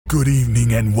Good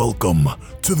evening and welcome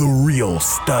to The Real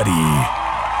Study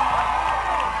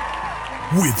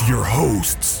with your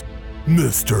hosts,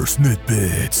 Mr.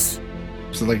 Snitbits.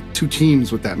 So like two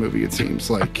teams with that movie, it seems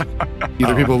like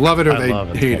either people love it or they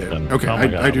hate it. Okay,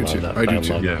 I do too. I do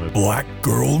too. Yeah. Black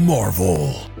Girl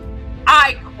Marvel.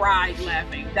 I cried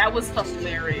laughing. That was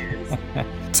hilarious.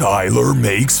 Tyler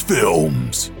Makes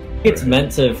Films. It's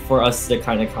meant for us to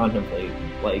kind of contemplate.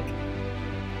 Like,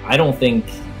 I don't think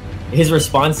his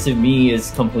response to me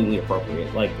is completely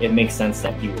appropriate. Like, it makes sense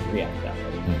that he would react that way.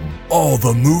 Mm-hmm. All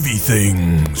the movie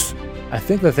things. I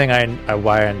think the thing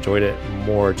why I enjoyed it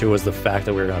more too was the fact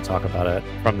that we were going to talk about it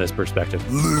from this perspective.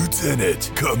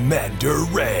 Lieutenant Commander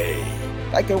Ray.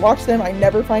 I could watch them. I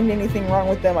never find anything wrong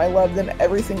with them. I love them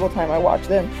every single time I watch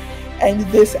them. And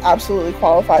this absolutely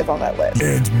qualifies on that list.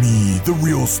 And me, the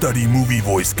Real Study movie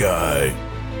voice guy.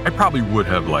 I probably would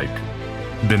have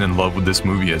been in love with this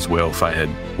movie as well if I had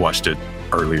watched it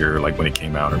earlier, like when it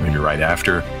came out or maybe right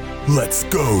after. Let's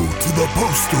go to the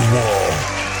poster wall.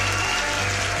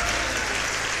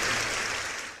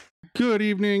 Good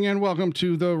evening and welcome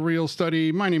to The Real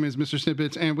Study. My name is Mr.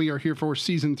 Snippets and we are here for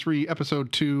Season 3,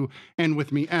 Episode 2. And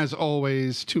with me, as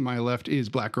always, to my left is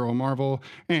Black Girl Marvel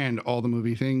and all the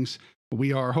movie things.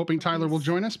 We are hoping Tyler will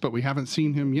join us, but we haven't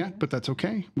seen him yet, but that's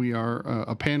okay. We are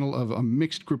a panel of a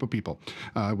mixed group of people.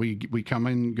 We come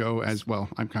and go as well.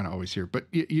 I'm kind of always here, but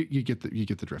you get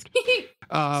the drift.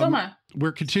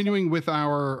 We're continuing with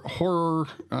our horror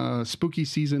spooky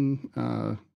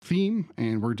season theme,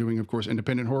 and we're doing, of course,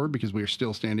 independent horror because we are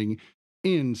still standing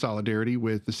in solidarity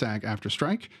with the SAG after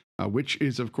strike, which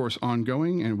is, of course,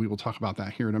 ongoing, and we will talk about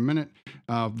that here in a minute.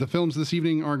 The films this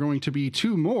evening are going to be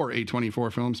two more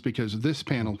A24 films because this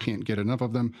panel can't get enough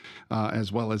of them,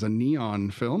 as well as a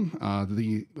neon film.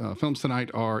 The films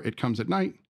tonight are It Comes at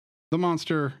Night, The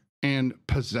Monster, and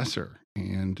Possessor.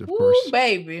 And of course,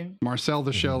 baby, Marcel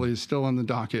the Shell is still on the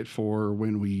docket for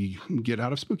when we get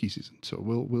out of spooky season. So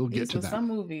we'll get to that. Some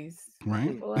movies,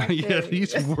 right? Yeah,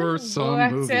 these were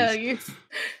some movies. I tell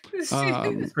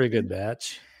you, pretty good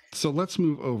batch. So let's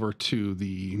move over to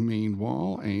the main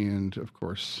wall, and of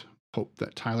course, hope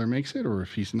that Tyler makes it, or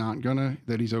if he's not gonna,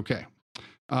 that he's okay.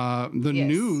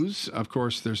 News, of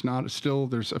course, there's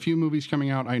a few movies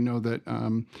coming out. I know that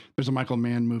there's a Michael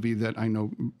Mann movie that I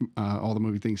know all the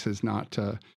movie things has not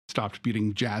stopped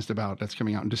being jazzed about. That's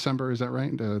coming out in December. Is that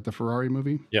right? The Ferrari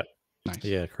movie? Yep. Nice.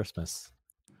 Yeah, Christmas.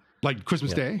 Like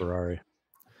Christmas Day? Ferrari.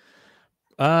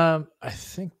 I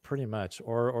think pretty much,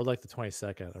 or like the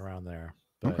 22nd around there.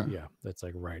 But okay. Yeah, it's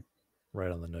like right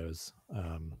on the nose.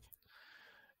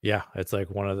 Yeah, it's like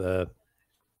one of the.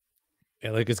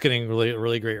 And like it's getting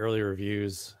really great early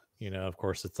reviews. You know, of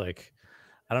course, it's like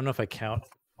I don't know if I count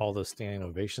all those standing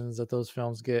ovations that those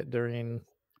films get during,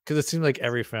 because it seems like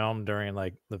every film during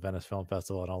like the Venice Film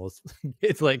Festival and all this,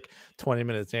 it's like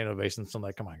 20-minute standing ovations. So I'm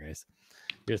like, come on, guys,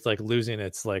 it's like losing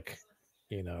its like,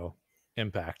 you know,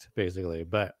 impact basically.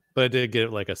 But it did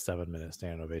get like a 7-minute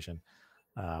standing ovation,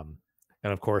 and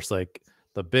of course, like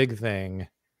the big thing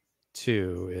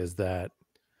too is that.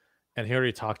 And he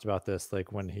already talked about this,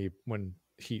 like when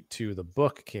Heat 2, the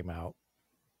book came out,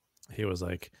 he was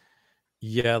like,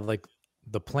 yeah, like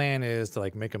the plan is to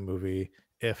like make a movie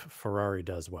if Ferrari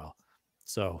does well.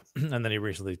 So, and then he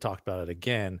recently talked about it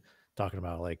again, talking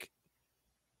about like,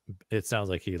 it sounds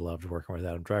like he loved working with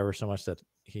Adam Driver so much that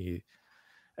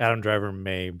Adam Driver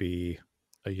may be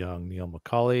a young Neil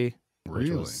McCauley, which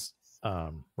was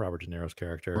Robert De Niro's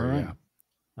character. Right.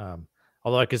 Yeah.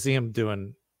 Although I could see him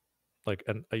doing like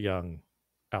a young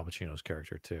Al Pacino's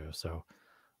character too. So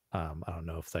I don't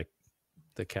know if like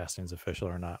the casting's official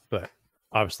or not, but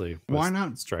obviously why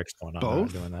not strikes going on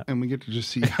both doing that, and we get to just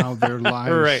see how their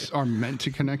lives are meant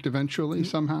to connect eventually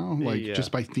somehow, like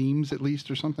just by themes at least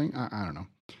or something. I don't know.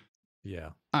 Yeah,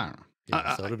 I don't know.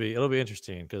 Yeah, so it'll be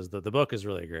interesting because the book is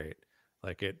really great.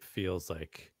 Like it feels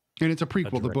like. And it's a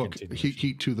prequel. The book,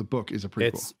 Heat 2, the book is a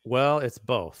prequel. It's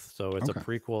both. So it's a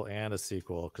prequel and a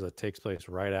sequel because it takes place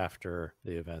right after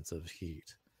the events of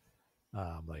Heat,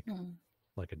 like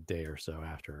a day or so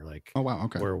after. Like, oh wow,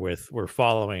 okay. We're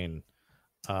following,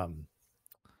 oh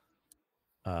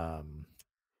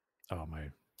my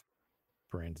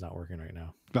brain's not working right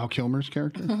now. Val Kilmer's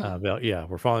character.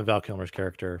 We're following Val Kilmer's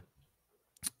character,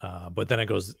 but then it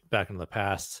goes back into the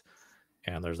past,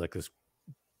 and there's like this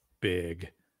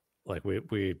big. Like we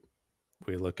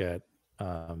look at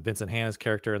Vincent Hanna's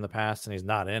character in the past, and he's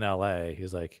not in LA.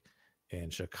 He's like in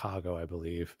Chicago, I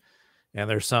believe. And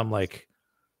there's some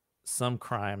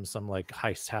crimes, some like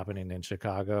heists happening in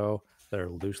Chicago that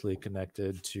are loosely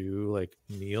connected to like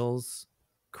Neil's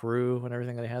crew and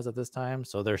everything that he has at this time.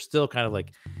 So they're still kind of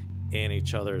like in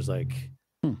each other's like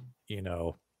you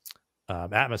know,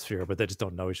 atmosphere, but they just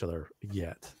don't know each other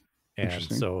yet. And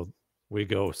Interesting. so we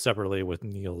go separately with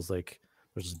Neil's, like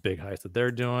there's this big heist that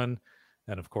they're doing,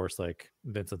 and of course like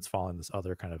Vincent's following this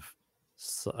other kind of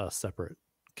separate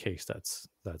case that's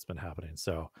been happening.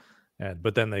 So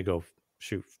but then they go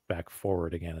shoot back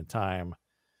forward again in time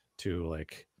to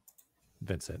like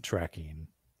Vincent tracking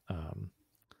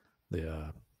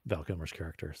the Val Kilmer's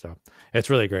character. So it's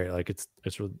really great. Like it's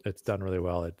done really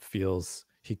well. It feels,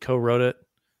 he co-wrote it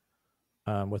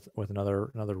with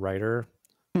another writer,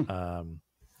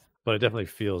 but it definitely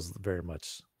feels very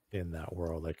much in that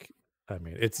world. Like, I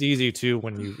mean, it's easy to,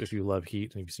 if you love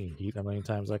Heat and you've seen Heat a million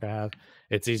times like I have,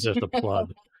 it's easy to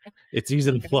plug. It's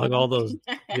easy to plug all those.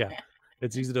 Yeah,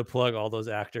 it's easy to plug all those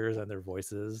actors and their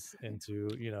voices into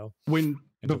into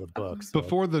the books. So.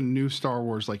 Before the new Star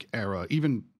Wars like era,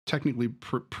 even technically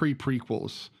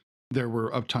prequels, there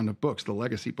were a ton of books, the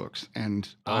legacy books, and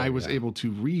I was able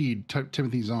to read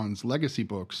Timothy Zahn's legacy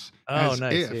books as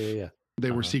if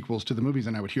they were sequels to the movies,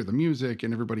 and I would hear the music,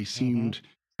 and everybody seemed.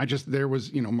 There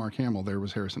was Mark Hamill, there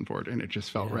was Harrison Ford, and it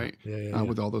just felt right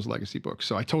with all those legacy books.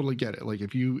 So I totally get it. Like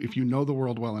if you know the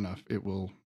world well enough, it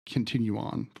will continue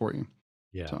on for you.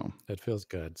 Yeah, so it feels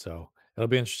good. So it'll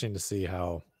be interesting to see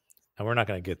how, and we're not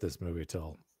going to get this movie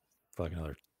till for like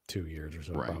another 2 years or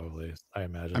so, probably. I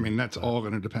imagine. I mean, that's all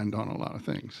going to depend on a lot of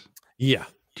things. Yeah,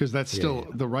 because that's still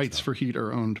the rights for Heat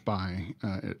are owned by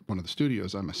one of the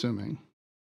studios, I'm assuming.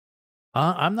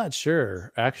 I'm not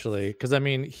sure actually, because I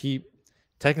mean,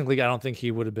 technically, I don't think he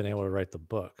would have been able to write the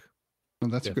book. Well,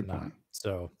 that's a good point.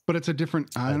 So, but it's a different.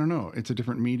 I don't know. It's a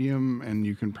different medium, and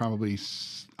you can probably.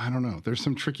 I don't know. There's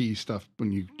some tricky stuff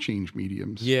when you change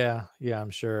mediums. Yeah, I'm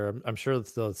sure. I'm sure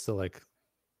it's still like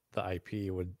the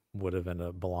IP would have ended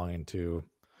up belonging to,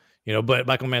 But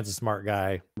Michael Mann's a smart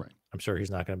guy, right? I'm sure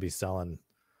he's not going to be selling,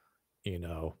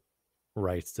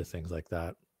 rights to things like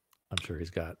that. I'm sure he's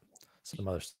got some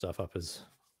other stuff up his.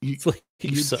 You'd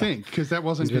think, because that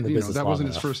wasn't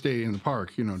his first day in the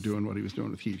park, doing what he was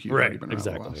doing with Heat. He'd already been around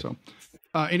a while. So,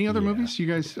 any other movies you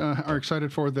guys are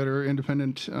excited for that are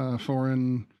independent,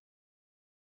 foreign,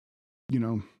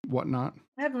 whatnot?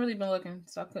 I haven't really been looking,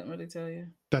 so I couldn't really tell you.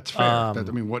 That's fair.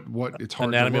 What it's hard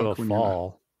Anatomy to look of a when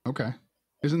Fall. Okay,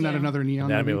 isn't that another Neon?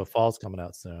 Anatomy movie? of a Fall's coming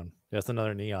out soon. That's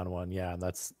another Neon one. Yeah, and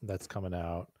that's coming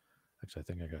out. Actually, I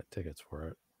think I got tickets for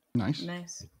it.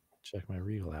 Nice. Check my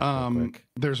Regal app real quick.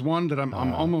 There's one that I'm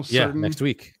almost certain next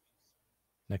week.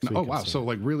 Oh wow, so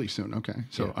like really soon. Okay,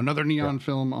 so another Neon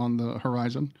film on the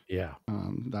horizon. Yeah,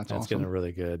 that's awesome. It's getting a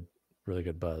really good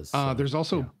buzz. So, there's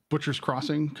also Butcher's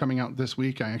Crossing coming out this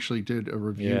week. I actually did a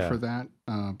review for that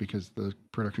because the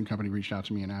production company reached out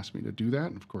to me and asked me to do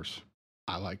that. And of course,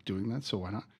 I like doing that, so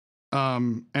why not?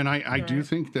 And I do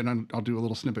think that I'll do a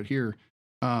little snippet here,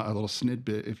 a little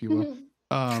snidbit, if you will.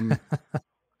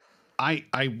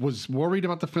 I was worried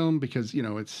about the film because,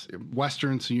 it's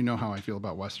Western, so you know how I feel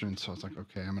about Western. So I was like,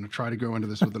 okay, I'm going to try to go into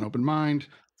this with an open mind.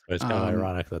 It's kind of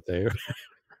ironic that they.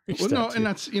 Well, no, and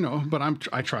that's, but I'm going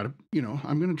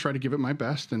to try to give it my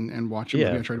best and watch a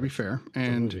movie. I try to be fair.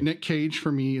 And Nick Cage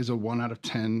for me is a 1 out of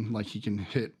 10. Like he can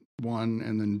hit 1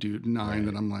 and then do 9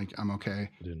 that I'm like, I'm okay.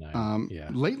 Do 9.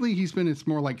 Lately it's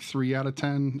more like 3 out of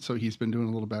 10. So he's been doing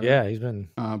a little better. Yeah, he's been.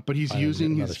 But he's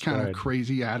using his kind of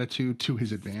crazy attitude to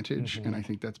his advantage. And I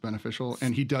think that's beneficial.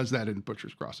 And he does that in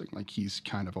Butcher's Crossing. Like he's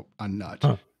kind of a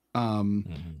nut.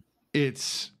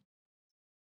 It's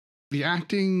the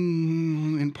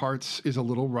acting in parts is a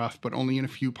little rough, but only in a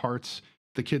few parts.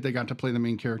 The kid that got to play the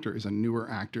main character is a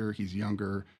newer actor. He's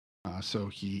younger. So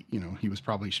he was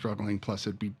probably struggling. Plus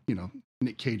it'd be,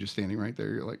 Nick Cage is standing right there.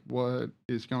 You're like, what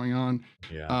is going on?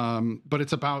 Yeah. But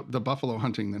it's about the buffalo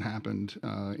hunting that happened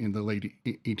in the late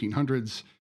 1800s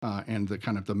and the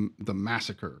kind of the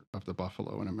massacre of the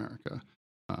buffalo in America.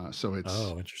 So it's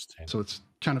interesting. So it's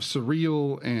kind of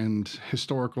surreal and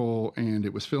historical, and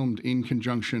it was filmed in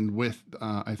conjunction with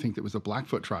I think it was the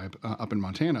Blackfoot tribe up in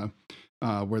Montana.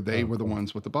 Where they were the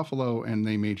ones with the buffalo, and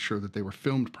they made sure that they were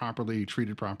filmed properly,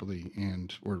 treated properly,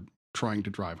 and were trying to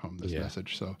drive home this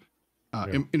message. So,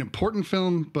 an important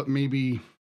film, but maybe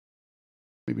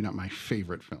not my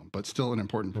favorite film, but still an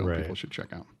important film people should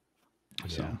check out.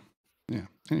 So,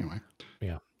 anyway.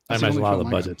 Yeah. I imagine a lot of the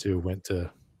budget too went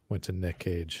to Nick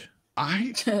Cage.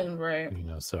 Right.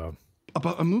 So.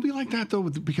 About a movie like that, though,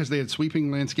 because they had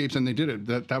sweeping landscapes and they did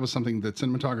it, that was something that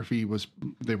cinematography was,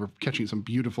 they were catching some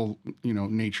beautiful,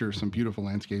 nature, some beautiful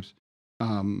landscapes.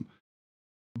 But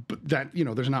that,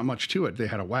 there's not much to it. They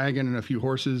had a wagon and a few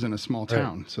horses and a small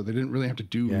town. So they didn't really have to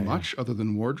do much other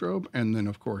than wardrobe. And then,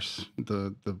 of course,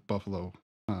 the buffalo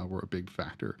were a big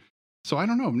factor. So I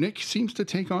don't know. Nick seems to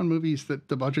take on movies that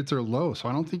the budgets are low, so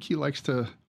I don't think he likes to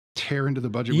tear into the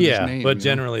budget with his name. But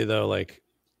generally though, like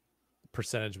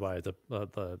percentage wise,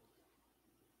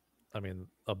 I mean,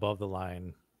 above the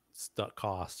line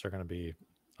costs are going to be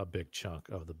a big chunk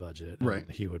of the budget, right?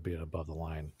 And he would be an above the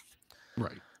line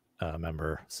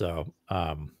member. So,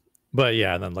 but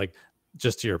yeah, and then like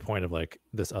just to your point of like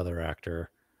this other actor,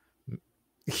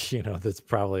 you know, that's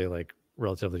probably like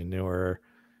relatively newer.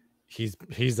 He's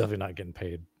definitely not getting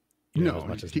paid. As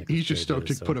much as he's just stoked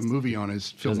to put a movie on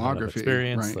his filmography.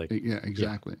 Experience, right? Like, yeah,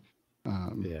 exactly.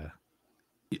 Yeah.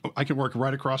 I can work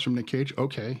right across from Nick Cage.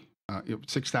 Okay.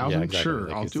 6,000. Exactly. Sure.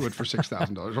 Like I'll do it for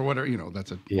 $6,000 or whatever.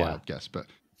 That's a wild guess, but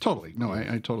totally. No,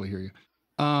 I totally hear you.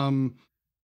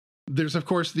 There's of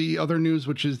course the other news,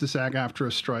 which is the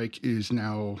SAG-AFTRA strike is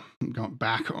now gone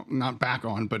back, not back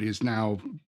on, but is now,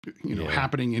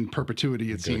 happening in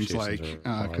perpetuity. It seems like,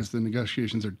 because the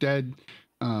negotiations are dead.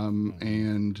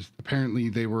 And apparently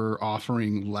they were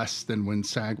offering less than when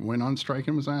SAG went on strike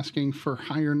and was asking for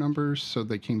higher numbers. So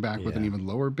they came back with an even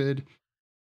lower bid.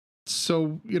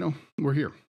 So, we're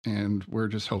here and we're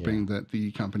just hoping that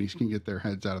the companies can get their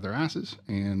heads out of their asses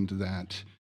and that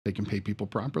they can pay people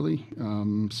properly,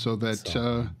 so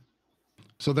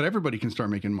that everybody can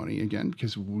start making money again,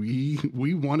 because we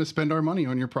want to spend our money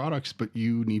on your products, but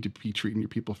you need to be treating your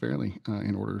people fairly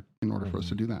in order for us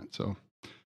to do that. So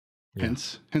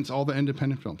hence all the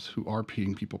independent films who are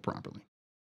paying people properly.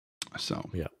 So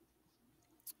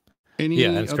and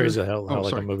it's crazy how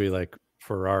like a movie like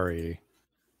Ferrari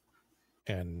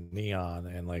and Neon,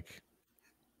 and like,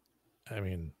 I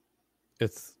mean,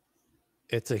 it's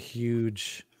a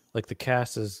huge, like, the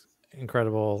cast is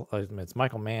incredible. I mean, it's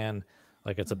Michael Mann.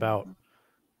 Like, it's about,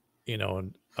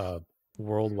 a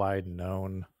worldwide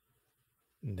known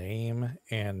name,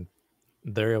 and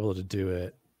they're able to do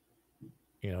it.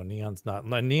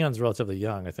 Neon's relatively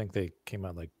young. I think they came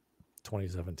out like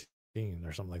 2017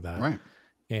 or something like that. Right.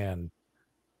 And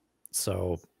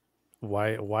so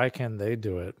why can they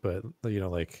do it? But,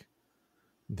 like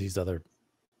these other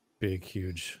big,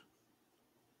 huge,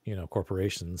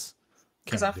 corporations.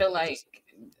 Because I feel like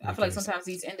sometimes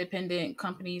these independent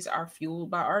companies are fueled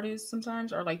by artists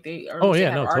sometimes, or like they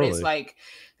artists like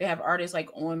they have artists like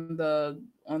on the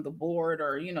board,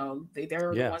 or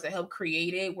they're the ones that help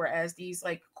create it, whereas these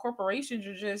like corporations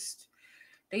are just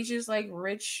like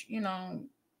rich,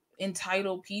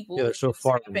 entitled people. They're so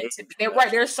far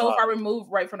they're so far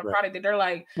removed from the product that they're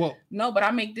like, well, no, but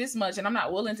I make this much and I'm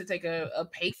not willing to take a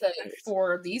pay cut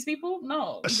for these people.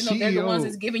 No, even though they're the ones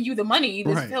that's giving you the money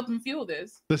that's helping fuel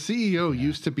this. The CEO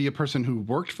used to be a person who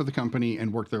worked for the company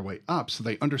and worked their way up, so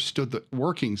they understood the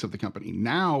workings of the company.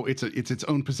 Now it's its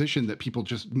own position that people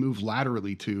just move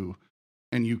laterally to,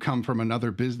 and you come from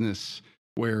another business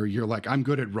where you're like, I'm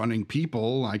good at running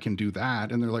people, I can do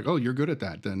that. And they're like, oh, you're good at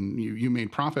that. Then you made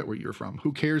profit where you're from.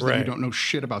 Who cares that you don't know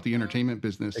shit about the entertainment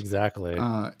business? Exactly.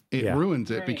 It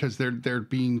ruins it because they're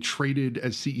being traded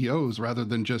as CEOs rather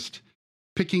than just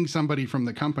picking somebody from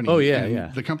the company. Oh,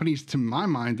 yeah, The companies, to my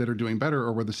mind, that are doing better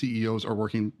are where the CEOs are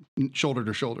working shoulder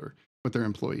to shoulder with their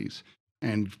employees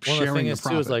and sharing the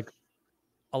profit. Too is like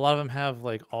a lot of them have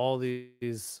like all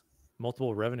these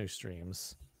multiple revenue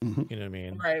streams. Mm-hmm. You know what I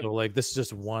mean? Right. So like this is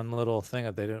just one little thing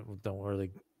that they don't really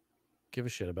give a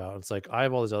shit about. It's like, I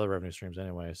have all these other revenue streams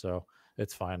anyway, so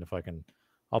it's fine if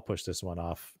I'll push this one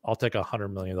off. I'll take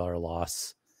 $100 million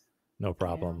loss, no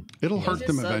problem. Yeah. It'll hurt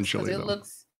them eventually.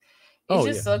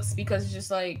 It sucks because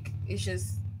it's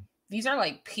just these are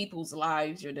like people's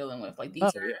lives you're dealing with. Like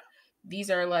these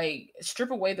are like,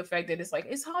 strip away the fact that it's like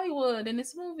it's Hollywood and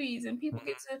it's movies and people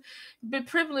get to be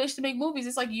privileged to make movies.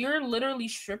 It's like you're literally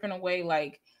stripping away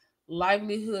like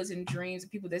livelihoods and dreams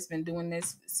of people that's been doing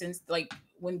this since like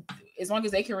as long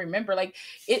as they can remember. Like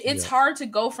it's hard to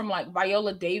go from like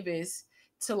Viola Davis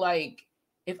to like,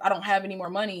 if I don't have any more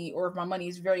money, or if my money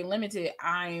is very limited,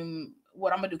 I'm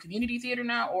gonna do community theater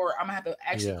now, or I'm gonna have to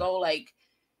actually go like,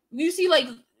 you see like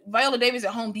Viola Davis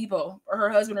at Home Depot, or her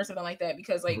husband or something like that,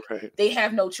 because like they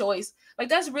have no choice. Like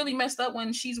that's really messed up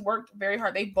when she's worked very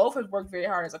hard. They both have worked very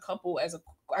hard as a couple, as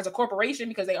a corporation,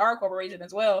 because they are a corporation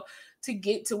as well, to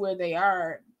get to where they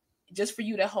are, just for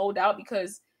you to hold out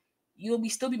because you'll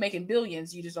still be making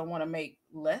billions. You just don't want to make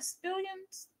less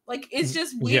billions. Like it's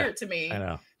just weird to me. I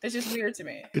know. That's just weird to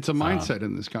me. It's a mindset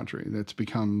in this country that's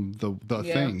become the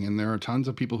thing, and there are tons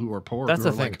of people who are poor. That's who the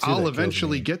are thing. Like, I'll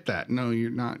eventually get that. No, you're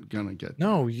not gonna get that.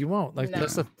 No, you won't. Like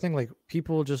that's the thing. Like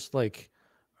people just like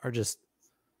are just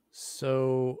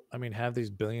so. I mean, have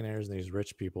these billionaires and these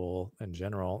rich people in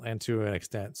general, and to an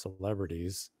extent,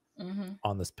 celebrities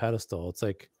on this pedestal. It's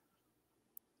like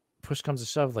push comes to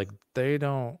shove, like they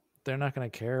don't they're not going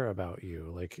to care about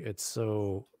you. Like, it's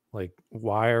so like,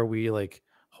 why are we like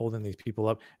holding these people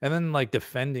up and then like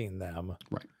defending them?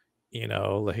 Right. You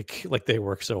know, like they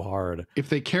work so hard. If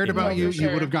they cared about you, you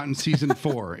would have gotten season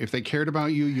 4. If they cared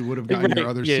about you, you would have gotten your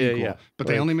other sequel. But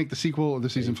they only make the sequel or the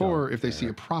season 4 if they see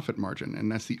a profit margin,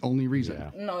 and that's the only reason.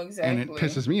 No, exactly. And it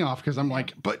pisses me off because I'm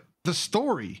like, but the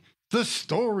story,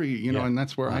 you know, and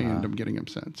that's where I end up getting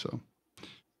upset. So,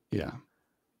 yeah.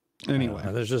 Anyway,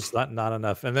 there's just not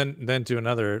enough, and then to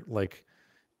another like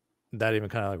that even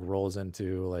kind of like rolls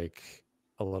into like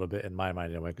a little bit in my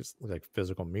mind, you know, like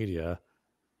physical media.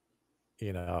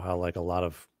 You know how like a lot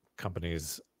of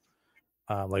companies,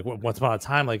 like once upon a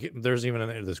time, like there's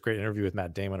even this great interview with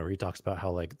Matt Damon where he talks about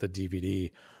how like the DVD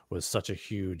was such a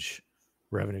huge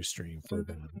revenue stream for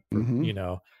them, you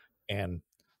know, and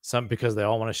some because they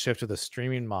all want to shift to the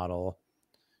streaming model,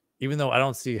 even though I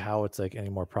don't see how it's like any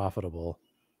more profitable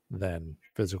than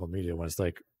physical media when it's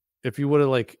like if you would have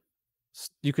like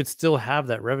you could still have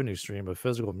that revenue stream of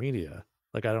physical media.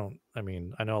 Like I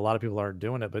mean I know a lot of people aren't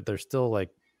doing it, but they're still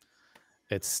like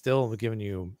it's still giving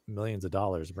you millions of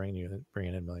dollars, bringing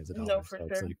in millions of dollars. No, for so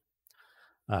sure. It's like,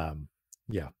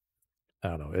 yeah, I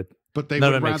don't know. But they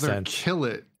would rather kill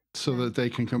it so that they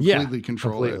can completely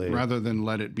control it rather than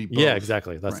let it be both. Yeah,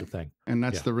 exactly. That's the thing. And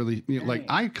that's the really, like,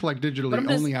 I collect digitally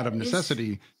only out of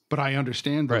necessity, but I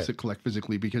understand those that collect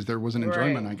physically because there was an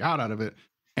enjoyment I got out of it.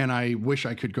 And I wish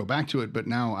I could go back to it, but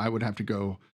now I would have to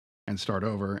go and start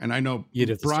over. And I know,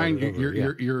 Brian,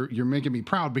 you're making me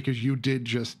proud because you did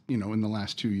just, you know, in the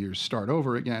last 2 years, start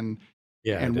over again.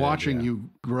 Yeah. And watching you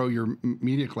grow your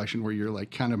media collection where you're like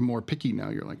kind of more picky now.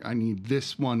 You're like, I need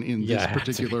this one in this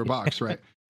particular box, right?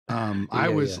 I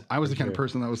was the kind of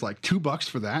person that was like $2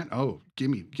 for that. Oh, give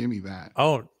me that.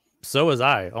 Oh, so was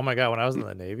I. Oh my God. When I was in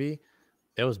the Navy,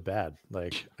 it was bad.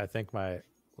 Like, I think when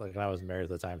I was married at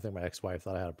the time, I think my ex-wife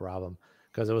thought I had a problem.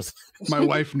 Because it was my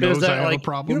wife knows I have a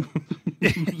problem.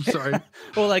 Sorry.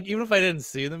 Well, like even if I didn't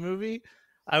see the movie,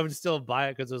 I would still buy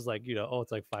it because it was like, you know, oh,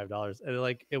 it's like $5, and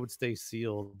like it would stay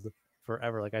sealed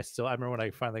forever. Like I remember when I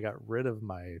finally got rid of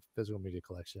my physical media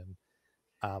collection,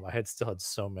 I still had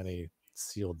so many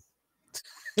sealed.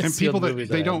 And people that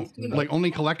they don't like,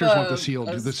 only collectors want the sealed.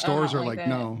 The stores are like,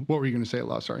 no. What were you going to say,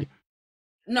 Allah? Sorry.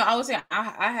 No, I was saying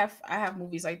I have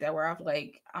movies like that where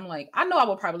I'm like I know I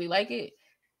would probably like it.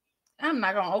 I'm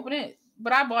not gonna open it,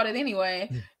 but I bought it anyway.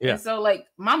 Yeah. And so like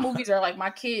my movies are like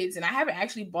my kids, and I haven't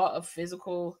actually bought a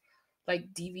physical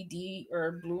like DVD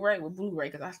or Blu-ray with Blu-ray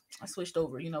because I switched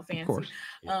over, you know, fancy. Of course.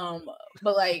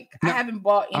 But like now, I haven't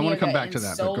bought any of that in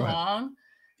so long.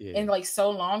 Yeah. And like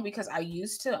so long because I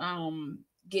used to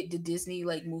get the Disney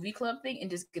like movie club thing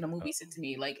and just get a movie sent to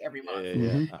me like every month.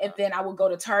 And then I would go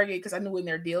to Target because I knew when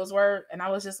their deals were, and I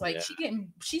was just like,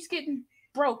 she's getting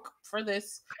broke for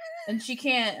this, and she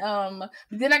can't.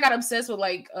 Then I got obsessed with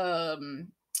like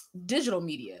digital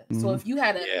media. So if you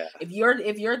had if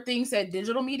your thing said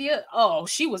digital media, oh,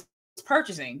 she was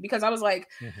purchasing because I was like,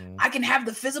 I can have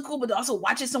the physical, but also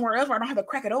watch it somewhere else where I don't have to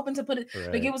crack it open to put it.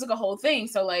 Like it was like a whole thing.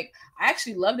 So like I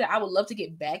actually loved it. I would love to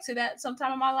get back to that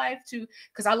sometime in my life too,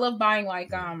 because I love buying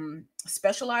like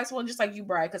specialized one, just like you,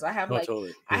 Brian. Because I have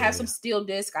I have some steel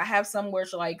disc. I have some where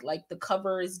like the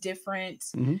cover is different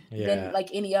than like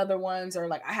any other ones, or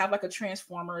like I have like a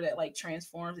transformer that like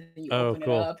transforms and you open it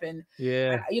up, and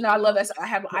you know I love that stuff. I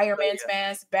have Iron Man's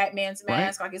mask, Batman's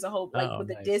mask, like it's a whole like with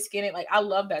the disc in it. Like I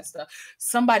love that stuff.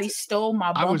 Somebody stole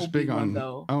my Bumblebee. I was big on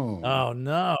though. Oh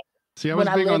no. See, I was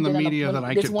big on the media that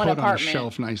I could put on a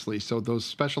shelf nicely. So those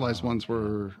specialized ones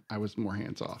I was more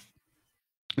hands off.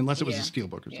 Unless it was a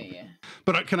steelbook or something.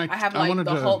 But I have like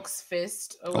the Hulk's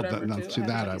fist or whatever.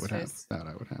 That I would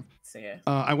have. So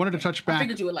I wanted to touch back. I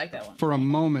figured you would like that one. For a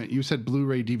moment, you said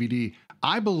Blu-ray DVD.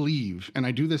 I believe, and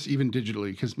I do this even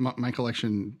digitally because my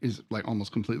collection is like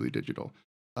almost completely digital.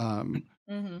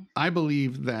 I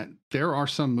believe that there are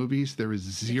some movies there is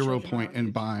 0 point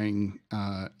in buying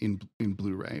in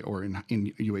Blu-ray or in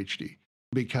UHD.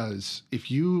 Because if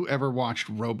you ever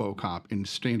watched RoboCop in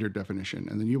standard definition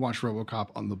and then you watch RoboCop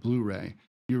on the Blu-ray,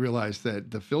 you realize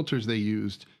that the filters they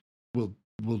used will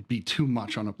be too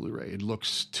much on a Blu-ray. It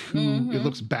looks it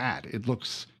looks bad. It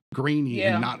looks grainy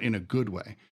and not in a good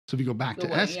way. So if you go back to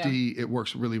SD, it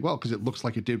works really well because it looks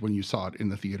like it did when you saw it in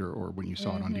the theater or when you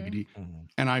saw it on DVD.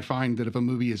 And I find that if a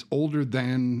movie is older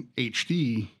than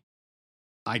HD,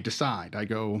 I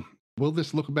go, will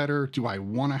this look better? Do I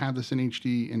want to have this in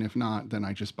HD? And if not, then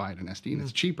I just buy it in SD and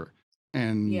it's cheaper.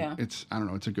 And it's, I don't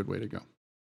know, it's a good way to go.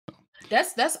 So.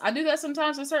 That's I do that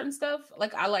sometimes with certain stuff.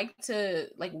 Like I like to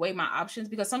like weigh my options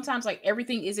because sometimes like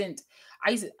everything isn't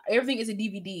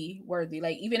DVD worthy.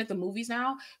 Like even at the movies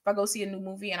now, if I go see a new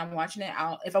movie and I'm watching it,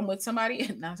 if I'm with somebody,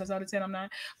 9 times out of 10 I'm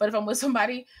not. But if I'm with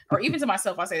somebody, or even to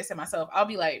myself, I say this to myself, I'll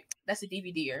be like, that's a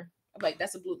DVD-er. I'm like,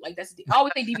 that's a blue, like that's I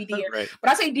always say DVD-er, right. But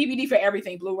I say DVD for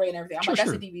everything, Blu-ray and everything. I'm like,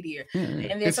 that's a DVD-er. Yeah. And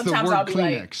then it's sometimes I'll be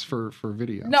Kleenex like for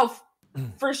video. No,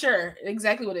 for sure.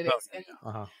 Exactly what it is.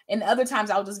 And other times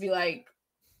I'll just be like,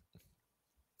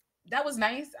 that was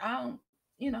nice. I don't,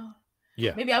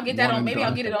 yeah. Maybe I'll get that on. Maybe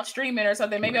I'll get it on streaming or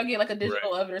something. Maybe I'll get like a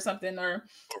digital of it or something, or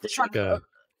like a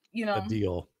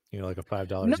deal. Like a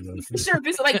 $5. No, for sure.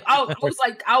 It's like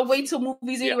I'll wait till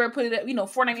movies anywhere, put it at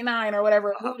 $4.99 or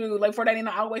whatever. Like $4.99.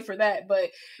 I'll wait for that.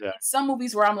 But some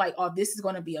movies where I'm like, oh, this is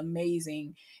going to be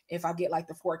amazing if I get like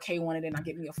the 4K one and then I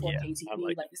get me a 4K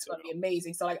TV. Like this is going to be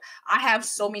amazing. So like I have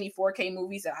so many 4K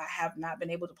movies that I have not been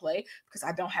able to play because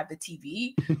I don't have the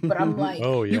TV. But I'm like,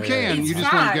 you can. You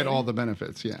just won't get all the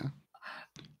benefits. Yeah.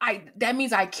 That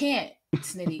means I can't.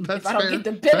 Snitty, if I don't get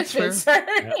the benefits.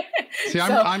 See,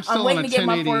 I'm still on a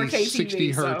 1080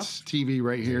 60 hertz TV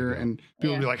right here, and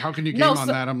people be like, "How can you game on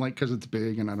that?" I'm like, "Because it's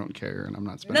big, and I don't care, and I'm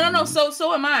not spending." No.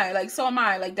 So am I.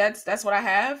 Like that's what I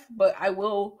have, but I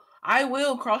will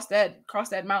cross that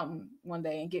mountain one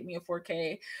day and get me a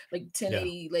 4K, like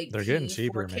 1080, like they're getting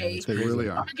cheaper, 4K. man. They really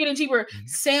are. They're getting cheaper.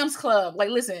 Sam's Club, like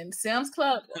listen, Sam's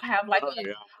Club have like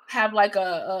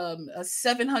a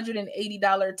 $780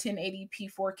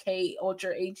 1080p 4K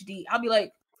Ultra HD. I'll be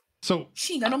like, so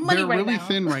she got no money right now. They're really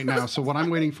thin right now. So what I'm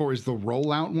waiting for is the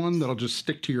rollout one that'll just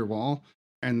stick to your wall,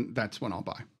 and that's when I'll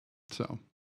buy. So.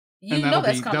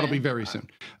 That'll be very soon.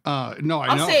 No,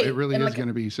 I know it really is going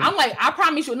to be soon. I'm like, I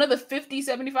promise you, another 50,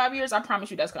 75 years, I promise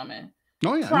you that's coming.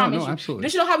 Oh yeah, no, absolutely.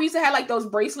 Did you know how we used to have like those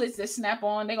bracelets that snap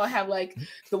on? They're gonna have like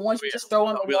the ones you just throw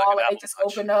on the wall and they just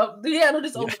open up. Yeah, they'll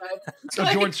just open up.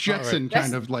 A George Jetson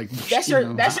kind of like. That's your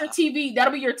TV.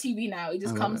 That'll be your TV now. It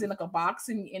just comes in like a box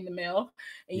in the mail,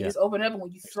 and you just open it up, and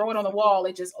when you throw it on the wall,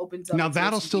 it just opens up. Now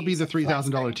that'll still be the $3,000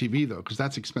 TV though, because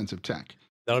that's expensive tech.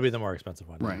 That'll be the more expensive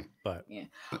one, right? But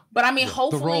but I mean,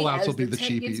 hopefully, the rollouts will be the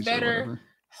cheapies gets better.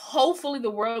 Hopefully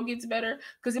the world gets better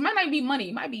because it might not be money,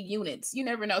 it might be units. You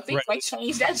never know. Things might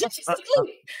change. That's just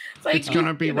it's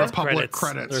gonna be Republic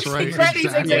credits, right?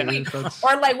 Exactly.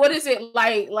 Or like, what is it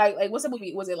like what's the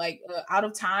movie? Was it like Out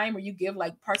of Time, where you give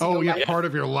like parts of your life part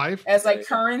of your life as like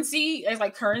currency? I'm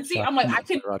like, I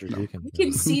can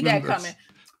see that coming.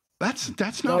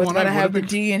 That's not one I have the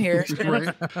D in here.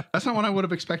 Right? That's not what I would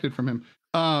have expected from him.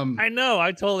 I know.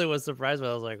 I totally was surprised, but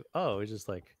I was like, oh, it's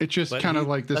just kind of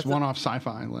like this one-off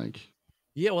sci-fi. Like,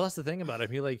 yeah, well, that's the thing about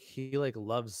him. He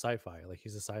loves sci-fi. Like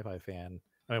he's a sci-fi fan.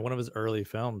 I mean, one of his early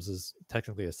films is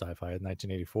technically a sci-fi in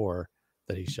 1984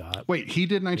 that he shot. Wait, he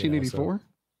did 1984?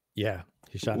 Yeah,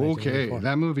 he shot. Okay,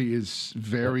 that movie is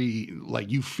very like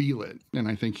you feel it, and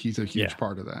I think he's a huge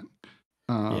part of that.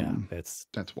 That's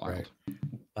wild. Right.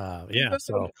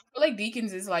 So I feel like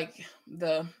Deakins is like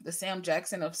the Sam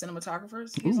Jackson of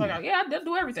cinematographers. He's like, I'll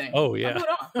do everything. Oh yeah.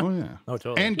 Oh yeah. Oh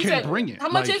totally. And can bring it. How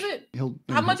much is it?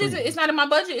 How much is it? It's not in my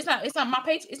budget. It's not my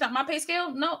pay. It's not my pay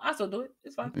scale. No, I still do it.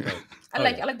 It's fine. Yeah. I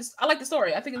like the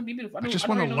story. I think it'll be beautiful. I just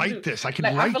want to light this. I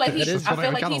can light this. I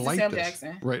feel like he's the Sam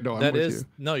Jackson. Right. No, I'm with you.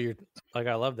 No, you're like,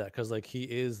 I love that because like he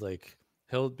is like,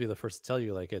 he'll be the first to tell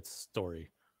you like it's story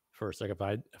first. Like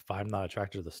if I'm not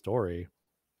attracted to the story,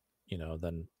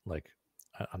 then like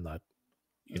I'm not,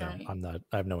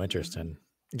 I have no interest in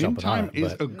jumping on it.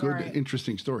 Is a good,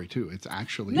 interesting story too. It's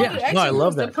actually, I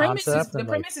love that concept. The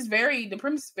premise is very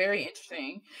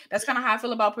interesting. That's kind of how I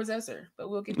feel about Possessor, but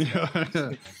we'll get to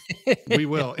that. We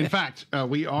will. In fact,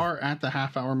 we are at the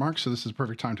half-hour mark, so this is a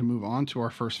perfect time to move on to our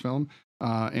first film.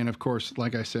 And of course,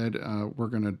 like I said, we're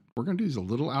gonna do these a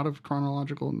little out of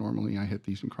chronological. Normally, I hit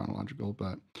these in chronological,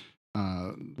 but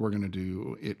we're gonna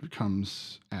do It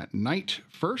Comes at Night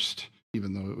first,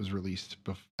 even though it was released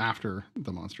after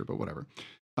The Monster. But whatever.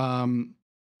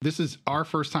 This is our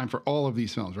first time for all of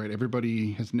these films, right?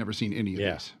 Everybody has never seen any of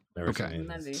these. Okay.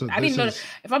 So I didn't know.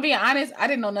 If I'm being honest, I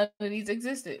didn't know none of these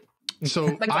existed. So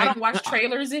like I don't watch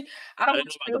trailers. And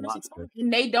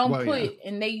they don't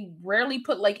and they rarely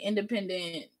put like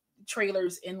independent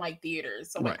trailers in like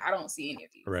theaters. So like I don't see any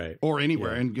of these. Right. Or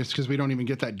anywhere. And it's because we don't even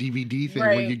get that DVD thing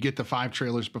where you get the 5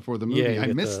 trailers before the movie.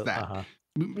 I missed that. I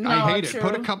hate it.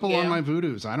 Put a couple on my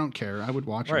Voodoos. I don't care. I would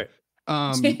watch it.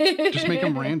 Just make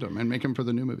them random and make them for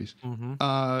the new movies.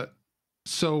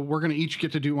 So we're going to each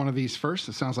get to do one of these first.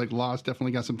 It sounds like Law's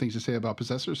definitely got some things to say about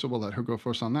Possessor, so we'll let her go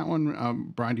first on that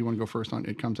one. Brian, do you want to go first on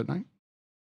It Comes at Night?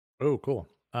 Oh, cool.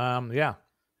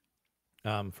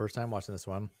 First time watching this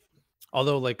one.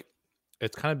 Although, like,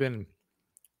 it's kind of been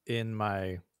in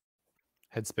my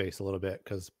headspace a little bit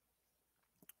because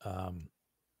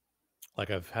like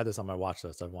I've had this on my watch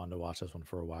list. I've wanted to watch this one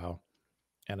for a while,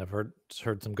 and I've heard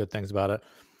some good things about it.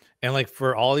 And like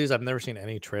for all these, I've never seen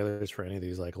any trailers for any of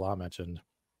these. Like Law mentioned,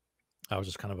 I was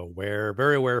just kind of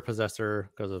very aware of Possessor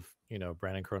because of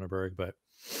Brandon Cronenberg, but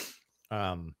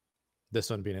this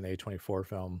one being an A24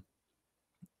 film,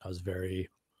 I was very,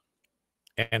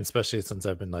 and especially since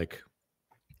I've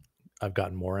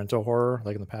gotten more into horror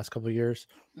like in the past couple of years.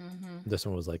 This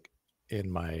one was like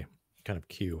in my kind of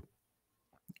queue,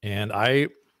 and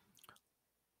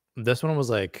this one was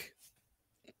like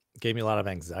gave me a lot of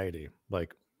anxiety.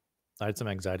 Like I had some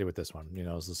anxiety with this one. It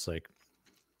was just like,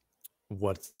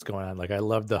 what's going on? Like I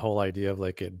loved the whole idea of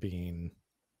like it being,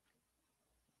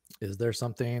 is there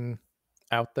something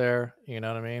out there? You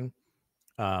know what I mean?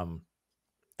 And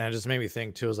it just made me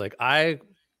think too. It was like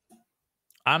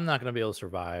I'm not going to be able to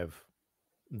survive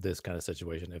this kind of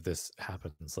situation if this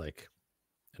happens like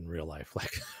in real life.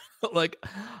 Like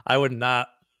I would not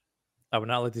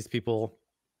let these people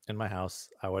in my house.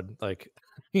 I would like,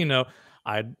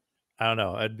 I don't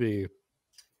know. I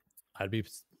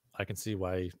can see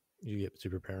why you get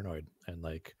super paranoid and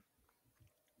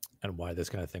why this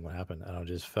kind of thing would happen. And I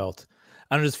just felt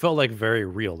like very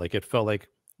real. Like it felt like,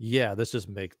 yeah, this just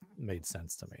made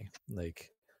sense to me.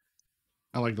 Like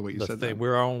I like the way you said that.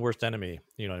 We're our own worst enemy.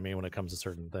 You know what I mean? When it comes to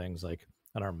certain things, like,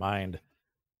 and our mind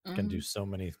can do so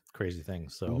many crazy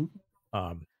things. So,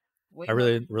 I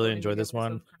really enjoyed this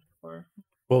one.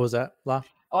 What was that, La?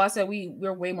 Oh, I said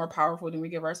we're way more powerful than we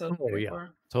give ourselves credit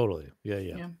for. Totally.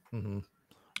 Yeah.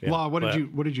 La, what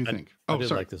did you think? I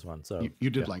did like this one. So you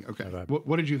did like, okay.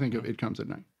 What did you think of It Comes at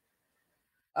Night?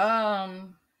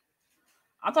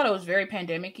 I thought it was very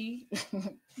pandemic-y,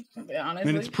 honestly.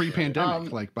 And it's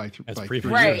pre-pandemic, like by 3 years.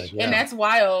 Right, and that's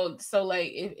wild. So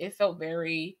like it felt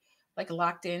very like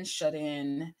locked in, shut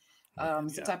in, some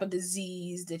type of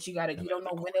disease that you don't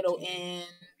know when it'll end.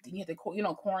 You have to,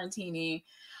 quarantining.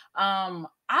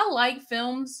 I like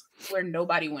films where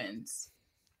nobody wins.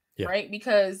 Yeah. Right,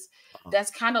 because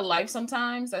that's kind of life.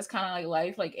 Sometimes that's kind of like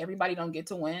life. Like everybody don't get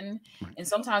to win, and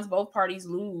sometimes both parties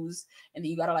lose, and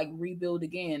then you gotta like rebuild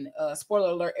again. Spoiler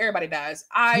alert: everybody dies.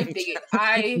 I dig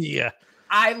it.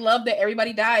 I love that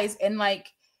everybody dies, and like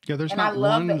there's not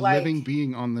one living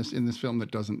being in this film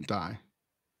that doesn't die.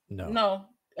 No,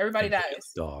 everybody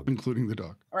dies, dog, including the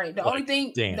dog. Right. The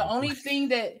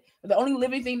only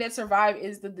living thing that survived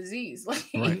is the disease.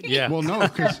 Right. Yeah. Well, no,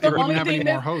 because it wouldn't have any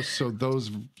more hosts, so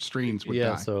those strains would die.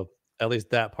 Yeah. So at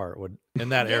least that part would in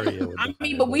that area.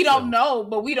 But we don't know.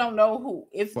 But we don't know who.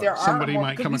 If there are somebody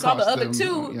might come across the other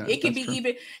two, it could be true.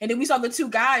 Even. And then we saw the two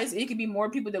guys. It could be more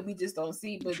people that we just don't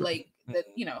see. But like that,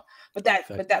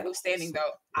 But that withstanding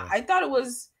though, I thought it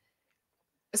was.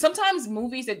 Sometimes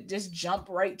movies that just jump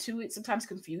right to it sometimes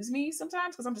confuse me.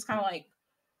 Sometimes because I'm just kind of like.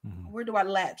 Where do I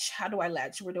latch? How do I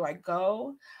latch? Where do I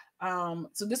go?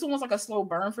 So this one was like a slow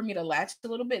burn for me to latch a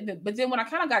little bit. But then when I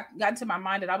kind of got into my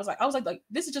mind, and I was like,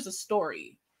 this is just a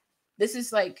story. This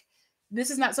is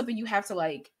not something you have to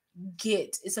like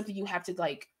get. It's something you have to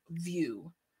like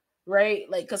view, right?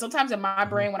 Like, because sometimes in my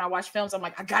brain when I watch films, I'm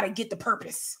like, I gotta get the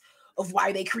purpose of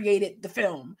why they created the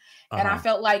film. And I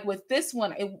felt like with this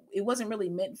one, it wasn't really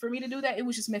meant for me to do that. It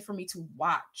was just meant for me to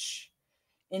watch.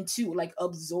 And to like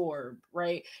absorb,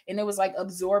 right? And it was like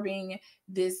absorbing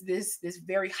this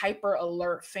very hyper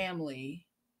alert family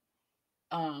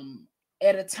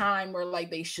at a time where like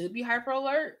they should be hyper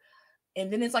alert.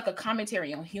 And then it's like a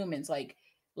commentary on humans. Like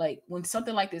when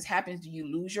something like this happens, do you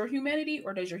lose your humanity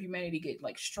or does your humanity get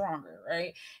like stronger,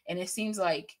 right? And it seems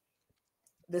like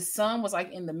the son was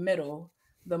like in the middle.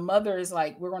 The mother is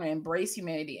like, we're going to embrace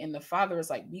humanity. And the father is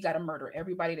like, we got to murder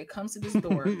everybody that comes to this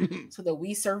door so that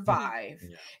we survive.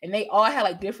 Yeah. And they all had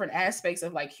like different aspects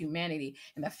of like humanity.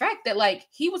 And the fact that like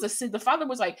the father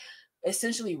was like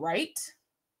essentially right.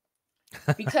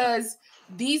 Because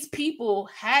these people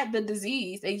had the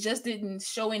disease. They just didn't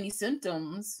show any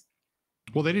symptoms.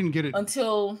 Well, they didn't get it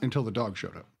until the dog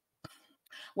showed up.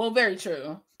 Well, very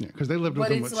true. Yeah, because they lived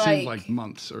with him what seemed like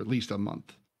months, or at least a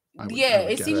month.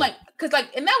 It seemed like because like,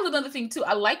 and that was another thing too.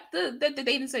 I like that they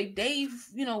didn't say day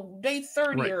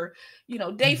 30 or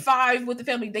day 5 with the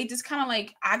family. They just kind of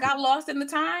like, I got lost in the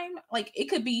time. Like it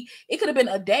could have been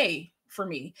a day for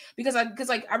me because I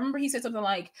remember he said something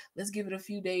like, let's give it a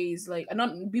few days. Like I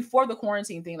know before the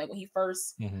quarantine thing, like when he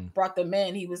first brought them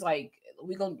in, he was like,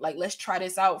 we gonna like, let's try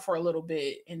this out for a little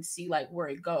bit and see like where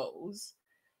it goes.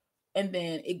 And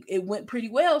then it went pretty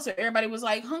well. So everybody was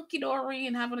like hunky-dory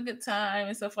and having a good time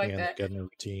and stuff like that. Getting a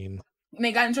routine. And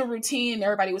they got into a routine.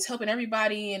 Everybody was helping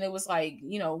everybody, and it was like,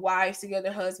 you know, wives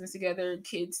together, husbands together,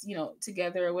 kids, you know,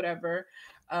 together or whatever.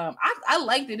 I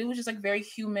liked it. It was just like very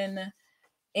human,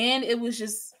 and it was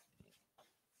just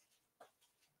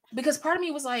because part of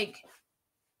me was like,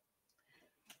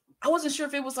 I wasn't sure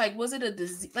if it was like, was it a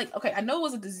disease? Like, okay, I know it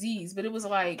was a disease, but it was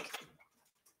like,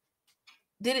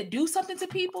 did it do something to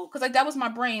people? Because like that was my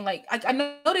brain. Like I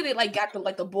know that it like got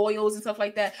the boils and stuff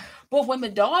like that. But when the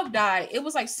dog died, it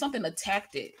was like something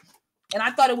attacked it. And I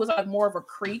thought it was like more of a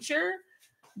creature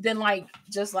than like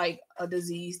just like a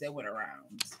disease that went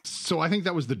around. So I think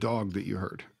that was the dog that you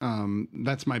heard.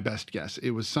 That's my best guess.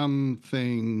 It was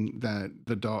something that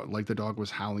the dog was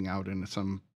howling out in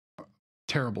some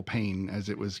terrible pain as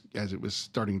it was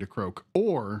starting to croak.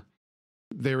 Or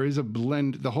there is a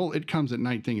blend. The whole "it comes at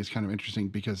night" thing is kind of interesting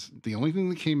because the only thing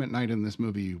that came at night in this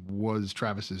movie was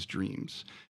Travis's dreams.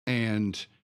 And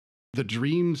the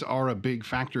dreams are a big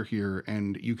factor here.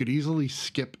 And you could easily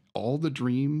skip all the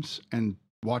dreams and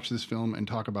watch this film and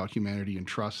talk about humanity and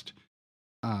trust.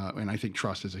 And I think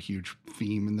trust is a huge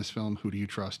theme in this film. Who do you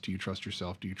trust? Do you trust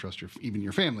yourself? Do you trust even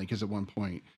your family? Because at one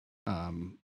point,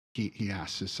 he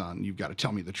asks his son, "You've got to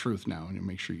tell me the truth now, and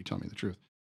make sure you tell me the truth."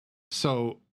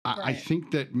 So I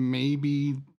think that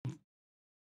maybe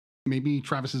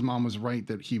Travis's mom was right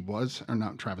that he was, or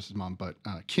not Travis's mom, but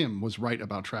Kim was right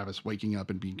about Travis waking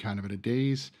up and being kind of in a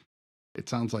daze. It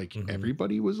sounds like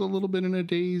everybody was a little bit in a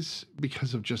daze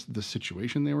because of just the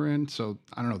situation they were in. So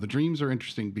I don't know. The dreams are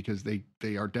interesting because they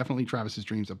are definitely Travis's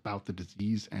dreams about the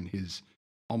disease and his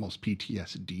almost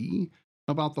PTSD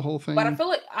about the whole thing. But I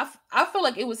feel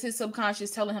like it was his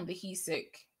subconscious telling him that he's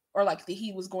sick, or like that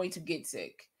he was going to get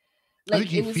sick. Like, I think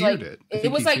he feared it. I think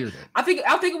it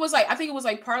was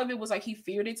like part of it was like he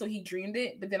feared it, so he dreamed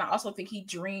it. But then I also think he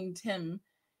dreamed him.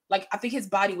 Like, I think his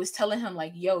body was telling him,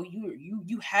 like, "Yo,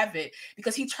 you have it,"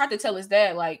 because he tried to tell his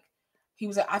dad, like, he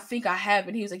was like, "I think I have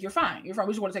it." He was like, "You're fine. We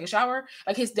just want to take a shower."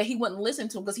 Like his dad, he wouldn't listen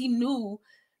to him because he knew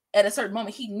at a certain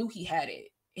moment he knew he had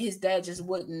it. His dad just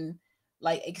wouldn't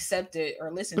like accept it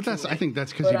or listen. But I think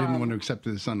that's because he didn't want to accept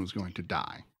that his son was going to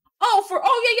die.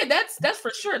 That's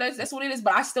for sure. That's what it is.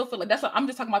 But I still feel like that's what I'm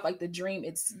just talking about, like the dream.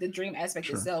 It's the dream aspect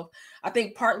itself. I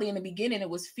think partly in the beginning it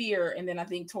was fear, and then I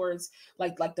think towards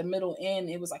like the middle end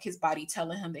it was like his body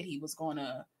telling him that he was going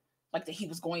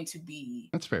to be.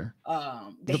 That's fair.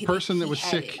 The person that was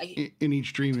sick in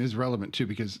each dream is relevant too,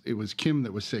 because it was Kim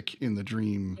that was sick in the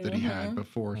dream that he had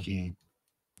before he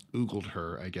oogled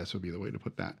her, I guess would be the way to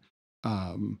put that.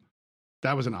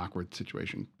 That was an awkward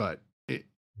situation, but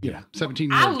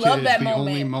 17-year-old kid is the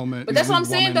only moment. But that's what I'm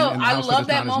saying though. I love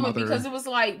that moment because it was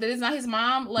like that is not his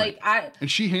mom. Like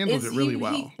and she handled it really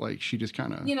well. Like she just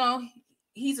kind of,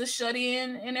 he's a shut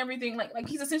in and everything. Like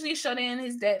he's essentially a shut in.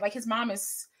 His dad, like his mom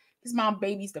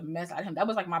babies the mess out of him. That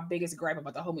was like my biggest gripe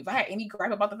about the whole movie. If I had any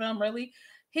gripe about the film, really,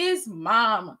 his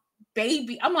mom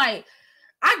baby. I'm like,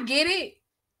 I get it.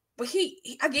 But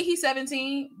I get he's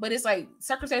 17, but it's like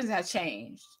circumstances have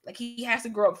changed. Like he has to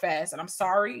grow up fast, and I'm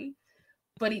sorry,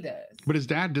 but he does. But his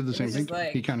dad did the same thing.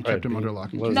 Like, he kind of kept him under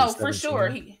lock and key. No, for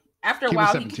sure. After a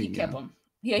while, he kept him.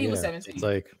 Yeah, he was 17. It's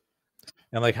like,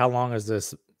 and like, how long is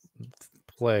this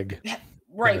plague?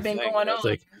 Right, been going on. It's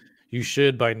like, you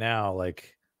should by now,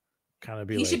 like, kind of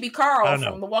be. He should be Carl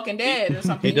from The Walking Dead or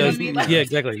something. He does. Yeah,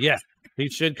 exactly. Yeah, he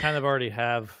should kind of already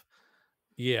have.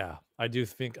 Yeah, I do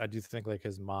think like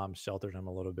his mom sheltered him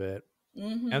a little bit,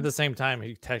 and at the same time,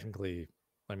 he technically,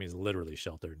 he's literally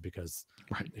sheltered because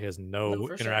he has no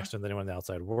interaction with anyone in the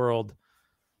outside world.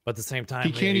 But at the same time,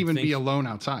 he can't even be alone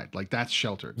outside. Like that's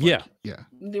sheltered. Yeah,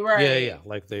 right. Yeah.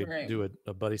 Like they do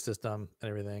a buddy system and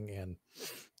everything, and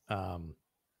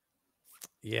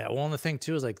Well, and the thing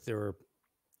too is like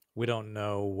we don't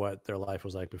know what their life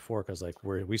was like before because like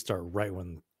we start right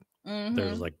when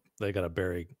there's like they got to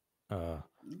bury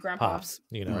Grandpa. Pops,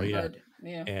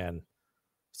 and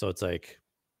so it's like,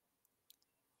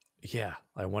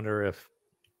 I wonder if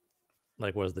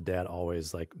like was the dad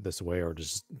always like this way, or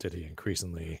just did he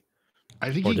increasingly?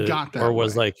 I think he got that, or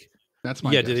was way. Like that's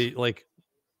my guess.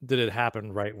 Did it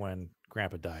happen right when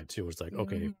Grandpa died too? It's like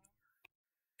okay,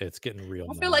 it's getting real.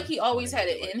 I feel like he always had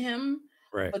it in him.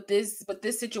 Right. But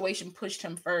this situation pushed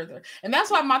him further. And that's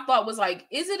why my thought was like,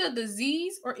 is it a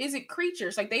disease or is it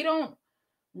creatures? Like they don't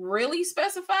really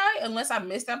specify unless I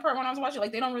missed that part when I was watching.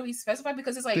 Like they don't really specify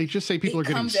because it's like they just say people are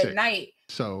getting sick at night.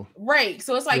 So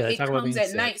so it's like it comes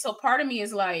at night. So part of me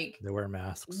is like they wear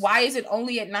masks. Why is it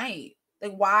only at night?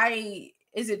 Like why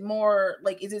is it more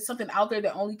like is it something out there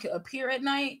that only could appear at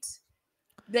night?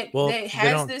 That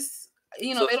has this,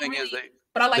 they don't really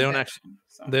but I like they don't that. Actually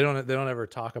they don't ever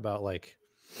talk about like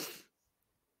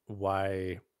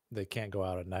why they can't go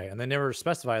out at night, and they never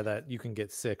specify that you can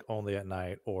get sick only at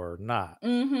night or not.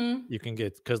 Mm-hmm. You can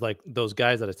get, because like those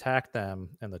guys that attacked them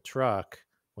in the truck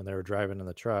when they were driving in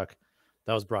the truck,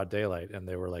 that was broad daylight, and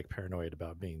they were like paranoid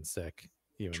about being sick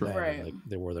even then. Right. And, like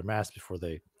they wore their masks before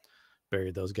they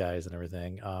buried those guys and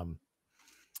everything.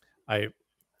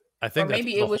 I think or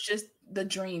maybe it was just the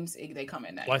dreams they come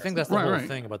at night. Well, I think that's the whole Right.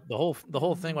 thing about the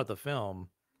whole thing about the film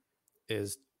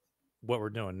is what we're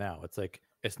doing now. It's like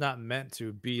it's not meant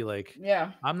to be like,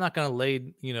 Yeah. I'm not gonna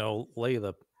lay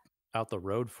out the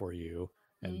road for you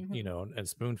and Mhm. and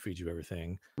spoon feed you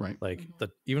everything. Right. Like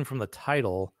even from the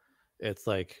title, it's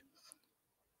like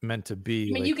meant to be. I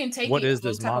mean, like, you can take what it is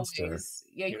those this type of monster? ways.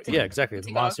 Yeah, you can Yeah, take- exactly. you The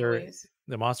can take all monster. ways.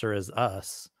 The monster is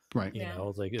us. Right. You Yeah. know,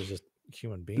 it's like it's just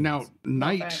human beings. Now,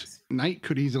 night facts.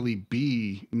 could easily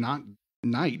be not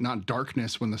night, not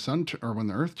darkness when the sun or when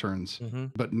the earth turns,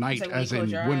 Mhm. but night like when you as in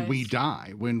close your when we eyes.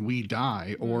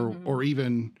 die, or Mhm. or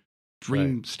even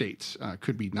dream states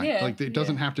could be night. Yeah, Like it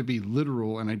doesn't have to be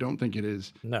literal, and I don't think it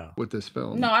is No. with this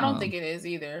film. No, I don't think it is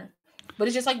either. But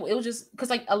it's just like it was just because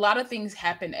like a lot of things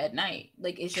happen at night.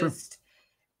 Like it's True. just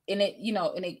and it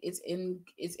it's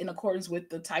in accordance with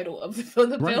the title of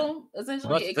the Right. film.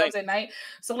 Essentially, Well, it that's comes at night.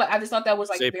 So like I just thought that was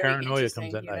like Say very paranoia interesting.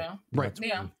 comes at You night. know, Right.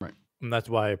 yeah, Right. And that's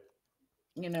why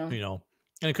you know,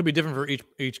 and it could be different for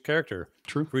each character.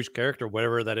 True. For each character,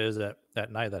 whatever that is at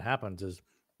night that happens is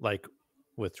like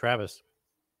with Travis.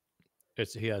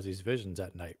 He has these visions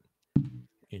at night.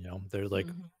 They're like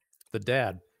the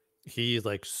dad. He's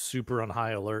like super on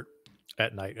high alert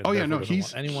at night. And Oh yeah, no, therefore doesn't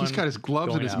he's want anyone got his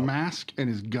gloves and going his out. mask and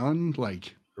his gun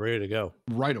like ready to go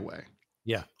right away.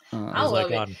 Yeah. I He's love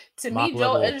like it. on To Mach me,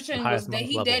 Joel level, Edgerton was highest that Mach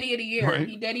he level. daddy of the year. Right.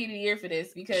 He daddy of the year for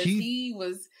this because He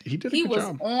did a good was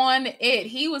job. on it.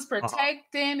 He was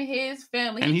protecting his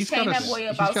family. And he he's got chained that boy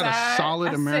up outside. a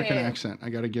solid I American said, accent. I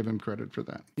got to give him credit for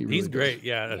that. He really He's does. great.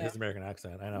 Yeah, Yeah. his American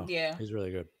accent. I know. Yeah. He's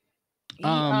really good. He,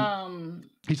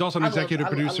 He's also an I love- executive I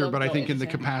producer, love but I Joel think in the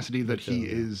Edgerton. capacity that Good he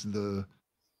show, yeah. is the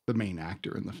main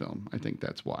actor in the film, I think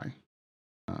that's why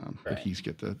that Right. he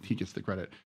gets the credit.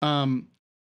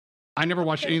 I never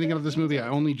watched anything of this movie. I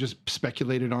only just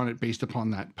speculated on it based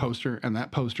upon that poster, and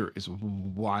that poster is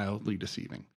wildly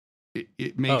deceiving.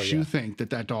 It makes you think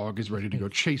that dog is ready to go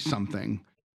chase something,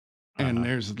 and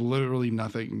there's literally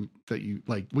nothing that you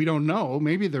like. We don't know.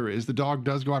 Maybe there is. The dog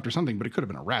does go after something, but it could have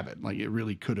been a rabbit. Like it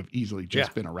really could have easily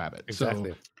just been a rabbit.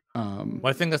 Exactly. So, Well,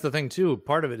 I think that's the thing too.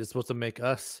 Part of it is supposed to make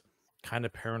us kind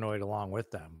of paranoid along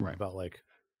with them, Right. about like,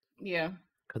 yeah.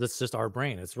 because it's just our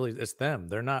brain. It's them.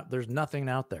 There's nothing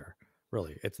out there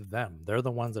really. It's them. They're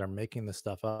the ones that are making this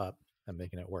stuff up and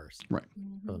making it worse. Right.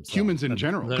 for themselves. Humans in And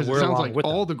general, then because it we're sounds along like with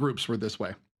all them. the groups were this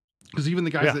way. Because even the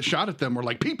guys that shot at them were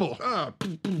like people. Yeah,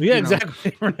 you know,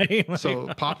 exactly. Right. Like, So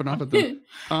popping up at them.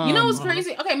 You know what's Um,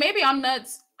 crazy? Okay, maybe I'm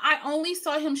nuts. I only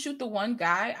saw him shoot the one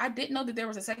guy. I didn't know that there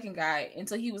was a second guy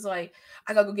until he was like,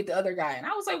 I gotta go get the other guy. And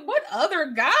I was like, what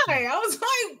other guy? I was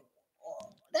like,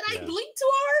 did I blink too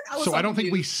hard? So I don't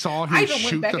think we saw I him even went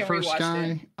shoot back the and first rewatched guy.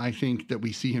 it. I think that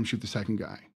we see him shoot the second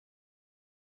guy.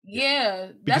 Yeah.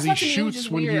 Because That's he why to me it was shoots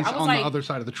just when weird. he's I was on like, the other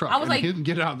side of the truck. I was and like, he didn't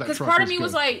get out of that because truck. part of me good.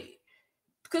 was like,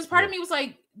 part of me was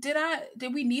like, did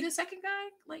we need a second guy?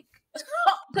 Like,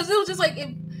 because it was just like,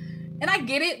 and I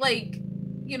get it, like,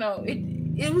 you know,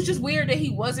 it was just weird that he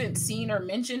wasn't seen or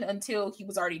mentioned until he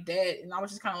was already dead, and I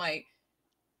was just kind of like,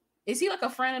 is he like a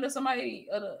friend of somebody?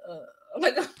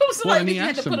 Like, and he you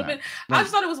had to asked him put him that. in. I Like-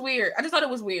 just thought it was weird. I just thought it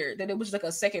was weird that it was like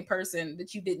a second person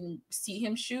that you didn't see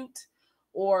him shoot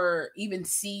or even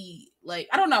see. Like,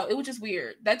 I don't know. It was just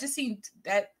weird. That just seemed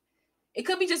that. It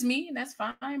could be just me, and that's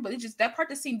fine. But it just that part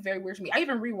just seemed very weird to me. I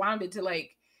even rewound it to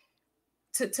like,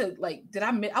 did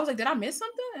I miss? I was like, did I miss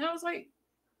something? And I was like,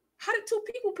 how did two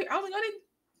people? I was like, I did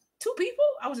two people.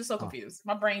 I was just so confused.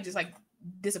 My brain just like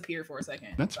disappeared for a second.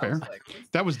 That's So I was fair. like,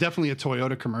 That was definitely a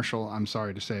Toyota commercial. I'm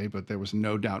sorry to say, but there was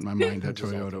no doubt in my mind that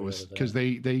Just all Toyota was Toyota, because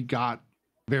they got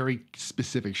very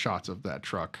specific shots of that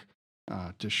truck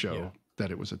to show that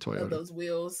it was a Toyota. of those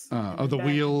wheels. Of the back.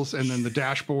 wheels and then the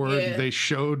dashboard. Yeah. They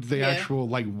showed the Yeah. actual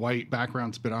like white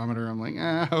background speedometer. I'm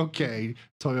like, okay,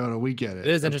 Toyota, we get it.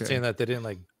 It is Okay. interesting that they didn't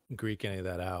like Greek any of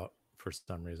that out for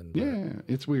some reason. But, Yeah,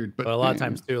 it's weird, but but a lot of yeah,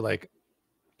 times too, like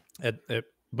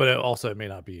but it also it may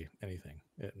not be anything.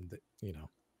 You know,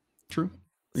 true.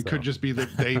 It So. could just be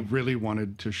that they really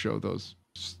wanted to show those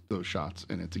shots,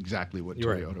 and it's exactly what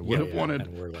You're right. Toyota would have wanted.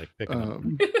 And we're like picking up.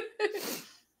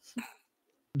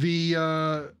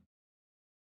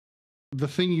 The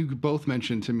thing you both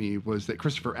mentioned to me was that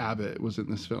Christopher Abbott was in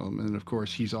this film, and of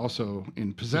course he's also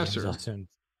in Possessor.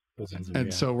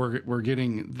 And so we're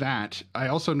getting that. I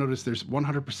also noticed there's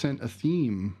 100% a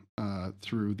theme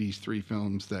through these three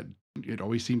films that it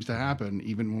always seems to happen,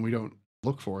 even when we don't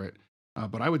look for it.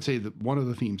 But I would say that one of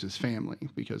the themes is family,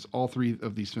 because all three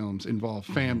of these films involve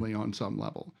family on some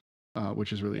level,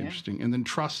 which is really interesting. And then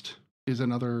trust is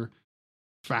another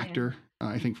factor.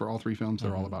 I think for all three films,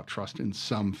 they're all about trust in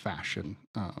some fashion.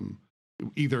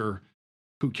 Either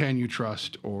who can you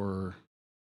trust, or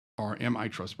am I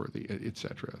trustworthy,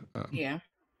 etc.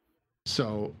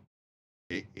 So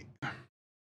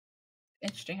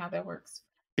interesting how that works.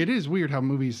 It is weird how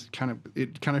movies kind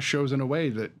of shows in a way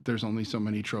that there's only so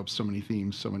many tropes, so many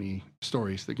themes, so many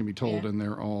stories that can be told, and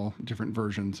they're all different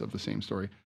versions of the same story.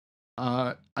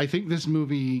 I think this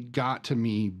movie got to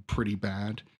me pretty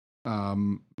bad,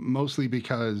 mostly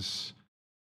because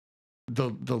the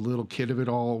little kid of it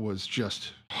all was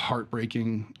just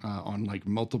heartbreaking on like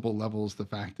multiple levels. The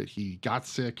fact that he got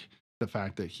sick, the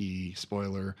fact that he,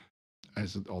 spoiler,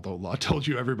 although law told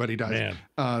you everybody dies,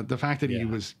 the fact that he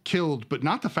was killed, but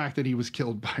not the fact that he was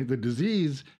killed by the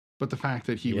disease, but the fact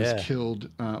that he was killed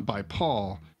by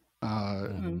Paul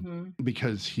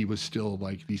because he was still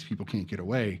like, these people can't get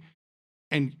away.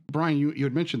 And Brian, you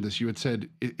had mentioned this. You had said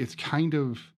it's kind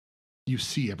of, you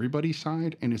see everybody's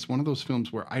side, and it's one of those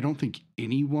films where I don't think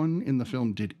anyone in the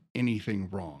film did anything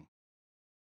wrong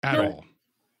at all.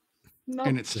 Nope.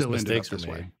 And it still ended up this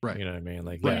way. Right. You know what I mean?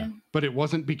 Like, But it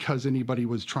wasn't because anybody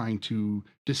was trying to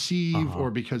deceive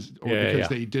or because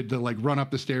they did the like run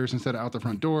up the stairs instead of out the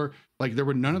front door. Like there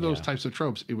were none of those types of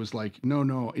tropes. It was like,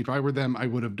 no, if I were them, I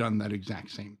would have done that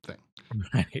exact same thing.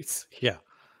 Right. Yeah.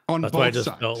 On That's both why I just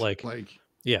sides. felt like,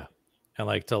 and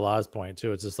like to Law's point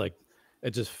too, it's just like,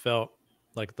 it just felt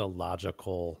like the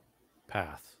logical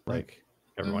path. Like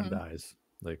everyone dies.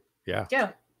 Like,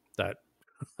 that.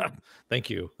 Thank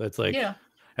you. That's like, and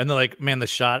then like, man, the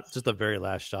shot, just the very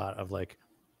last shot of like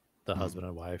the husband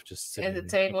and wife just sitting at the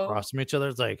table across from each other.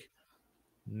 It's like,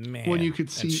 man, when you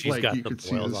could see like got you could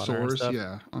see the sores, on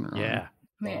her arm.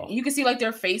 Man, you can see like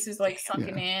their faces like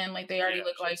sunken in, like they already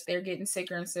look like they're getting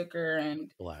sicker and sicker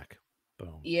and black.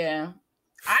 Boom. Yeah,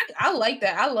 I like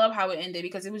that. I love how it ended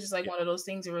because it was just like one of those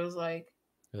things where it was like,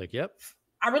 you're like, yep.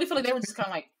 I really feel like they were just kind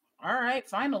of like, all right,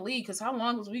 finally, because how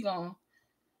long was we gonna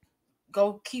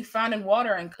go keep finding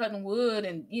water and cutting wood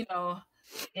and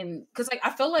and because like I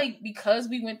feel like because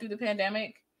we went through the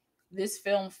pandemic, this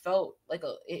film felt like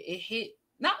it hit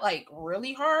not like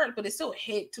really hard, but it still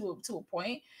hit to a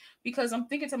point, because I'm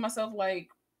thinking to myself like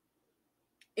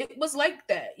it was like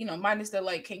that, minus the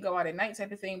like can't go out at night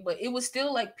type of thing, but it was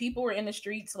still like people were in the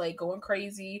streets like going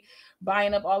crazy,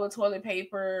 buying up all the toilet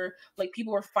paper, like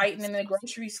people were fighting in the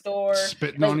grocery store,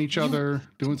 spitting like, on each other,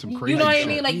 doing some crazy you know what shit. I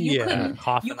mean? Like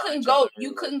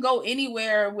you couldn't go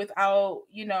anywhere without,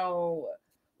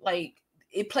 like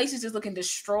places just looking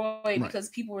destroyed because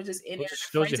people were just in there.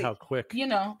 Shows you how quick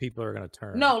people are gonna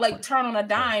turn. No, like turn on a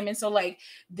dime. And so like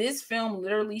this film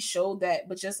literally showed that,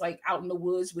 but just like out in the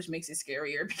woods, which makes it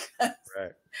scarier because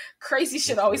crazy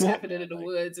shit always happening in the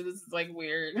woods. And it's like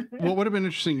weird. What would have been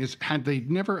interesting is had they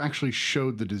never actually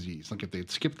showed the disease, like if they'd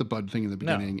skipped the bud thing in the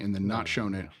beginning and then not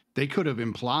shown it, they could have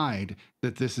implied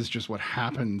that this is just what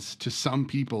happens to some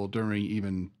people during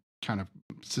even kind of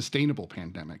sustainable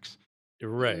pandemics.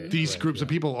 Right. These groups of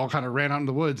people all kind of ran out in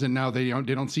the woods, and now they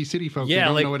don't see city folk. They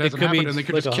don't know what hasn't happened, and they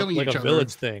could just killing each other.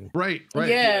 Village thing. Right.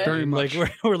 Yeah. Very much.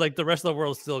 Like we're like the rest of the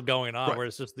world's still going on, where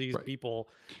it's just these people.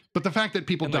 But the fact that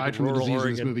people died from the disease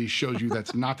in this movie shows you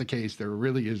that's not the case. There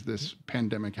really is this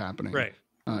pandemic happening. Right.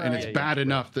 And it's bad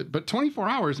enough that, but 24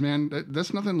 hours, man,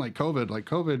 that's nothing like COVID. Like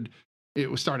COVID, it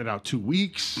was started out 2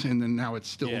 weeks, and then now it's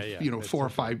still, 4 or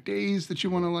 5 days that you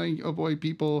want to like avoid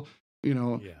people.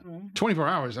 24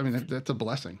 hours. I mean, that's a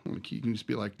blessing. Like you can just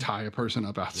be like tie a person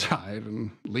up outside and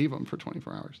leave them for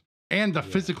 24 hours. And the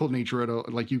physical nature of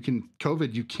it, like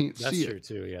COVID, you can't see it. That's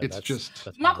true too. Yeah, it's just.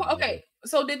 Okay,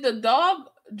 so did the dog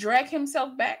drag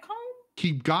himself back home?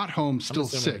 He got home still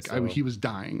sick. So. He was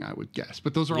dying, I would guess.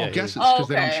 But those are all guesses because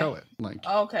they don't show it. Like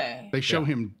they show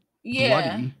him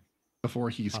bloody before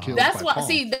he's killed. That's why. Paul.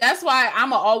 See, that's why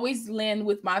I'm always lean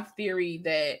with my theory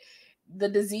that the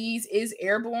disease is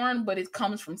airborne, but it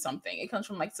comes from something. It comes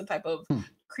from like some type of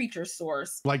creature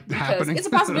source. Like happening. It's a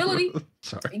possibility.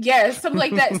 Sorry. Yes, something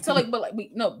like that. So like, but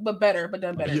done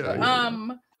better.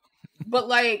 Yeah, but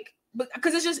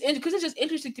because it's just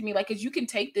interesting to me, like, because you can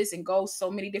take this and go so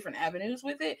many different avenues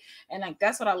with it, and like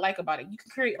that's what I like about it. You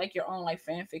can create like your own like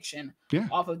fan fiction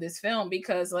off of this film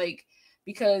because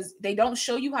they don't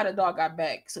show you how the dog got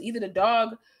back. So either the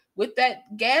dog with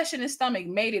that gash in his stomach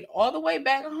made it all the way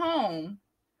back home,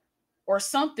 or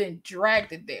something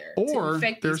dragged it there. Or to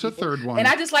infect there's a people. third one. And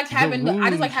I just like having the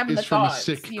from thoughts,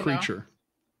 a sick creature.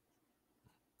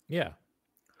 Yeah.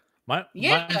 My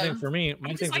thing for me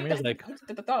is like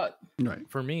the thought. Right.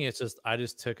 For me, it's just I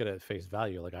just took it at face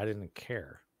value. Like I didn't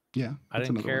care. Yeah. I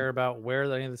didn't care about where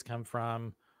any of this come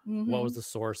from. What was the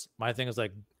source? My thing is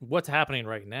like what's happening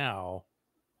right now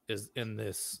is in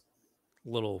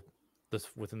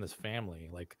within this family.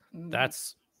 Like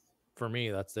that's for me,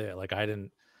 that's it. Like I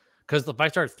didn't, because if I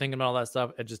start thinking about all that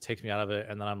stuff, it just takes me out of it,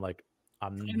 and then I'm like,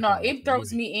 it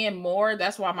throws me in more.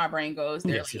 That's why my brain goes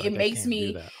there. Yes, like, it makes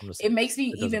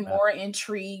me even more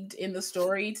intrigued in the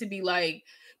story to be like,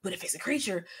 but if it's a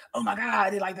creature, oh my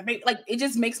god, it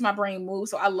just makes my brain move.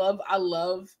 So I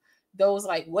love those,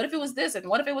 like, what if it was this and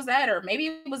what if it was that, or maybe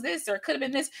it was this or it could have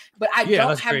been this, but I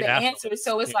don't have the answer.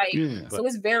 So it's like so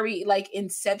it's very like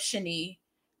Inception-y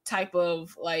type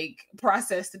of like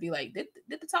process to be like, did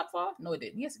the top fall? No, it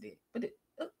didn't. Yes, it did. But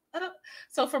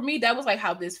so for me, that was like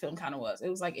how this film kind of was. It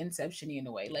was like Inception-y in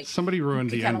a way. Like somebody ruined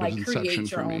the end of Inception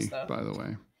for me, by the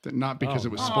way. Not because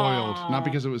it was spoiled. Not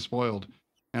because it was spoiled.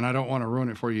 And I don't want to ruin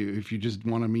it for you. If you just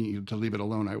want me to leave it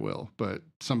alone, I will. But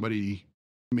somebody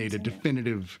made a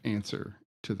definitive answer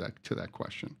to that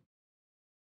question.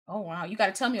 Oh wow, you got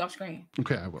to tell me off screen.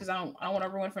 Okay, I will. Because I don't want to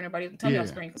ruin for anybody. Tell me off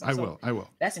screen. I will.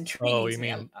 That's intriguing. Oh, you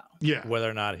mean whether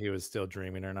or not he was still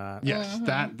dreaming or not? Yes,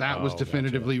 that was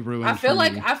definitively ruined. I feel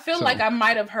like I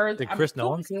might have heard. Did Chris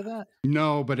Nolan say that?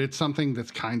 No, but it's something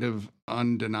that's kind of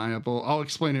undeniable. I'll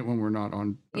explain it when we're not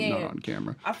on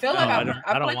camera. I feel like I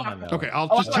don't want to know. Okay, I'll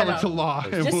just tell it to Law.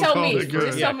 Just tell me.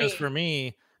 Just tell me. Because for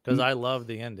me, because I love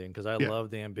the ending, because I love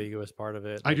the ambiguous part of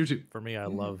it. I do too. For me, I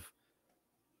love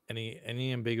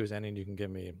any ambiguous ending you can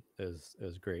give me is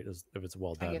great if it's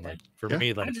well done. Like for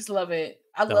me, like I just love it.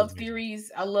 I love theories.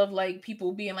 I love like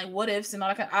people being like what ifs and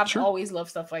all that. I've always loved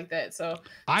stuff like that. So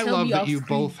I love that you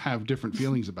both have different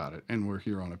feelings about it, and we're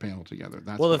here on a panel together.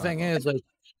 That's the thing is like.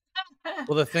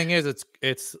 Well, the thing is,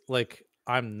 it's like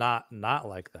I'm not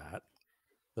like that.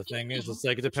 The thing is, it's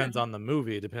like it depends on the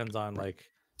movie. It depends on like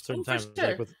certain times.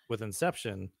 Like with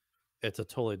Inception, it's a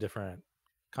totally different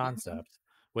concept.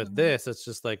 With this, it's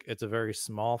just like it's a very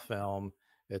small film.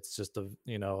 It's just a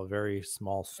very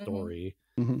small story,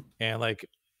 and like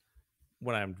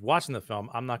when I'm watching the film,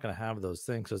 I'm not going to have those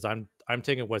things because I'm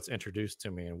taking what's introduced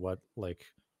to me and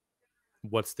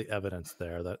what's the evidence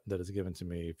there that is given to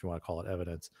me, if you want to call it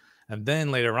evidence. And then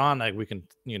later on, like we can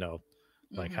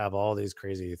like have all these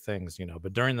crazy things,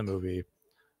 but during the movie,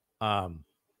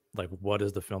 like what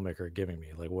is the filmmaker giving me?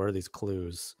 Like what are these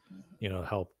clues to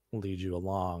help lead you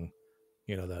along,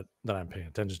 that I'm paying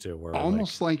attention to, where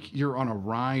almost like you're on a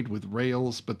ride with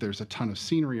rails, but there's a ton of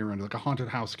scenery around, like a haunted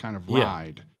house kind of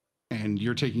ride, and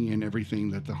you're taking in everything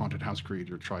that the haunted house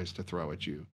creator tries to throw at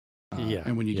you.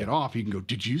 And when you get off, you can go,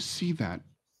 did you see that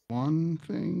one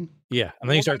thing? Yeah. And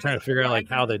then you start trying to figure out like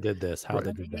how they did this, how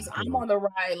they did that. I'm on the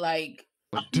ride like,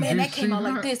 oh, man, that came out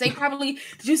like this. They probably,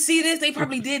 did you see this? They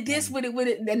probably did this with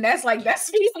it. And that's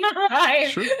me on the ride.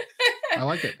 Sure. I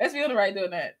like it. That's me on the ride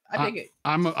doing that. I dig it.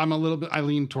 I'm a little bit, I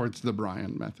lean towards the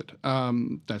Brian method.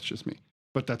 That's just me,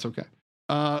 but that's okay.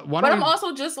 But I'm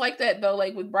also just like that though,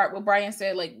 like what Brian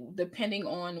said, like depending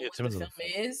on what the film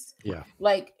is,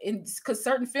 like because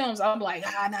certain films I'm like, no,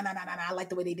 I like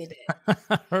the way they did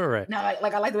that. All right. No,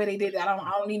 like I like the way they did that. I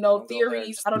don't need no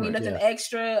theories. I don't need nothing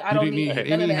extra. I don't need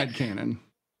none of that. Headcanon.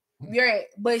 Yeah,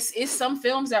 but it's some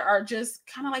films that are just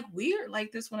kind of like weird,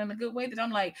 like this one in a good way. That I'm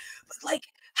like, but like,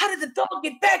 how did the dog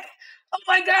get back? Oh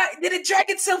my god, did it drag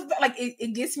itself back? Like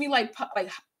it gets me like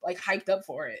hyped up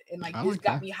for it, and like this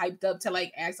got me hyped up to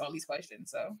like ask all these questions.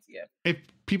 So yeah, if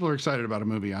people are excited about a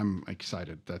movie, I'm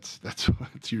excited. That's what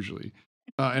it's usually,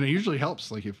 and it usually helps.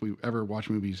 Like if we ever watch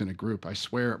movies in a group, I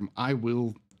swear I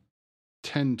will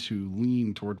tend to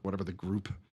lean toward whatever the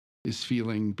group is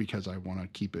feeling because I want to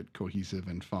keep it cohesive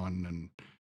and fun. And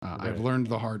I've learned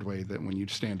the hard way that when you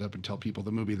stand up and tell people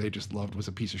the movie they just loved was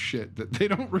a piece of shit, that they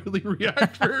don't really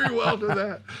react very well to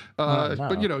that.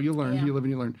 But you learn, you live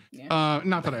and you learn. Yeah.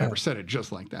 Not that I ever said it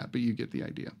just like that, but you get the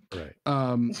idea. Right.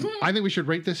 I think we should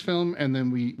rate this film, and then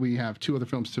we have two other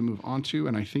films to move on to,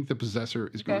 and I think The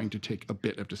Possessor is going to take a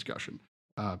bit of discussion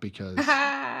because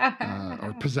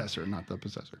or Possessor, not The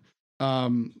Possessor.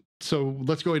 So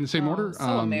let's go ahead and same order.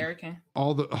 So American.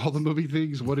 All the movie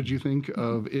things. What did you think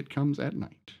of It Comes at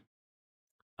Night?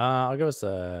 I'll give us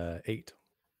 8.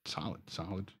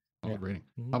 Solid rating.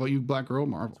 How about you, Black Girl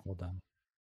Marvel? Well done.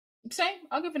 Same.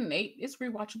 I'll give it an 8. It's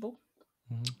rewatchable.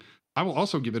 I will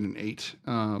also give it an 8.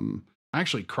 I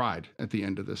actually cried at the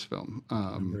end of this film.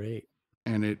 Number 8.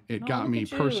 And it got me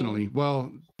personally.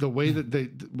 Well, the way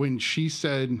that when she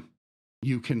said,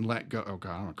 you can let go. Oh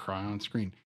God, I'm gonna cry on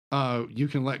screen. You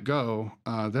can let go.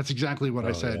 That's exactly what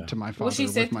I said to my father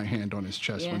with my hand on his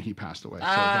chest when he passed away. So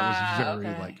that was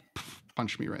very like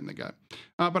punched me right in the gut.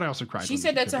 But I also cried. She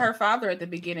said that to her father at the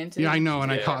beginning too. Yeah, I know,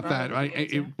 and I caught that.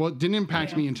 It didn't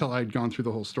impact me until I'd gone through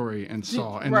the whole story and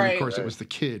saw. And then of course it was the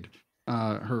kid,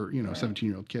 her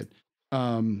 17-year-old kid.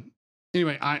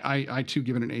 Anyway, I too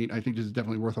give it an 8. I think this is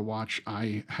definitely worth a watch.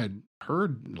 I had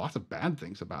heard lots of bad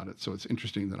things about it, so it's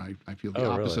interesting that I feel the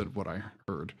opposite of what I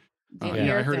heard. I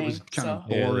heard it was kind of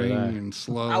boring and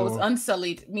slow. I was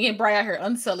unsullied. Me and Brian are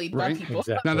unsullied by people.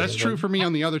 Exactly. Now that's true for me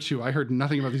on the other two. I heard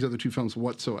nothing about these other two films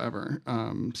whatsoever.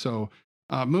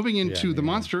 Moving into The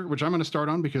Monster, which I'm going to start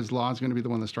on because Law is going to be the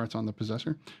one that starts on The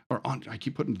Possessor. I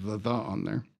keep putting the on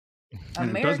there.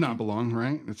 And it does not belong,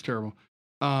 right? It's terrible.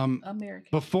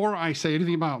 Before I say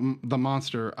anything about The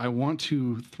Monster, I want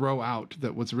to throw out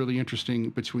that what's really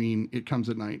interesting between It Comes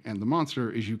at Night and The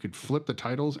Monster is you could flip the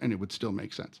titles and it would still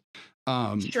make sense.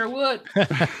 Sure would.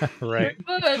 Right. Sure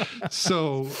would.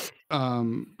 So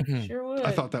sure would.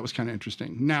 I thought that was kind of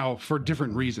interesting. Now, for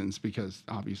different reasons, because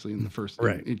obviously in the first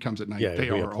It Comes at Night, they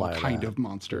are all kind of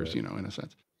monsters, in a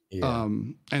sense. Yeah.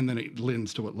 And then it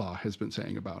lends to what Law has been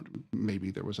saying about maybe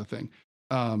there was a thing.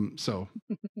 So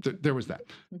there was that.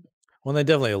 Well, they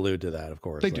definitely allude to that, of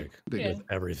course. They do. With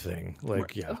everything.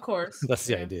 Of course. That's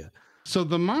the idea. So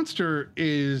The Monster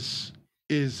is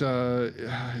it's a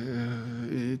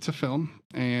film,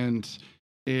 and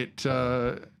I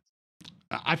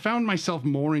found myself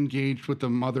more engaged with the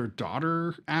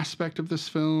mother-daughter aspect of this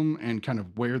film and kind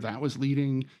of where that was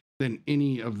leading than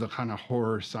any of the kind of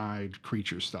horror side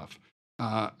creature stuff.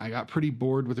 I got pretty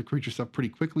bored with the creature stuff pretty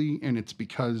quickly, and it's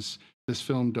because this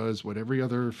film does what every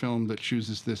other film that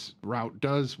chooses this route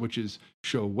does, which is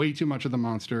show way too much of the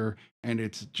monster, and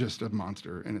it's just a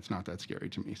monster, and it's not that scary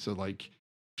to me. So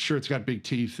sure, it's got big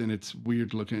teeth and it's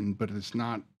weird looking, but it's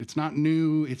not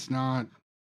new, it's not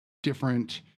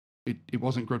different. It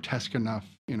wasn't grotesque enough,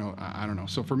 I don't know.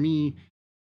 So for me,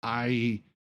 I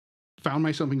found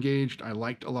myself engaged. I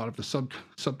liked a lot of the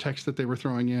subtext that they were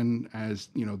throwing in as,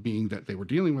 being that they were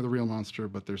dealing with a real monster,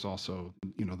 but there's also,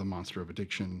 the monster of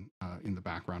addiction in the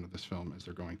background of this film as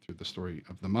they're going through the story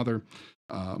of the mother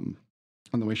and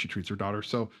the way she treats her daughter.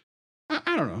 So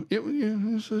I don't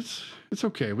know. It's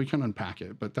okay. We can unpack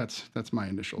it, but that's my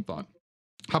initial thought.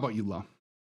 How about you, Lo?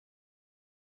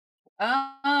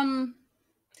 I don't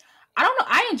know.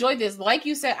 I enjoyed this. Like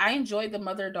you said, I enjoyed the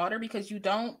mother-daughter because you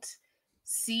don't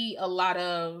see a lot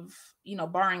of,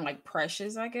 barring like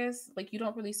Precious, I guess, you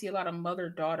don't really see a lot of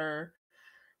mother-daughter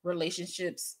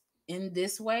relationships in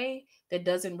this way that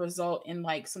doesn't result in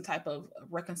some type of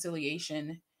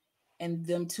reconciliation and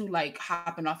them two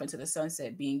hopping off into the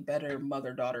sunset being better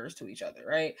mother-daughters to each other,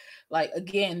 right?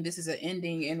 Again, this is an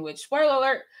ending in which, spoiler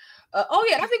alert,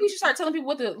 I think we should start telling people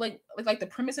what the the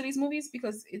premise of these movies,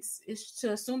 because it's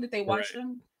to assume that they watch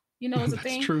them, is a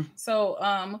thing. True. So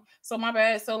my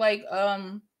bad. So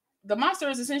The Monster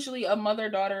is essentially a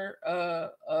mother-daughter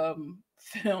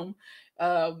film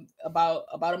about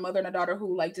a mother and a daughter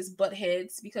who just butt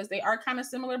heads because they are kind of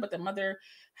similar, but the mother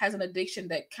has an addiction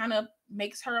that kind of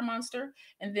makes her a monster,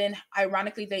 and then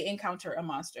ironically they encounter a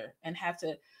monster and have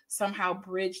to somehow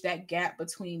bridge that gap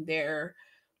between their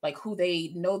who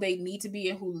they know they need to be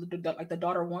and who the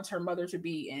daughter wants her mother to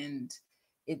be, and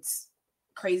it's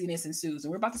craziness ensues,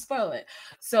 and we're about to spoil it.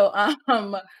 So I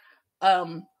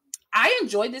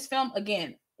enjoyed this film.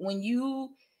 Again,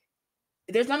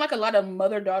 there's not a lot of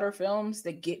mother-daughter films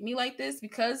that get me like this,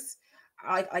 because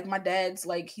my dad's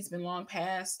he's been long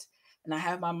passed, and I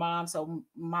have my mom, so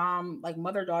mom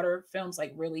mother-daughter films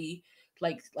really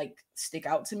stick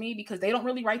out to me because they don't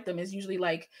really write them. It's usually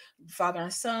father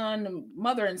and son,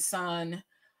 mother and son,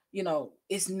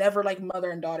 it's never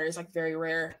mother and daughter. It's very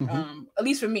rare. Mm-hmm. At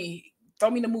least for me. Throw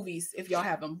me the movies if y'all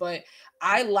have them. But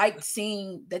I liked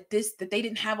seeing that they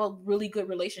didn't have a really good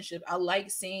relationship. I like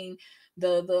seeing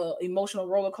the emotional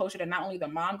roller coaster that not only the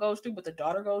mom goes through, but the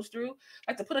daughter goes through.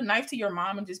 To put a knife to your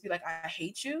mom and just be I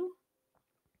hate you.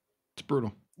 It's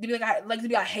brutal. To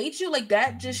be I hate you.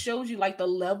 That just shows you the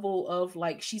level of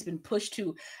she's been pushed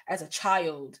to as a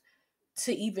child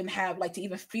to even have to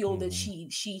even feel that she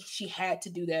had to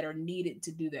do that or needed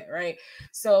to do that, right?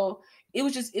 So it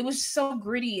was so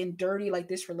gritty and dirty,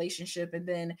 this relationship, and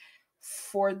then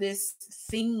for this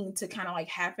thing to kind of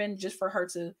happen, just for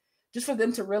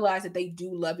them to realize that they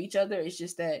do love each other. It's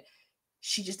just that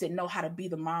she just didn't know how to be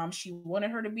the mom she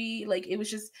wanted her to be. It was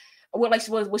just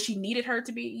what she needed her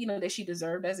to be, that she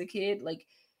deserved as a kid.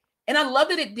 And I love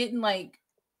that it didn't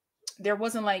there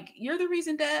wasn't you're the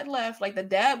reason dad left. The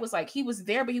dad was he was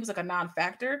there, but he was a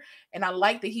non-factor. And I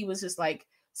like that he was just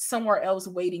somewhere else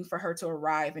waiting for her to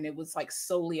arrive, and it was like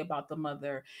solely about the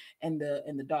mother and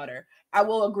the daughter. I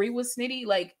will agree with Snitty,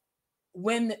 like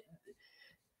when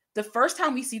the first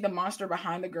time we see the monster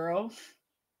behind the girl,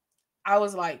 I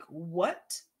was like,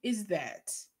 what is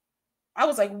that? I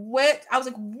was like,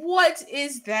 what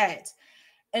is that?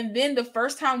 And then the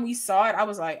first time we saw it, I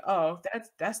was like, oh,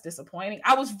 that's disappointing.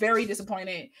 I was very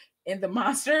disappointed in the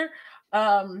monster.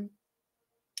 And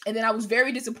then I was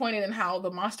very disappointed in how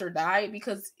the monster died,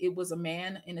 because it was a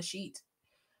man in a sheet.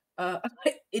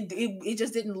 It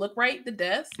just didn't look right, the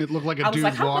death. It looked like a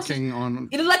dude walking on.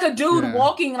 It looked like a dude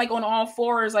walking like on all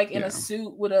fours, like in a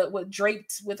suit with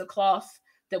draped with a cloth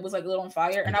that was like lit on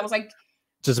fire. And I was like,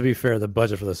 just to be fair, the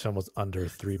budget for this film was under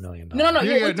 $3 million. No. That's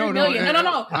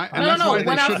why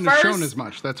they shouldn't have shown as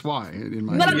much. That's why.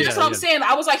 That's what I'm saying.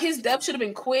 I was like, his death should have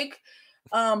been quick.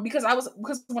 Because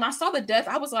when I saw the death,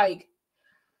 I was like,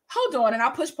 hold on, and I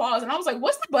pushed pause, and I was like,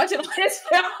 "What's the budget on this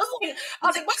film?" I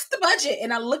was like, "What's the budget?"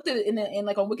 And I looked at it in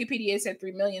like on Wikipedia, it said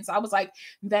 $3 million. So I was like,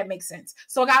 "That makes sense."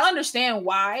 So like, I understand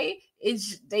why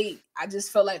I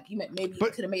just felt like maybe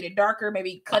you could have made it darker,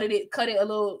 maybe cut it a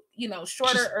little,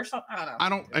 shorter or something. I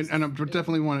don't know. And I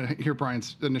definitely want to hear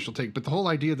Brian's initial take, but the whole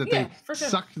idea that they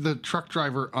sucked the truck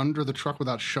driver under the truck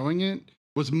without showing it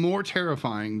was more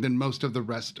terrifying than most of the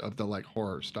rest of the like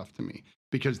horror stuff to me.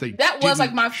 Because that was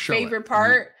like my favorite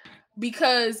part,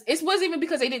 because it wasn't even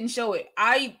because they didn't show it.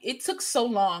 It took so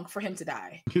long for him to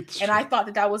die, and I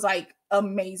thought that was like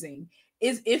amazing.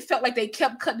 It felt like they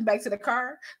kept cutting back to the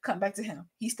car, cutting back to him.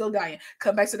 He's still dying.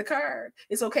 Cut back to the car.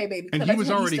 It's okay, baby. And he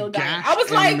was already gashed. I was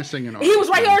like, missing an arm. He was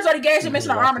right here, already gashed and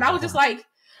missing an arm, and I was just like,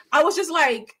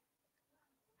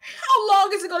 how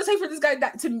long is it going to take for this guy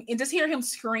and just hear him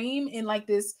scream in like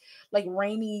this like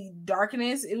rainy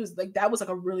darkness? It was like, that was like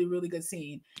a really, really good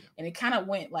scene. And it kind of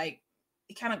went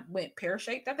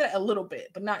pear-shaped after that a little bit,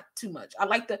 but not too much. I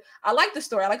like the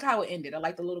story. I like how it ended. I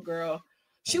like the little girl.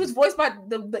 She was voiced by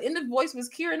the end of the voice was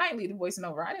Keira Knightley, the voicing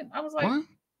over. I was like, what?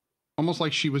 Almost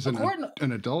like she was an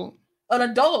adult. An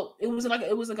adult. It was like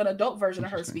an adult version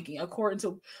of her speaking, according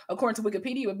to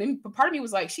Wikipedia. But part of me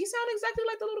was like, she sounded exactly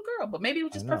like the little girl, but maybe it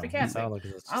was just perfect casting.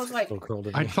 I was like,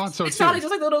 I thought so too. It sounded just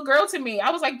like the little girl to me. I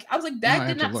was like, that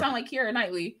did not sound like Keira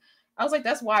Knightley. I was like,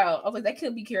 that's wild. I was like, that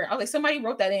could be Keira. I was like, somebody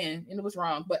wrote that in and it was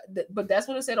wrong, but that's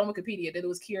what it said on Wikipedia, that it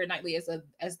was Keira Knightley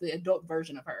as the adult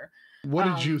version of her. What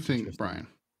did you think, Brian?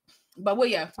 But what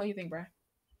do you think, Brian?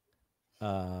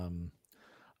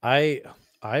 I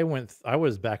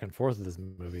was back and forth with this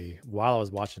movie while I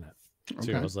was watching it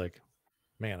too. I was like,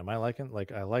 man, am I liking,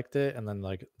 like, I liked it. And then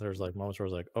like, there's like moments where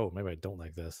I was like, oh, maybe I don't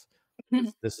like this.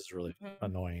 This is really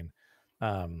annoying.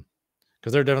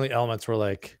 Cause there are definitely elements where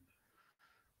like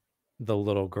the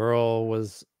little girl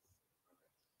was,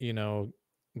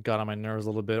 got on my nerves a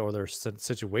little bit, or there's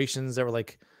situations that were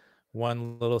like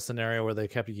one little scenario where they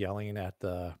kept yelling at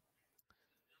the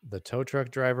tow truck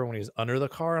driver when he's under the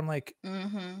car. I'm like,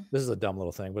 this is a dumb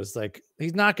little thing, but it's like,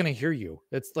 he's not going to hear you.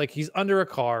 It's like, he's under a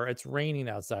car. It's raining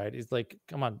outside. He's like,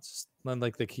 come on.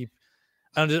 Like they keep,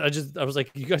 I was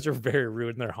like, you guys are very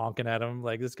rude, and they're honking at him.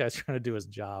 Like, this guy's trying to do his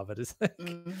job. And it's like,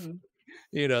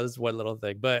 this one little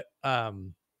thing, but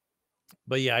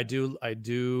yeah, I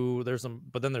do. There's some,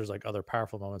 but then there's like other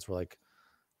powerful moments where like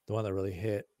the one that really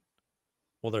hit.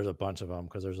 Well, there's a bunch of them,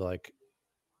 because there's like,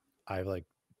 I've like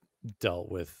dealt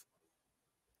with,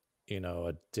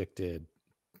 addicted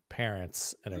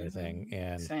parents and everything.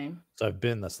 And Same. So I've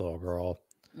been this little girl,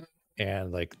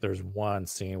 and like, there's one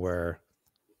scene where,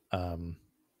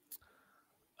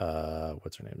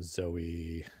 what's her name?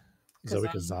 Zoe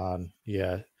Kazan.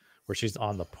 Yeah. Where she's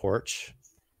on the porch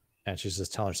and she's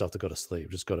just telling herself to go to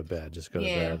sleep, just go to bed, just go to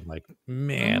bed. I'm like,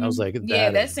 man, I was like,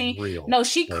 that scene, real. No,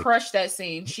 she crushed that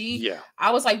scene.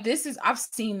 I was like, I've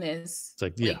seen this. It's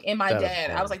like, in my dad.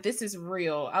 I was like, this is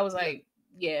real. I was like,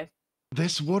 yeah.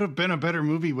 This would have been a better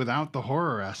movie without the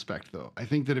horror aspect, though. I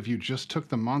think that if you just took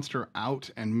the monster out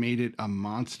and made it a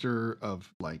monster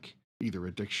of like either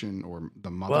addiction or the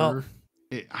mother,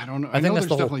 I don't know. I think there's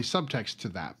definitely subtext to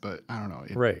that, but I don't know.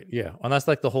 Right. Yeah. And that's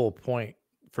like the whole point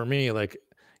for me. Like,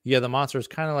 yeah, the monster is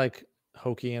kind of like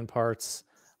hokey in parts.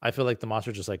 I feel like the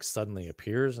monster just like suddenly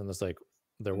appears, and there's like,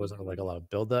 there wasn't like a lot of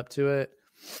build up to it.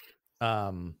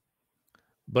 But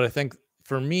I think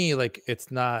for me, like, that's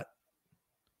not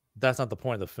the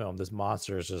point of the film. This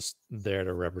monster is just there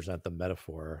to represent the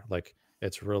metaphor. Like,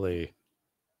 it's really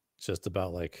just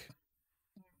about like,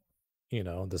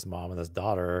 this mom and this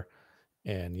daughter.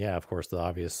 And yeah, of course, the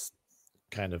obvious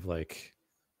kind of like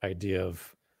idea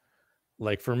of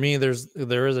like, for me, there is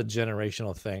a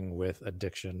generational thing with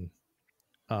addiction.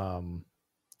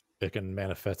 It can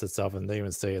manifest itself, and they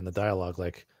even say in the dialogue,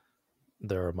 like,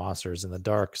 there are monsters in the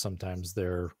dark. Sometimes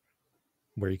they're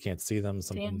where you can't see them.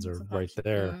 Sometimes they're right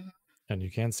there, and you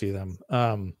can see them.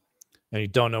 And you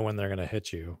don't know when they're gonna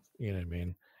hit you. You know what I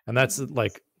mean? And that's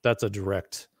like that's a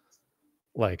direct,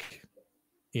 like,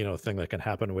 thing that can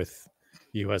happen with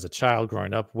you as a child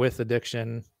growing up with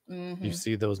addiction. You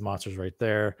see those monsters right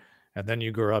there, and then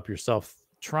you grow up yourself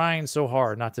trying so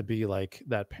hard not to be like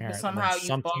that parent. But somehow and then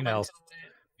something else,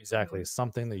 exactly,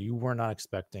 something that you were not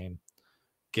expecting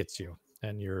gets you,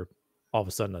 and you're all of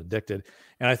a sudden addicted.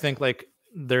 And I think like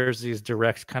there's these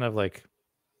direct kind of like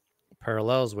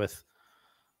parallels with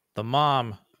the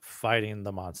mom fighting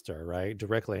the monster, right?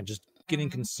 Directly, and just getting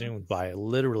consumed by it,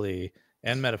 literally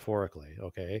and metaphorically.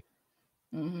 Okay.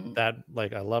 That,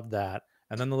 like, I love that.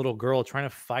 And then the little girl trying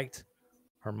to fight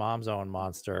her mom's own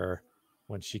monster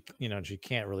when she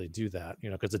can't really do that,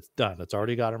 because it's done. It's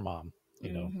already got her mom,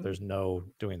 there's no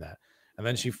doing that. And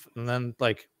then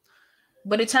like,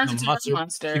 but it turns into a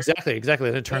monster. Exactly.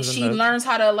 And it turns she learns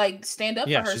how to like stand up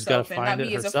for herself and not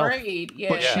be as afraid. Yeah,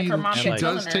 but like her mom she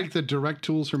does take the direct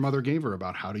tools her mother gave her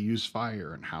about how to use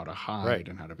fire and how to hide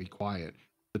and how to be quiet.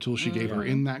 The tools she gave her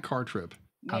in that car trip,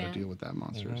 how to deal with that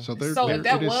monster. So if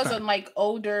that wasn't like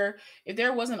older, if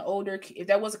there was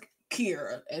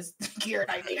Kira, as Kira,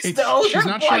 I think she's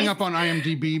not showing up on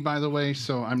IMDb, by the way,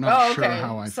 so I'm not sure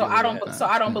how I feel.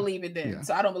 I don't believe it then. Yeah.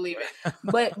 So I don't believe it.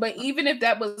 But even if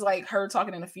that was like her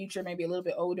talking in the future, maybe a little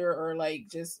bit older, or like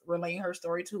just relaying her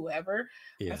story to whoever,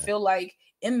 I feel like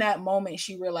in that moment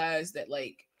she realized that,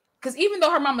 like, because even though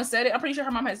her mama said it, I'm pretty sure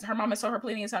her mama has told her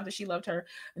plenty of times that she loved her,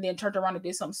 and then turned around and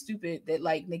did something stupid that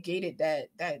like negated that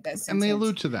sentence. And they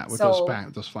allude to that with those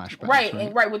flashbacks,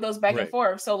 right, with those back and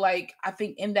forth. So like I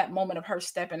think in that moment of her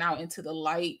stepping out into the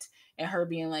light and her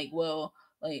being like, well,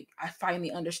 like I finally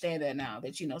understand that now,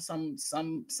 that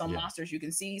some monsters you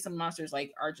can see, some monsters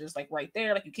like are just like right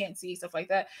there, like you can't see, stuff like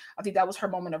that. I think that was her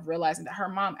moment of realizing that her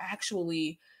mom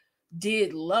actually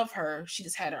did love her. She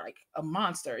just had her like a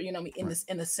monster, in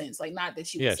a sense, like not that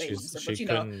she was a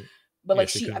monster, but like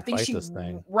I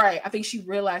think she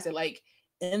realized that like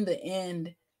in the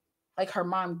end, like her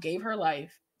mom gave her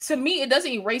life. To me, it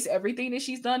doesn't erase everything that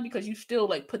she's done, because you still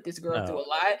like put this girl through a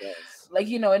lot. Like,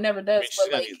 it never does.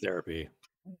 But like therapy.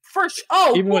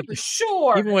 Even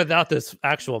sure. Even without this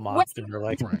actual monster,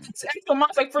 this actual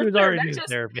monster, like for sure.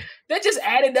 Therapy. That just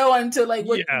added on to like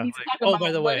what you talking about.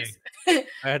 By the way, I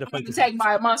had to fight attacked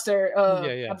by a monster.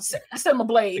 I set him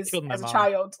ablaze as a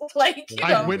child. Like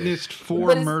I witnessed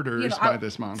 4 murders by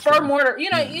this monster. 4 murder.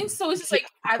 And so it's just like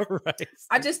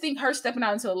I just think her stepping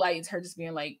out into the light is her just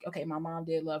being like, okay, my mom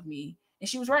did love me, and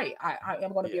she was right.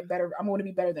 I'm going to be I'm going to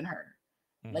be better than her.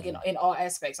 Like in all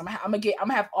aspects, I'm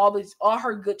gonna have all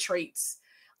her good traits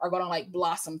are gonna like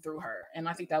blossom through her, and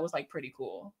I think that was like pretty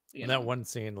cool. That one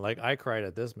scene, like I cried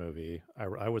at this movie.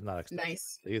 I was not expecting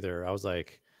either. I was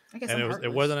like, and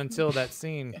it wasn't until that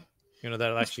scene,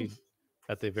 that actually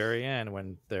at the very end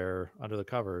when they're under the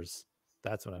covers,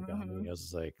 that's when I was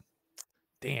just like,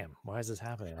 damn, why is this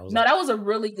happening? That was a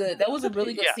really good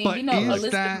scene.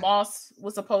 Elizabeth Moss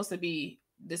was supposed to be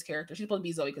this character. She's supposed to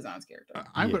be Zoe Kazan's character.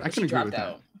 I can agree with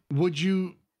that. Would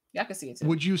you? Yeah, I can see it too.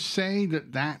 Would you say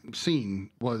that scene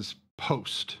was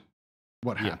post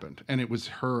what happened, and it was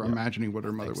her imagining what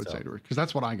her mother would say to her? Because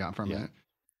that's what I got from it.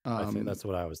 I think that's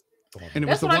what I was. And it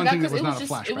was the one thing that was not a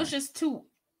flashback. It was just too.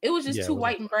 It was just too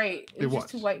white and bright. It was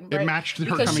too white and bright. It matched her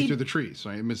coming through the trees,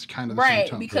 right? It was kind of the same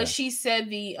tone. Because she said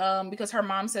because her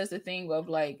mom says the thing of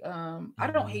like,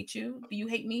 I don't hate you. Do you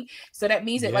hate me? So that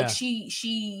means that like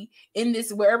she in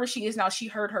this, wherever she is now, she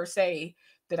heard her say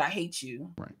that I hate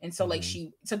you. Right. And so like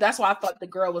so that's why I thought the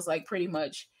girl was like pretty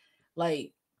much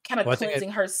like kind of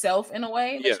cleansing herself in a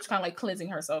way. She's kind of like cleansing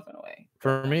herself in a way.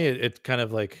 For me, it kind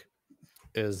of like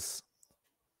is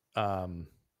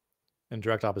in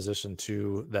direct opposition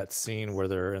to that scene where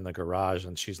they're in the garage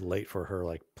and she's late for her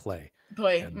like play.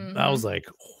 And I was like,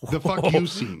 the fuck you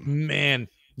scene, man.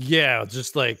 Yeah,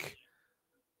 just like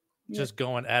just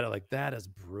going at it like that is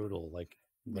brutal. Like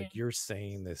you're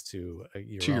saying this to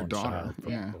your daughter,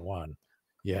 for one.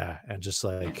 Yeah, and just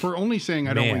like for only saying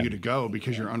I don't want you to go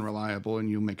because you're unreliable and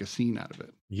you'll make a scene out of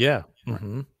it. Yeah.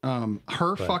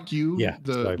 Fuck you. Yeah.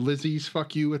 Lizzie's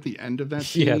fuck you at the end of that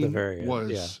scene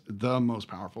was the most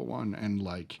powerful one. And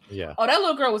like, that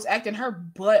little girl was acting her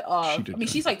butt off. I mean,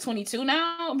 she's like 22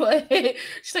 now, but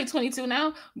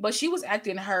she was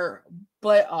acting her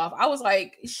butt off. I was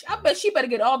like, I bet she better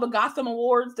get all the Gotham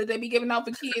awards that they be giving out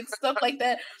for kids, stuff like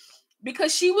that,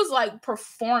 because she was like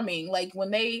performing, like when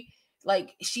they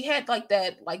like she had like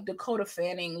that like Dakota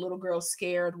Fanning little girl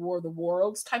scared War of the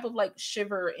Worlds type of like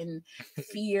shiver and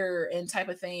fear and type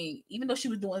of thing, even though she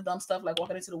was doing dumb stuff like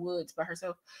walking into the woods by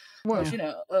herself. Well, but, you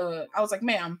know, I was like,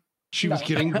 ma'am, she was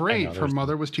getting brave. Her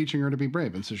mother was teaching her to be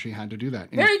brave, and so she had to do that.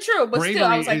 And very true, but still,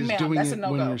 I was like, ma'am, that's a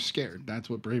no-go. When you're scared, that's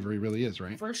what bravery really is,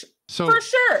 right? For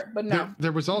sure, but no.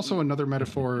 There was also another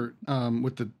metaphor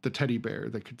with the teddy bear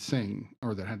that could sing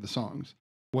or that had the songs,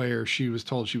 where she was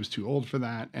told she was too old for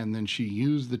that, and then she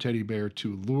used the teddy bear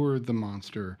to lure the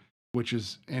monster, which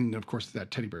is, and of course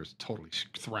that teddy bear is totally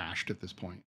thrashed at this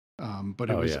point. But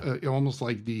it was almost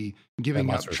like the giving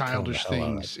up childish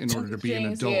things in order to be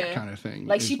an adult kind of thing.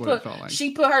 Like she put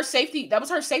her safety. That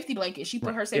was her safety blanket. She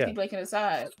put her safety blanket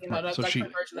aside. You know, that's like her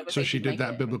version of a safety she did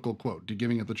blanket. that biblical quote, to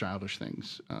giving up the childish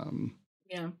things. I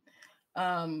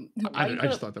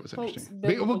just thought that was interesting.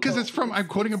 Well, because it's from, I'm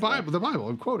quoting the Bible.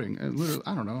 I'm quoting.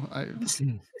 I don't know.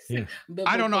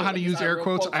 I don't know how to use air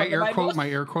quotes. I air quote my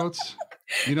air quotes.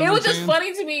 You know, it was just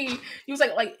funny to me. He was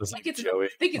like it's Joey. I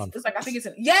think it's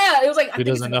it was like who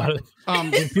doesn't know.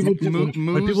 When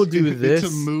people do this,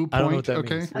 it's a moo point. I don't know what that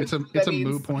okay, means. it's a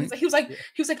moo point. He was like,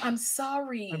 I'm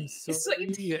sorry. I'm sorry.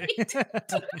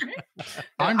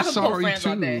 I'm sorry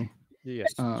too. Yeah.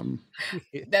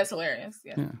 That's hilarious.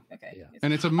 Yeah. Okay. Yeah.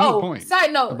 And it's a moot point.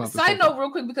 Side note,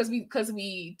 real quick, because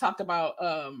we talked about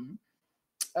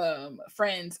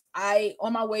Friends.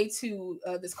 On my way to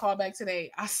this callback today,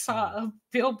 I saw a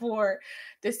billboard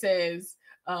that says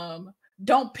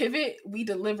don't pivot, we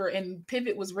deliver, and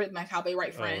pivot was written like how they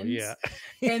write Friends.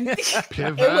 And it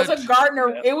was a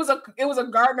Gardner. It was a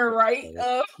Gardner, right?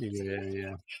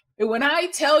 Yeah. And when I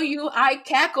tell you, I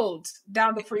cackled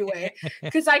down the freeway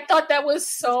because I thought that was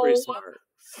so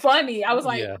funny. I was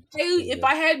like, hey, if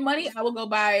I had money, I would go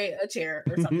buy a chair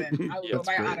or something. I would go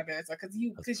buy an ottoman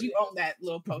because you own that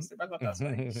little poster. I thought that was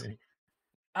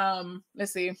funny.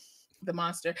 Let's see. The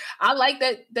monster. I like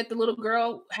that the little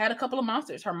girl had a couple of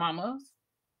monsters. Her mama,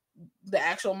 the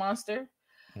actual monster.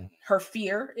 Her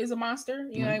fear is a monster.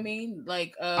 You know what I mean?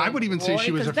 Like I would even say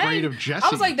she was afraid of Jesse. I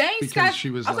was like, dang, Scott. She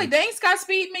was dang, Scott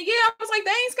Speedman. Yeah, I was like,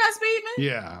 dang, Scott Speedman.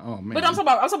 Yeah. Oh man. But I'm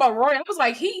talking about Roy. I was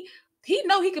like, he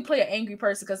know he could play an angry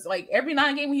person because like every now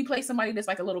and again when he plays somebody that's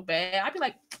like a little bad, I'd be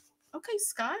like, okay,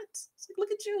 Scott, look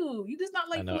at you. You just not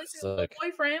like your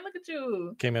boyfriend. Look at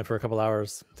you. Came in for a couple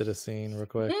hours, did a scene real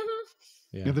quick.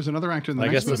 Yeah. There's another actor in the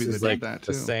next movie that did that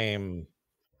too. The same.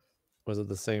 Was it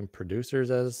the same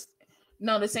producers as?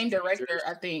 No, the same director,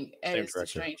 I think, as The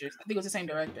Strangers. I think it was the same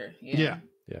director. Yeah.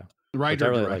 The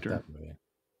writer, really director. That movie.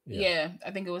 Yeah,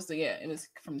 I think it was it was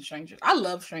from The Strangers. I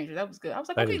love Strangers. That was good. I was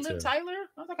like, okay, Liv Tyler.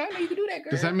 I was like, I know you can do that,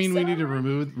 girl. Does that mean we need to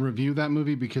review that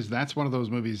movie? Because that's one of those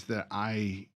movies that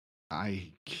I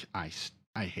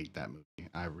hate that movie.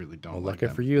 I really don't like it.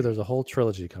 Lucky for you, there's a whole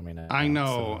trilogy coming out. I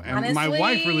know, and honestly, my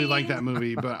wife really liked that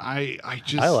movie, but I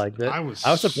liked it. I was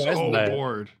surprised so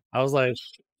bored. I was like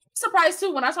surprised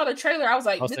too when I saw the trailer. I was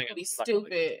like, "This is gonna be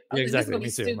stupid." This is gonna be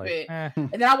stupid. Like,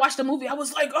 and then I watched the movie. I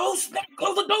was like, "Oh snap!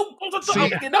 Close the door!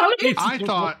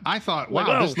 I thought,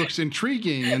 wow, this looks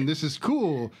intriguing and this is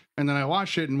cool. And then I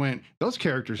watched it and went, "Those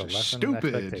characters are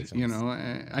stupid." You know,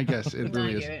 I guess it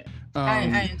really is. I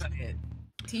enjoy it.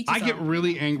 I get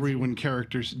really angry when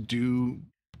characters do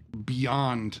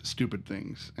beyond stupid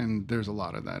things, and there's a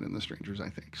lot of that in The Strangers, I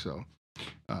think. So,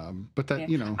 but that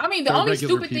I mean, the only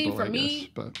stupid thing for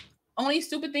me, only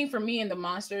stupid thing for me in the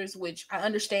monsters, which I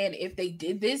understand if they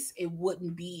did this, it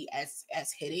wouldn't be as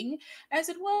hitting as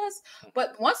it was.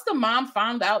 But once the mom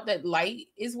found out that light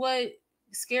is what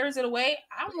scares it away,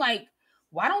 I'm like,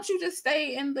 why don't you just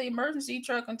stay in the emergency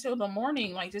truck until the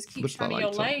morning? Like, just keep shining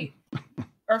your light.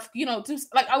 Or,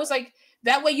 just like, I was like,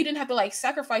 that way you didn't have to like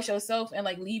sacrifice yourself and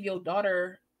like leave your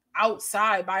daughter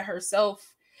outside by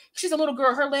herself. She's a little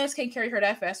girl. Her legs can't carry her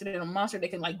that faster than a monster that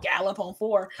can like gallop on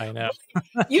 4. I know.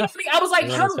 I was like,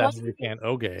 you can't.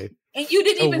 Okay. And you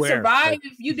didn't even survive.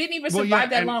 You didn't even survive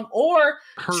that long, or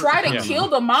try to kill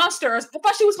the monster. I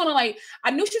thought she was gonna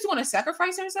I knew she was gonna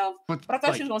sacrifice herself, but I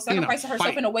thought she was gonna sacrifice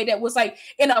herself in a way that was like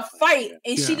in a fight,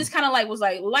 and she just kind of like was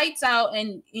like lights out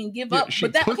and give up. She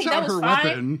but that puts out was her fine.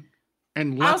 Weapon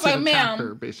and lets it attack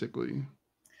her, basically.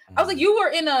 I was like, you were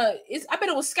in I bet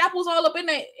it was scalpels all up in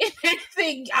that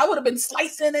thing. I would have been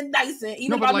slicing and dicing,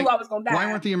 even if I knew I was gonna die. Why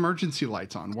weren't the emergency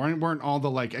lights on? Weren't all the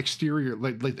like exterior,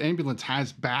 like the ambulance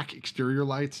has back exterior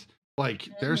lights? Like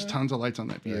there's tons of lights on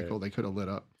that vehicle they could have lit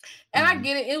up. And I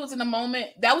get it. It was in the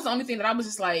moment. That was the only thing that I was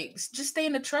just like, just stay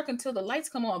in the truck until the lights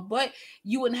come on. But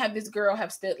you wouldn't have this girl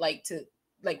have stood like to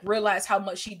like realize how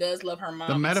much she does love her mom.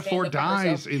 The metaphor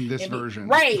dies in this version,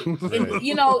 right? And,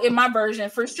 you know, in my version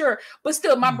for sure. But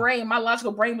still, my brain, my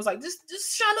logical brain was like, just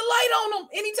shine the light on them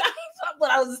anytime.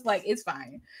 But I was just like, it's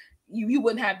fine. You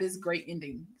wouldn't have this great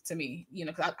ending to me, you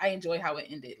know, because I enjoy how it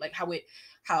ended, like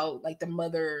how like the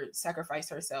mother sacrificed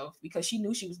herself because she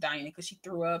knew she was dying because she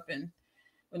threw up, and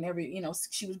whenever, you know,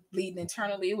 she was bleeding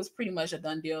internally, it was pretty much a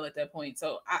done deal at that point.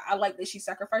 So I like that she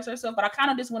sacrificed herself, but I kind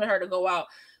of just wanted her to go out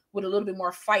with a little bit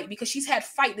more fight because she's had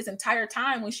fight this entire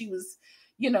time when she was,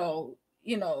 you know,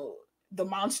 the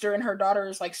monster in her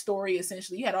daughter's like story.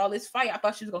 Essentially, you had all this fight. I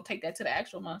thought she was gonna take that to the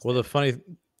actual monster. Well,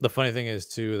 the funny thing is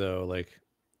too, though, like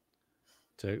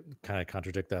to kind of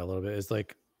contradict that a little bit, is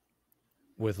like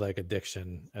with like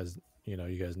addiction, as you know,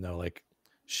 you guys know, like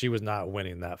she was not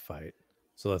winning that fight.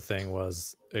 So the thing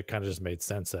was, it kind of just made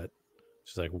sense that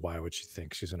she's like, why would she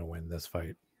think she's going to win this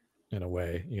fight in a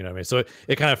way? You know what I mean? So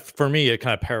it kind of, for me, it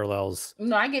kind of parallels.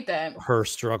 No, I get that. Her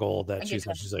struggle that she's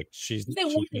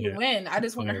didn't want her to win. I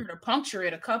just wanted her to puncture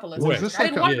it a couple of times. I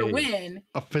didn't want her to win.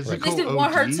 A physical I just didn't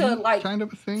want her to like kind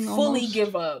of a thing, fully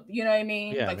give up. You know what I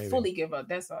mean? Yeah, like maybe. fully give up.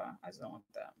 That's all. I just don't want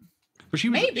that. But she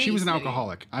was an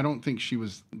alcoholic. I don't think she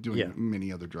was doing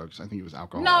many other drugs. I think it was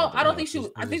alcohol. No, I don't think she was.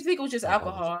 I think it was just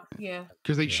alcohol. Yeah.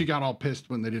 Because she got all pissed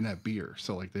when they didn't have beer,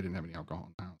 so like they didn't have any alcohol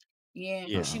in the house.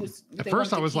 Yeah. She was. At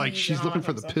first, I was like, she's looking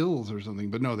for the pills or something,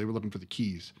 but no, they were looking for the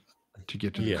keys to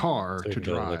get to the car to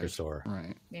drive. Liquor store.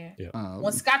 Right. Yeah.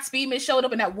 When Scott Speedman showed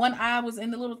up and that one eye was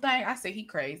in the little thing, I said he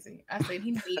crazy. I said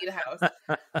he needed a house.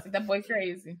 I said that boy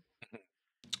crazy.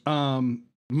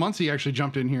 Muncie actually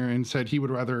jumped in here and said he would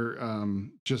rather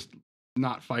just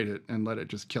not fight it and let it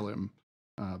just kill him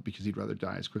because he'd rather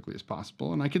die as quickly as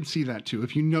possible. And I can see that too.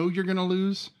 If you know you're going to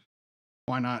lose,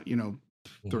 why not,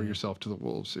 throw yourself to the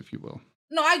wolves, if you will.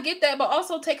 No, I get that, but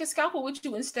also take a scalpel with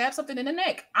you and stab something in the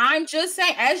neck. I'm just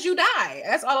saying, as you die,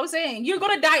 that's all I'm saying. You're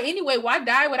going to die anyway. Why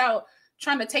die without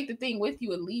trying to take the thing with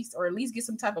you at least get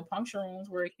some type of puncture wounds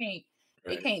where it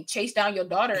can't chase down your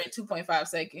daughter in 2.5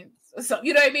 seconds. So,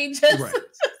 you know what I mean? Just,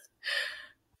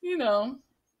 you know,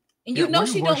 and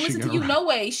she don't listen to you no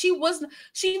way. She was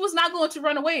not going to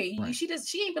run away. Right. She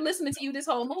ain't been listening to you this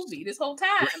whole movie, this whole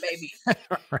time, baby.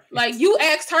 Right. Like you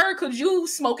asked her, could you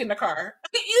smoke in the car?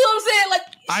 You know what I'm saying? Like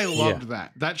I loved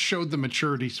that. That showed the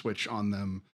maturity switch on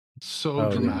them so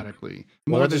dramatically.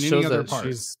 More than any other part.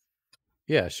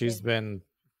 She's been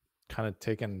kind of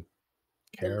taking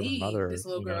care of her mother,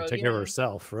 taking care of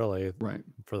herself, really, right?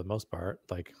 For the most part,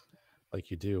 like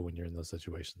you do when you're in those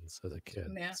situations as a kid.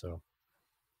 Yeah. So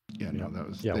that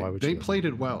was why would they played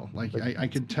it well. Like I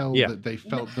could tell that they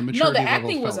felt the maturity the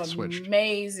acting level was switched.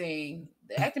 Amazing.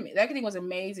 The acting was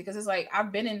amazing because it's like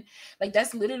I've been in like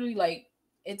that's literally like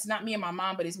it's not me and my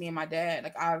mom, but it's me and my dad.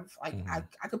 Like I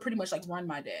could pretty much like run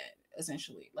my dad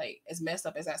essentially. Like as messed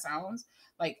up as that sounds,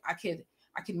 like I could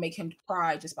make him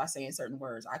cry just by saying certain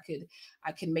words. I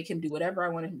could make him do whatever I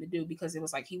wanted him to do because it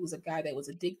was like he was a guy that was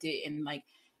addicted and like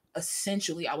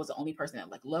essentially I was the only person that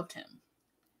like loved him.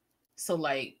 So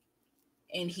like,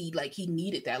 and he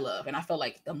needed that love. And I felt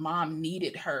like the mom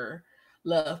needed her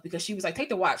love because she was like, take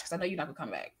the watch because I know you're not gonna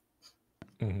come back.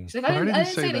 Mm-hmm. She's like, I didn't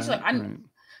say that. She's like,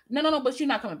 no, but you're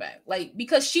not coming back. Like,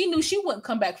 because she knew she wouldn't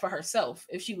come back for herself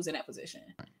if she was in that position.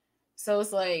 Right. So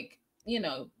it's like,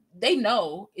 they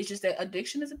know it's just that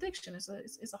addiction is addiction. It's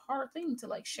a hard thing to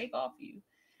like shake off you.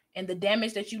 And the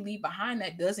damage that you leave behind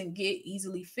that doesn't get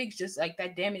easily fixed. Just like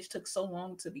that damage took so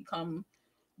long to become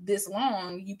this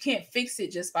long. You can't fix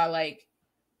it just by like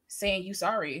saying you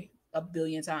sorry a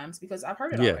billion times because I've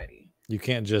heard it already. You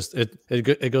can't just,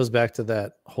 it goes back to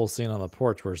that whole scene on the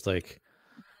porch where it's like,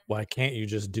 why can't you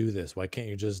just do this? Why can't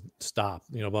you just stop?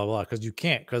 Blah, blah. Because you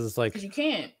can't. Because it's like, you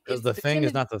can't. Because the thing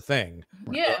is not the thing.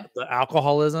 Yeah. The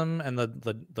alcoholism and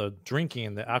the drinking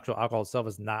and the actual alcohol itself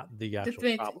is not the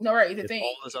actual problem. No, right. The thing.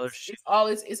 All this other shit.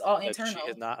 It's all internal.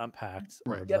 She is not unpacked.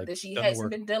 Right. That she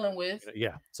hasn't been dealing with.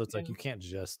 Yeah. So it's like, you can't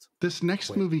just. This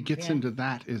next movie gets into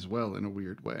that as well in a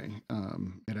weird way.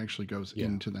 It actually goes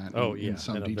into that in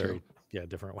some detail.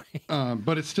 Different way.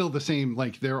 But it's still the same.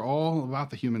 Like they're all about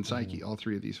the human psyche. Mm-hmm. All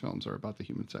three of these films are about the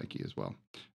human psyche as well.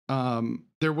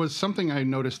 There was something I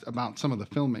noticed about some of the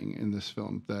filming in this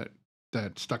film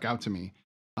that stuck out to me.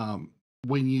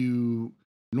 When you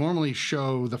normally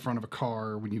show the front of a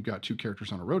car, when you've got two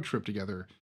characters on a road trip together,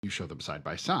 you show them side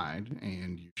by side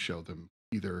and you show them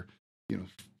either,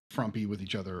 frumpy with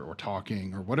each other or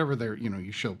talking or whatever they're,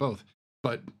 you show both.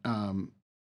 But,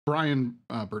 Brian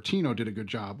Bertino did a good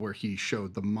job where he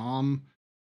showed the mom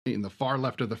in the far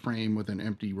left of the frame with an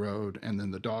empty road and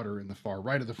then the daughter in the far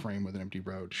right of the frame with an empty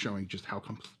road, showing just how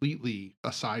completely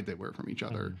aside they were from each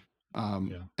other.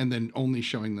 and then only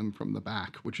showing them from the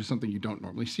back, which is something you don't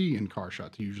normally see in car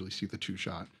shots. You usually see the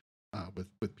 2-shot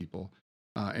with people.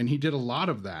 And he did a lot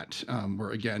of that,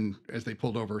 where again, as they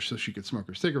pulled over so she could smoke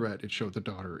her cigarette, it showed the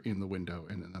daughter in the window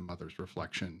and then the mother's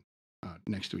reflection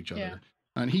next to each other. Yeah.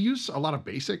 And he used a lot of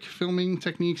basic filming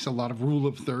techniques, a lot of rule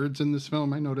of thirds in this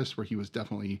film, I noticed, where he was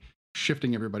definitely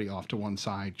shifting everybody off to one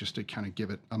side just to kind of give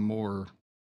it a more,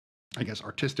 I guess,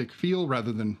 artistic feel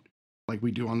rather than like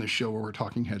we do on this show where we're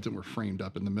talking heads and we're framed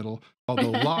up in the middle.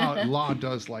 Although Law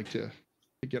does like to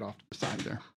get off to the side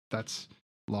there. That's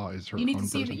Law is her You need own to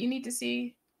see person. you need to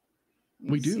see.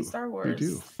 We do. See Star Wars. We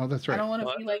do. Oh, that's right. I don't want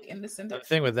to be like in the center. The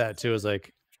thing with that too is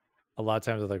like a lot of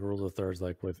times with like rule of thirds,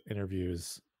 like with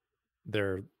interviews,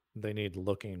 they need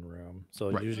looking room. So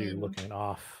usually you're looking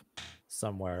off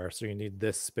somewhere. So you need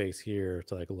this space here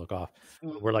to like look off.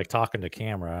 We're like talking to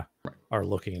camera. Our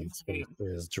looking space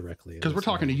is directly because we're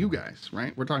talking to you guys,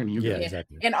 right? We're talking to you guys.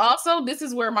 Exactly. And also, this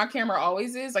is where my camera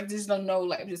always is. Like, just don't know.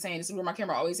 Like, I'm just saying, this is where my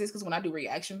camera always is because when I do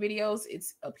reaction videos,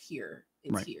 it's up here.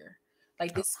 It's here.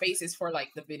 Like, this space is for like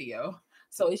the video.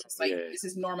 So it's just like this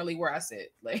is normally where I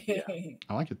sit. Like,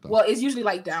 I like it though. Well, it's usually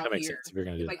like down That makes here. sense if you're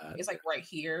gonna do like that. it's like right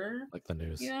here. Like the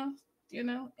news. You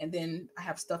know, and then I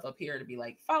have stuff up here to be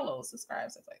like follow,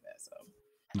 subscribe, stuff like that. So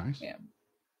nice. Yeah,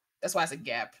 that's why it's a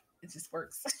gap. It just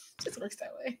works. It just works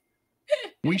that way.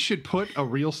 We should put a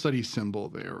real study symbol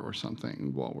there or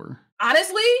something while we're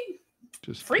honestly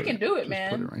just freaking do it, just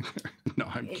man. Put it right there. No,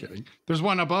 I'm kidding. There's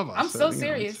one above us. I'm so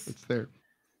serious. It's there.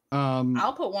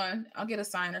 I'll put one. I'll get a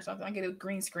sign or something. I'll get a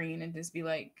green screen and just be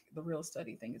like the real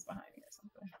study thing is behind me or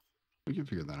something. We can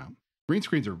figure that out. Green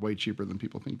screens are way cheaper than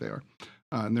people think they are.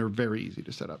 And they're very easy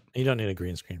to set up. You don't need a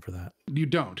green screen for that. You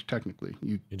don't, technically.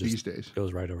 You these days.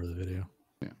 Goes right over the video.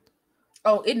 Yeah.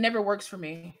 Oh, it never works for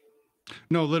me.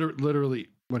 No, literally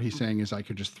what he's saying is I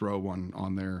could just throw one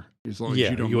on there as long as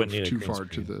you don't move too far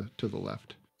to the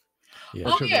left. Yeah.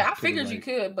 Oh yeah, I figured you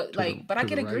could, but I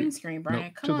get a green screen, Brian.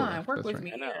 Nope, Come on, work with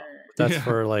me. That's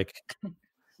for like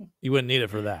you wouldn't need it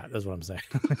for that. That's what I'm saying.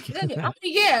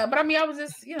 Yeah, but I mean, I was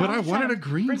just But I wanted a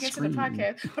green screen. Bring it to the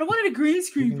podcast. But I wanted a green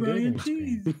screen, Brian.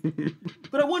 Please.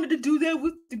 But I wanted to do that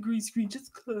with the green screen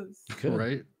just cause.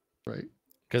 Right.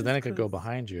 Because then it could go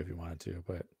behind you if you wanted to,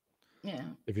 but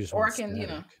if you just or I can,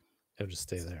 it'll just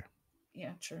stay there.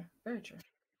 Yeah, true. Very true.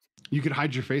 You could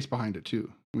hide your face behind it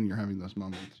too when you're having those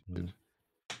moments. You could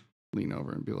lean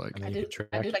over and be like, I do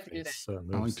like to do that. So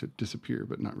I like to disappear,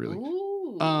 but not really.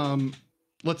 Ooh.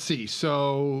 Let's see.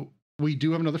 So we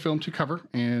do have another film to cover,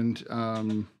 and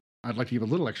I'd like to give a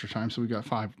little extra time. So we got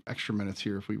 5 extra minutes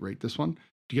here if we rate this one.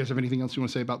 Do you guys have anything else you want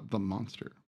to say about The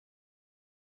Monster?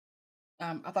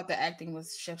 I thought the acting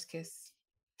was chef's kiss.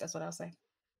 That's what I'll say.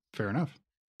 Fair enough.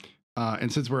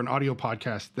 And since we're an audio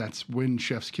podcast, that's when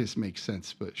chef's kiss makes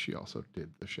sense. But she also did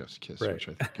the chef's kiss, which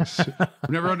I think is, I've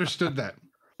never understood that.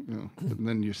 And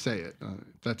then you say it.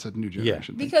 That's a new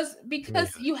generation thing. Because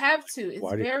you have to.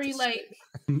 It's very like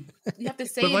you have to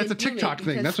say. But it that's a TikTok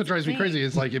thing. That's what drives me crazy.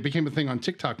 Is like it became a thing on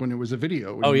TikTok when it was a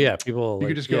video. Oh yeah, people. You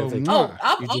could just go.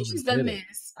 I've always done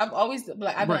this. I've always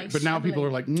like. But now people are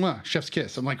like, mwah, chef's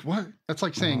kiss. I'm like, what? That's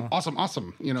like saying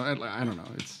awesome. You know, I don't know.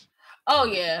 It's. Oh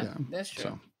yeah, that's true.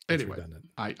 So anyway,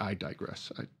 I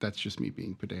digress. That's just me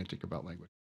being pedantic about language.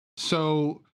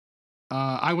 So.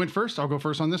 I went first. I'll go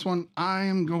first on this one. I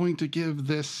am going to give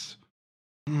this.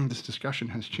 This discussion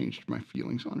has changed my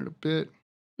feelings on it a bit.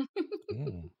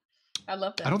 I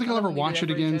love that. I don't think I'll ever watch it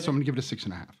again, so I'm going to give it a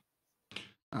 6.5.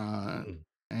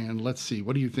 And let's see.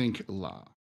 What do you think, La?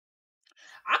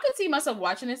 I could see myself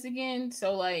watching this again.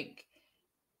 So like,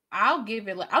 I'll give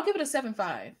it a 7.5.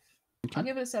 Okay. I'll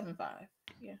give it a 7.5.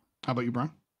 Yeah. How about you,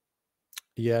 Brian?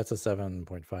 Yeah, it's a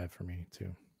 7.5 for me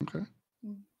too. Okay.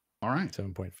 All right.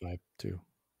 7.52.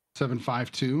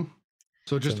 7.52.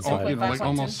 So just like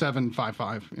almost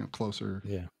 7.55, closer.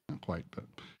 Yeah. Not quite, but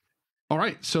all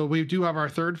right. So we do have our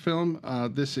third film.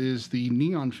 This is the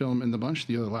neon film in the bunch.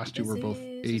 The last two were both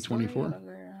A24.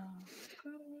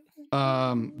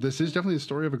 This is definitely the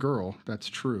story of a girl. That's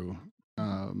true.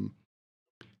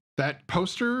 That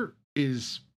poster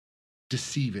is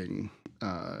deceiving,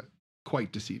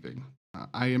 quite deceiving.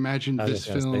 I imagine this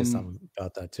film. Say something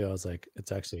about that too. I was like,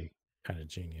 it's actually kind of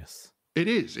genius. It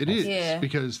is,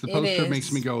 because the poster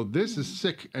makes me go, "This is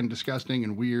sick and disgusting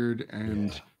and weird."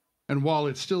 And while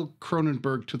it's still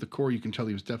Cronenberg to the core, you can tell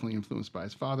he was definitely influenced by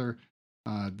his father.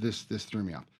 This threw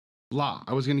me off. La,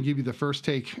 I was going to give you the first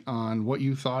take on what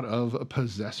you thought of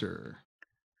Possessor.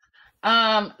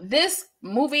 This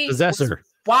movie, Possessor,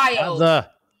 wild.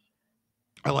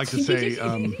 I like to say,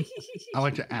 I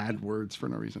like to add words for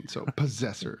no reason. So,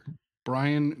 Possessor.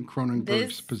 Brian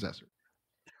Cronenberg's Possessor.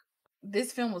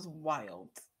 this film was wild.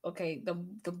 Okay,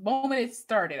 the moment it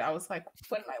started, I was like,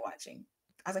 what am I watching?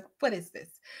 I was like, what is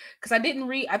this? Because I didn't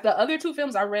read the other two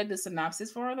films. I read the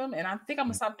synopsis for them, and I think I'm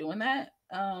gonna stop doing that.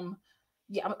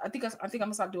 Yeah, I think I'm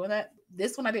gonna stop doing that.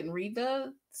 This one I didn't read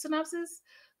the synopsis,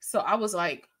 so I was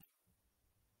like,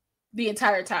 the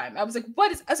entire time I was like,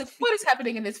 what is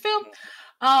happening in this film?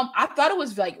 I thought it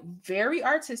was like very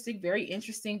artistic, very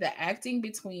interesting. The acting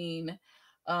between,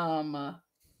 I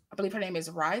believe her name is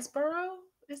Riseborough.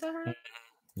 Is that her?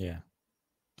 Yeah.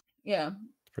 Yeah.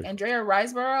 Andrea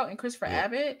Riseborough and Christopher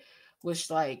Abbott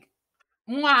was like,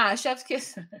 mwah, chef's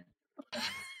kiss.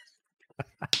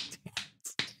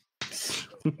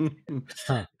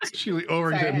 She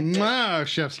already said, mwah,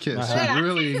 chef's kiss. Yeah,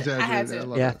 really exaggerated. I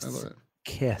love it. I love it.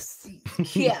 Kiss.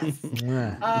 Yes.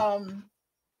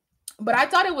 But I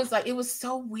thought it was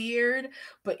so weird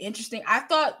but interesting. I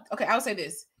thought, okay, I'll say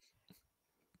this.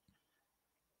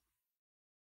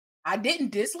 I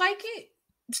didn't dislike it,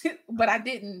 but I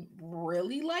didn't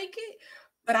really like it.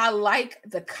 But I like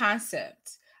the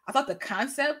concept. I thought the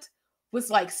concept was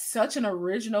like such an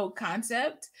original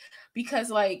concept because,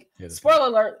 like, spoiler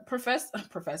alert,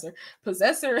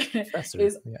 Possessor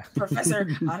is Professor.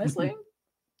 Honestly,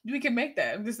 we can make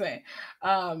that. I'm just saying.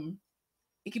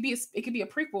 It could be a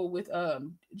prequel with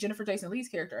Jennifer Jason Leigh's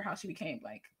character, how she became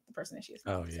like the person that she is.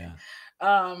 Oh yeah.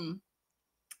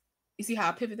 You see how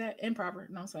I pivot that? Improper.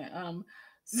 No, I'm saying.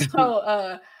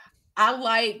 So I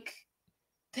like.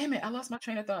 Damn it! I lost my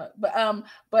train of thought.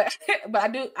 But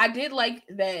I did like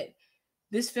that.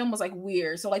 This film was like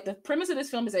weird. So like the premise of this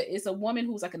film is that it's a woman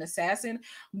who's like an assassin,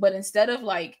 but instead of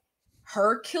like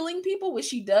her killing people, what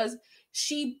she does,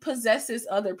 she possesses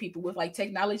other people with like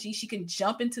technology. She can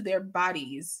jump into their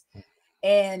bodies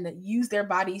and use their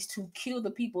bodies to kill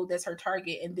the people that's her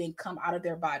target and then come out of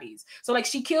their bodies. So like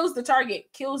she kills the target,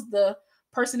 kills the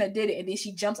person that did it, and then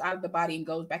she jumps out of the body and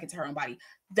goes back into her own body.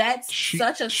 That's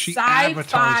such a sci-fi.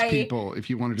 Avatars people. If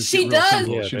you wanted to, she does.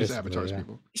 Simple, she just avatars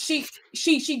people. She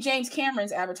James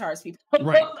Cameron's avatars people.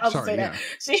 Right. I'll say that.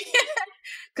 She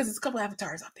because there's a couple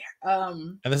avatars out there.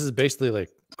 And this is basically like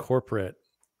corporate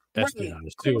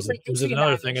espionage too. It was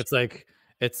another thing. It's like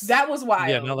that was wild.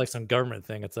 Yeah, not like some government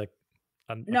thing. It's like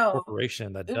a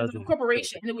corporation that does it. A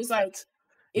corporation, and it was like.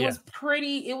 It was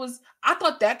pretty. I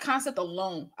thought that concept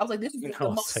alone. I was like, this is the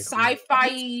most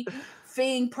sci-fi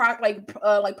thing, plot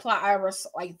I ever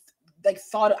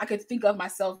thought I could think of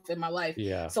myself in my life.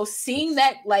 Yeah. So seeing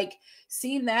that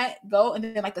go, and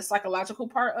then like the psychological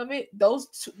part of it, those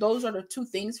are the two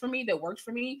things for me that worked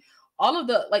for me. All of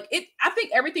the I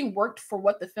think everything worked for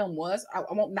what the film was. I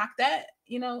won't knock that,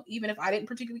 even if I didn't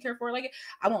particularly care for it like it,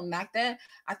 I won't knock that.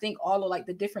 I think all of like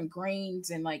the different grains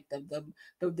and like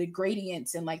the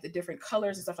gradients and like the different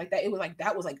colors and stuff like that. It was like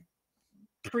that was like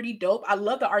pretty dope. I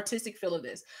love the artistic feel of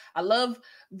this. I love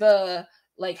the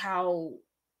like how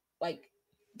like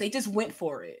they just went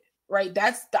for it. Right.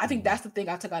 I think that's the thing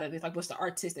I took out of this. Like, what's the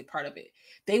artistic part of it?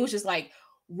 They was just like,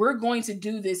 we're going to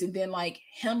do this, and then like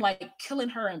him like killing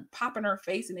her and popping her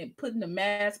face and then putting the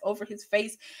mask over his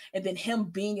face, and then him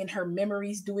being in her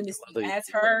memories doing this as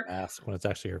her mask when it's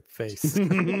actually her face. It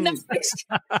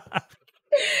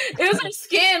was her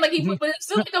skin, like he put, but it's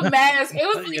still like a mask. It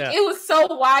was like, it was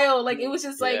so wild. Like it was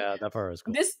just like that part was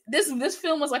cool. This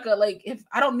film was like if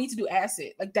I don't need to do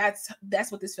acid, like that's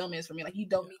what this film is for me. Like you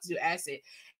don't need to do acid,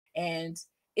 and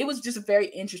it was just a very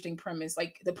interesting premise.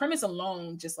 Like the premise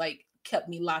alone just like kept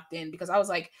me locked in because I was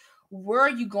like, where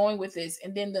are you going with this?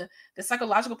 And then the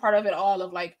psychological part of it all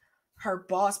of like her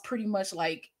boss pretty much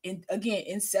like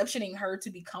inceptioning her to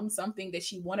become something that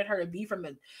she wanted her to be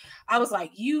I was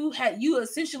like, you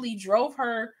essentially drove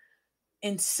her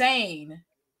insane.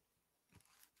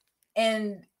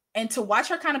 And to watch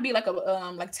her kind of be like a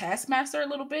like taskmaster a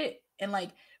little bit and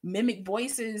like mimic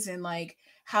voices and like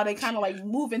how they kind of like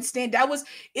move and stand.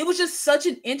 It was just such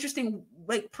an interesting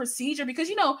like procedure because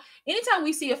anytime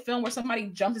we see a film where somebody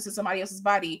jumps into somebody else's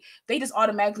body, they just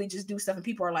automatically just do stuff and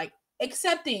people are like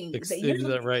accepting that you're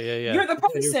you're the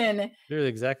person. You're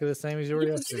exactly the same as you were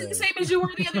yesterday. The same as you were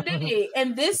the other day.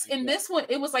 And this one,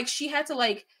 it was like she had to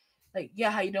like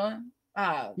how you doing?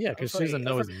 Because she doesn't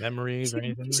know his memories or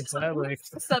anything like that. Like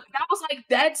stuff. I was like,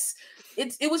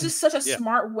 it was just such a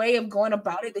smart way of going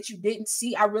about it that you didn't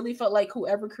see. I really felt like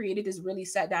whoever created this really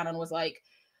sat down and was like,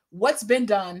 what's been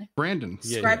done? Brandon.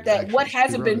 Scrap that. What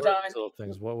hasn't been done?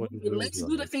 Let's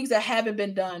do the things that haven't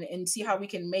been done and see how we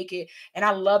can make it. And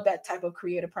I love that type of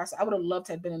creative process. I would have loved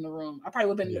to have been in the room. I probably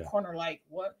would have been in the corner like,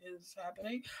 what is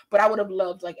happening? But I would have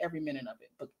loved like every minute of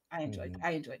it. But I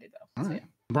enjoyed it though. All right.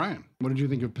 Brian, what did you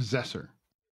think of Possessor?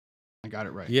 I got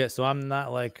it right. Yeah, so I'm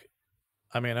not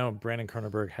I mean, I know Brandon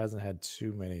Cronenberg hasn't had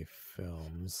too many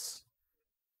films,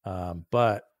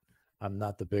 but I'm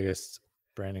not the biggest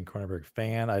Brandon Cronenberg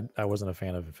fan. I wasn't a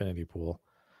fan of Infinity Pool.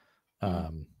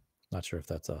 Not sure if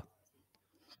that's a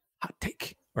hot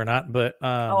take or not, but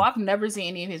I've never seen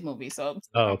any of his movies, so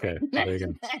okay. There you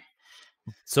go.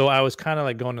 So I was kind of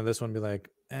like going to this one, be like,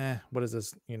 what is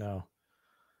this? You know,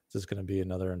 is this going to be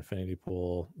another Infinity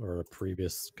Pool or a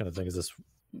previous kind of thing? Is this,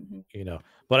 you know?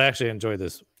 But I actually enjoyed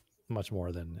this much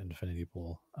more than Infinity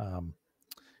Pool.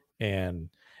 And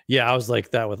yeah, I was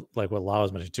like that with like what La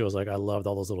was mentioning too. I was like, I loved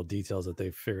all those little details that they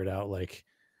figured out. Like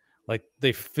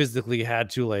they physically had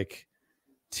to like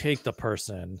take the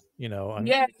person, you know,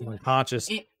 unconscious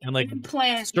and like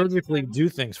surgically do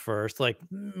things first. Like,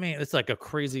 man, it's like a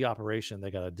crazy operation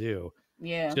they got to do.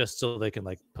 Yeah. Just so they can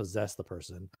like possess the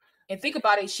person. And think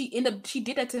about it, she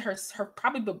did that to her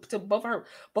probably to both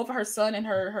of her son and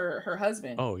her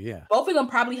husband. Oh yeah, both of them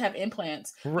probably have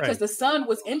implants, right? Because the son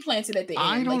was implanted at the end.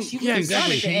 I don't like, she think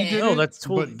that she did it, that's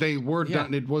totally, but they were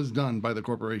done. It was done by the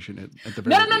corporation at the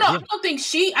very no. beginning. I don't think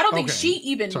she. I don't think she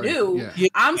even knew. Yeah.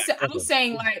 I'm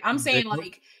saying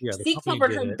she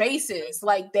covered her bases.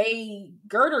 Like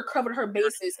Girder covered her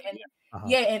bases and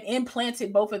and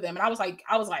implanted both of them. And I was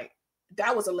like.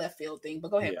 That was a left field thing,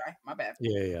 but go ahead, Bri. My bad.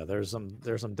 Yeah. There's some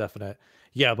definite.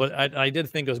 Yeah, but I did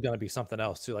think it was going to be something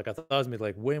else too. Like I thought it was going to be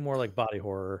like way more like body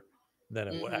horror than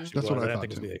it actually That's was. what I didn't thought think it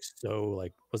was going to be like so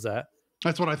like, was that?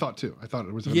 That's what I thought too. I thought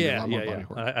it was going to be a lot more body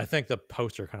horror. I think the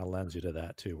poster kind of lends you to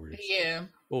that too. Where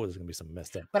there's going to be some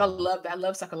messed up. But I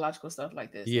love psychological stuff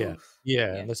like this. Yeah.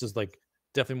 And this is like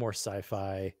definitely more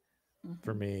sci-fi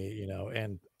for me, you know.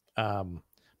 And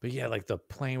but yeah, like the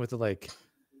playing with the like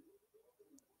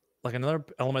another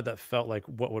element that felt like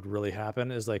what would really happen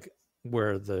is like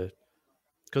where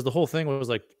because the whole thing was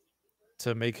like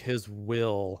to make his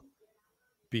will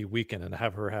be weakened and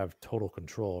have her have total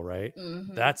control, right?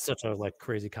 That's such a like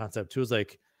crazy concept too. Is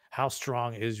like, how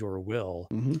strong is your will?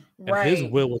 And his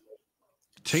will was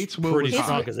Tate's will pretty was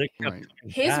strong because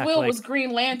his will was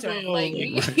Green Lantern.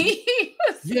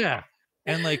 Yeah,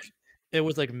 and like it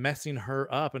was like messing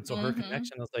her up, and so her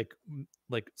connection was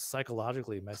like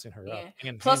psychologically messing her up.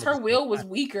 And plus her will was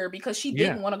weaker because she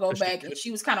didn't want to go back, and she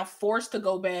was kind of forced to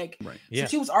go back. Right. So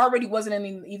she was already wasn't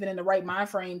even in the right mind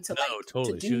frame to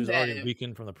totally. To do she was that. already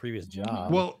weakened from the previous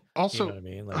job. Well, also, you know what I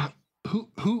mean? Like,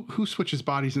 who switches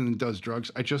bodies and then does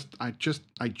drugs? I just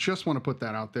want to put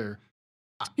that out there.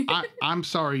 I'm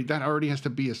sorry, that already has to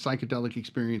be a psychedelic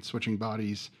experience, switching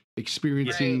bodies,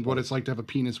 experiencing what it's like to have a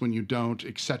penis when you don't,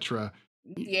 etc.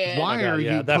 Yeah. Why are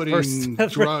you putting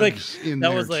drugs in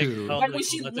there too?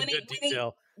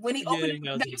 When he opened,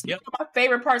 that's one of my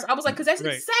favorite parts. I was like, because that's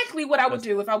exactly what I would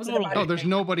do if I was in the body. Oh, there's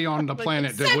nobody on the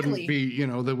planet that wouldn't be, you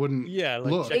know, that wouldn't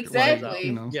look exactly. Like,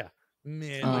 you know? Yeah,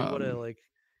 man, like what a like.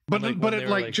 But it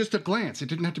like just a glance. It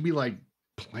didn't have to be like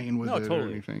playing with it or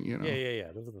anything, you know.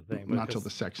 Yeah. Those are the thing. Not till the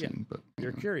sex scene, but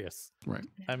you're curious, right?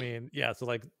 I mean, so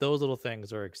like those little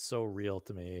things are like so real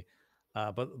to me,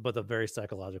 but the very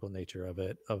psychological nature of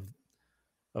it, of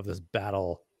this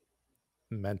battle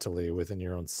mentally within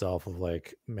your own self of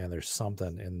like, man, there's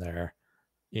something in there,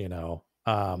 you know,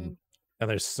 and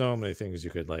there's so many things you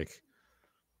could like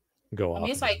go off. I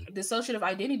mean, it's like dissociative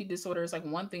identity disorder is like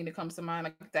one thing that comes to mind.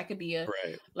 Like that could be a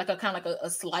like a kind of like a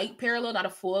slight parallel, not a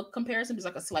full comparison, just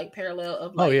like a slight parallel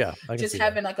of like just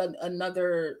having that.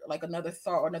 Like another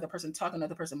thought or another person talking,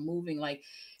 another person moving, like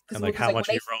and like how much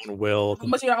of your own will, how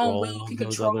much of your own will can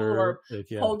control or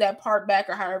hold that part back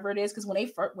or however it is. Because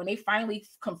when they finally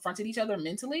confronted each other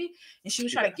mentally, and she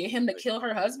was trying to get him to kill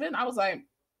her husband, I was like,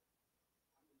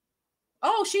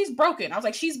 oh, she's broken. I was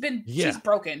like, she's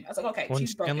broken. I was like, okay,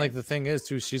 she's broken. And like the thing is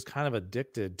too, she's kind of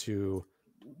addicted to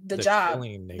the job,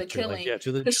 the killing.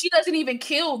 Because she doesn't even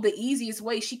kill the easiest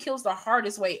way. She kills the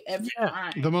hardest way every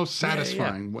time. The most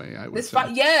satisfying way, I would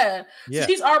say. So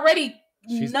she's already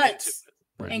nuts.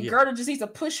 Right. And Girder just needs to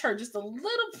push her just a little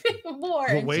bit more.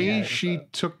 The way she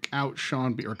took out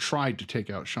Sean Bean, or tried to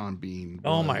take out Sean Bean.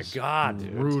 Oh my God,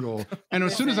 brutal! Dude. And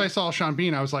as soon as I saw Sean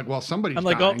Bean, I was like, "Well, somebody's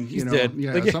dying." Oh, he's dead.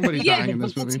 Yeah, somebody's dying in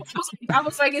this movie. I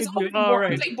was like, "It's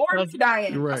Borden's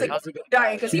dying." I was like,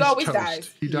 dying because he always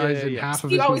dies. He dies in half of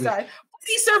his movie. He always dies.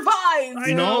 He survived.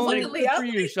 I know.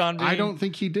 I don't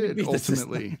think he did.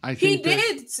 Ultimately, I think he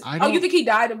did. You think he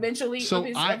died eventually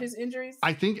of his injuries?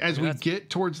 I think as we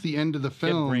get towards the end of the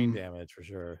film, brain damage for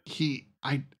sure.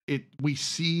 We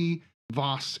see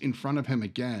Voss in front of him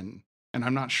again, and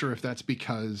I'm not sure if that's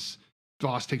because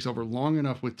Voss takes over long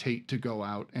enough with Tate to go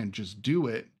out and just do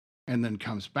it, and then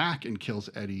comes back and kills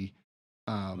Eddie,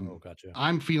 Gotcha.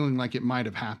 I'm feeling like it might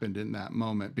have happened in that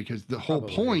moment, because the whole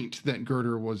point that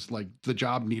Girder was like, the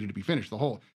job needed to be finished. The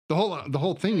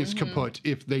whole thing is kaput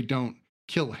if they don't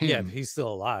kill him. Yeah, he's still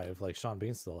alive. Like Sean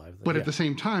Bean's still alive. But at the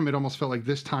same time, it almost felt like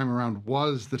this time around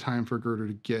was the time for Girder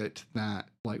to get that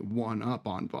like one up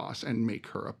on Voss and make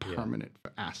her a permanent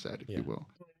asset, if you will.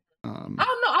 I don't know.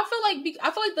 I feel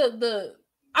like the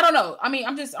I don't know. I mean,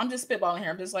 I'm just spitballing here.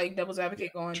 I'm just like devil's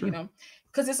advocate going, you know,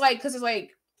 because it's like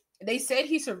they said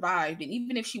he survived, and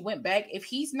even if she went back, if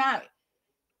he's not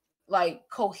like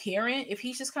coherent, if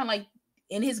he's just kind of like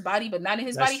in his body but not in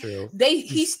his body, true. they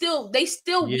still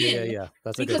win. Yeah.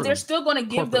 That's because they're still going to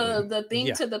give the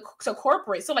thing to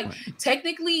corporate. So like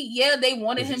technically, they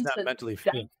wanted him to mentally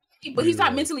fit. But he's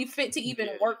not mentally fit to even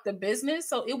work the business,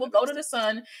 so it will go to the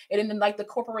son, and then like the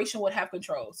corporation would have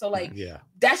control. So like,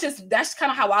 that's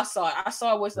kind of how I saw it. I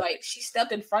saw it was like she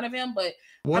stepped in front of him, but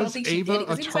I don't think she did it.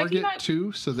 Was Ava a target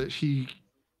too, so that she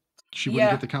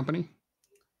wouldn't get the company?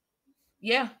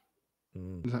 Yeah.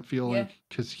 Does that feel like,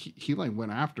 because he like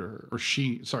went after her,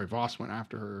 or Voss went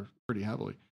after her pretty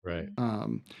heavily. Right.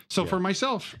 So for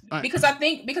myself, because I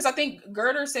think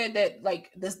Girder said that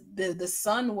like the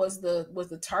son was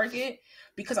the target,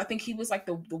 because I think he was like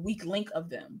the weak link of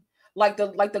them. Like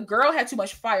the girl had too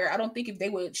much fire. I don't think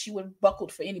she would have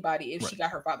buckled for anybody if she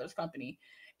got her father's company.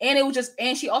 And it was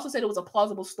and she also said it was a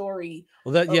plausible story.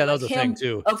 Well, that was a thing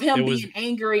too. Of him being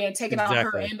angry and taking out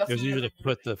her and the family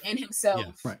and himself.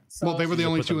 Yeah. Right. So well, they were the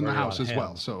only two in the house as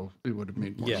well, so it would have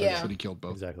made more sense that he killed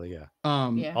both. Exactly.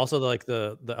 Yeah. Also, like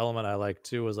the element I liked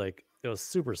too was like it was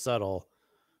super subtle,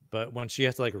 but when she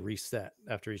has to like reset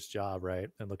after each job, right,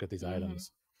 and look at these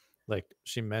items, like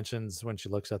she mentions when she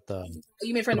looks at the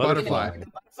butterfly,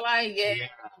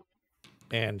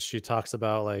 and she talks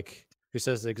about like. She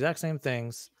says the exact same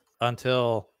things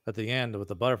until at the end with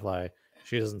the butterfly,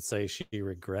 she doesn't say she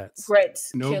regrets.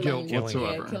 No guilt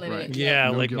whatsoever. Right. Yeah,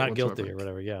 no like not guilty or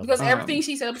whatever. Yeah. Because everything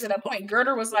she said up to that point,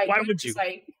 Girder was like, why would you?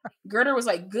 Girder was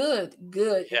like, good.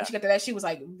 Yeah. And she got to that, she was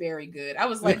like, very good. I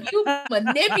was like, you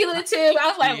manipulative. I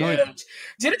was like,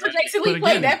 Jennifer Jason Leigh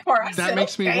played that part. That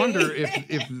makes me wonder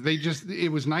if they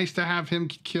it was nice to have him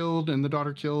killed and the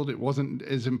daughter killed. It wasn't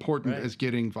as important as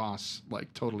getting Voss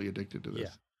like totally addicted to this. Yeah.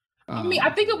 I mean, I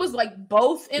think it was like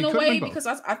both in a way, because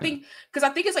I think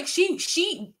it's like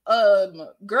she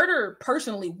Girder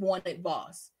personally wanted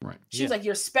Voss. Right. She's like,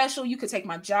 you're special. You could take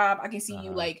my job. I can see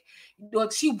you like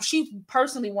she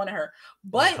personally wanted her,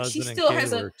 but she still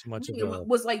has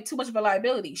was like too much of a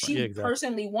liability. She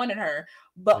personally wanted her,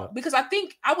 but because I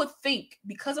would think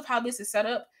because of how this is set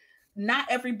up, not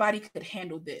everybody could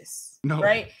handle this.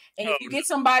 Right. And if you get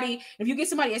somebody,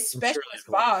 especially as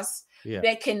Voss,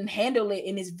 that can handle it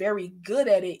and is very good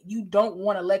at it, you don't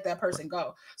want to let that person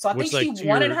go. So I think she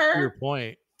wanted her. To your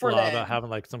point about having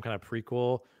like some kind of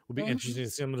prequel would be interesting to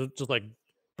see them just like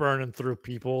burning through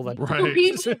people that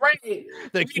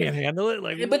they can't handle it.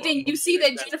 Like, but then you see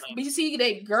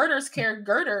that Girder's character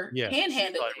Girder can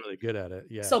handle it. Really good at it.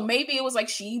 Yeah. So maybe it was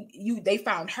like they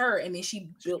found her and then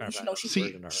she built. She's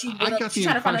trying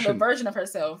to find another version of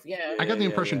herself. Yeah. I got the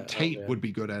impression Tate would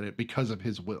be good at it because of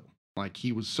his will. Like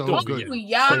he was so good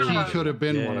that he could have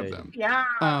been one of them. Yeah.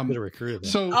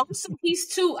 So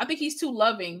also I think he's too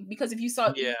loving, because if you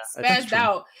saw spazzed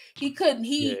out, he couldn't.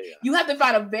 You have to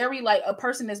find a very like a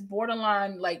person that's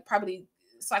borderline, like probably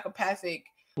psychopathic.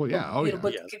 Well, yeah.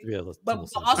 But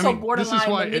also borderline. This is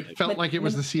why it felt like it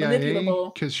was the CIA,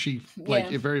 because she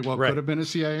it very well could have been a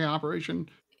CIA operation.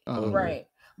 Right.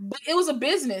 But it was a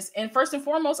business, and first and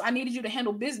foremost, I needed you to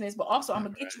handle business, but also I'm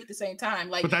gonna get you at the same time.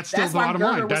 Like, but that's still the bottom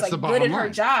line. That's the bottom line. Good at her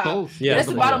job. Both. Yeah, that's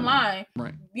the bottom line.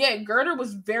 Right. Yeah, Girder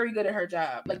was very good at her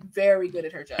job. Like, very good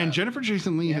at her job. And Jennifer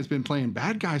Jason Leigh has been playing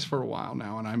bad guys for a while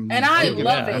now, and I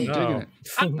love it. I'm digging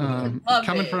it.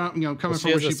 Coming from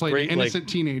where she played an innocent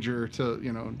teenager to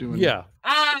doing. Yeah.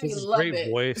 I love great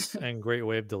it. Voice and great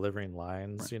way of delivering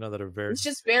lines, that are very. It's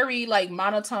just very like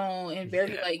monotone and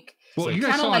very like. Well, you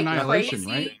guys saw Annihilation,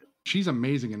 right? She's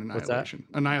amazing in Annihilation.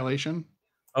 Annihilation.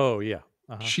 Oh yeah.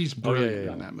 She's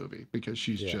brilliant in that movie because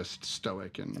she's just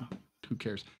stoic and who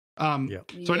cares. So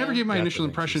I never gave my initial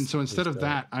impression. So instead of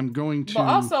that, I'm going to. But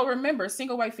also remember,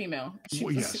 single white female.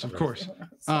 Well, yes, of course.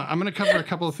 I'm going to cover a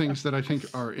couple of things that I think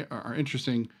are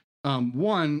interesting.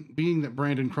 One being that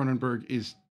Brandon Cronenberg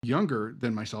is younger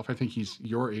than myself. I think he's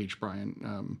your age,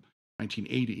 Brian.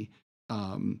 1980.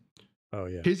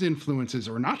 His influences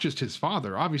are not just his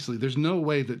father. Obviously, there's no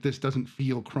way that this doesn't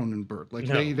feel Cronenberg. Like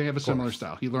they have a similar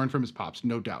style. He learned from his pops,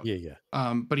 no doubt.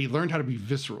 But he learned how to be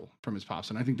visceral from his pops,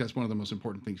 and I think that's one of the most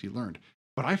important things he learned.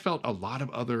 But I felt a lot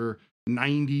of other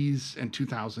 90s and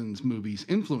 2000s movies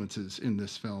influences in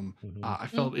this film. I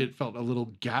felt it felt a little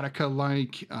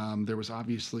Gattaca-like. There was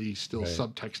obviously still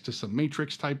subtext to some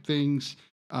Matrix type things.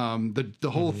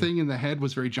 The whole thing in the head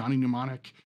was very Johnny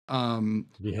Mnemonic. I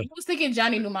was thinking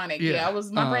Johnny Mnemonic. Yeah,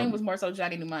 my brain was more so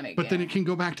Johnny Mnemonic. But then it can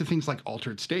go back to things like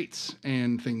Altered States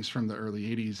and things from the early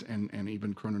 80s and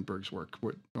even Cronenberg's work,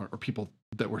 or people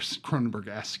that were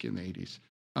Cronenberg-esque in the 80s.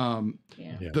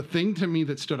 The thing to me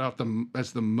that stood out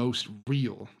as the most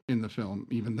real in the film,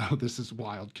 even though this is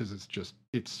wild because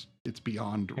it's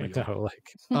beyond real,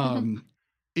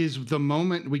 is the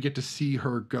moment we get to see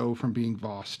her go from being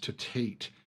Voss to Tate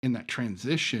in that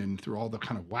transition through all the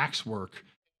kind of waxwork.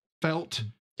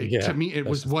 To me, it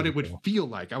was what it would feel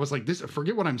like. I was like, this,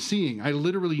 forget what I'm seeing. I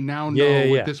literally now know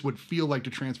what this would feel like to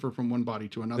transfer from one body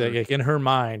to another. In her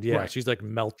mind, she's like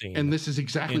melting. And this is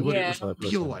exactly what it would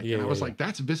feel like. And I was like,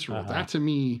 that's visceral. That to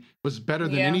me was better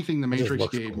than anything the Matrix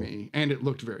gave me. And it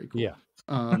looked very cool.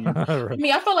 I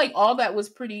mean, I felt like all that was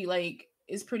pretty,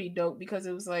 is pretty dope because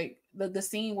it was like the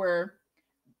scene where,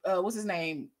 what's his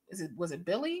name? Was it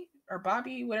Billy? Or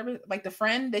Bobby, whatever, like the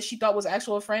friend that she thought was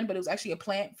actual friend, but it was actually a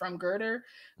plant from Girder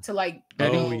to like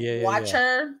watch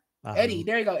her. Eddie,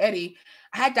 there you go, Eddie.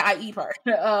 I had the IE part.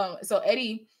 So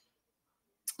Eddie,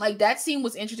 like that scene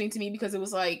was interesting to me because it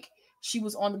was like she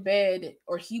was on the bed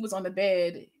or he was on the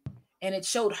bed, and it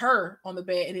showed her on the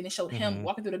bed, and then it showed him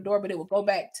walking through the door, but it would go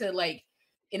back to like,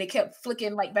 and it kept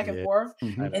flicking like back and forth,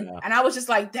 and I was just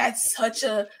like, that's such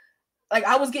a. Like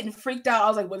I was getting freaked out. I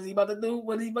was like, "What is he about to do?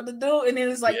 What is he about to do?" And then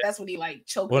it's like that's when he like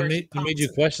choked. Well, it made you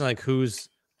question like who's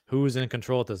in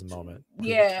control at this moment.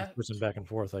 Pushing back and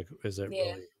forth. Like, is it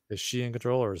really? Is she in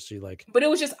control or is she like? But it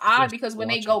was just odd because when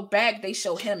they go back, they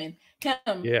show him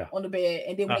on the bed,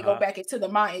 and then when they go back into the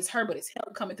mind, it's her, but it's him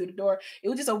coming through the door. It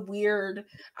was just a weird.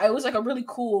 It was like a really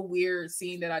cool, weird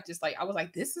scene that I just like. I was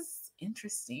like, "This is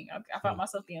interesting." I found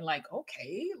myself being like,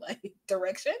 okay, like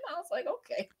direction. I was like,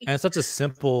 okay. And it's such a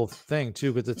simple thing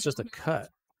too, because it's just a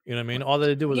cut. You know what I mean? All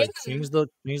they do is like change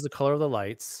the color of the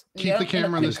lights. Keep the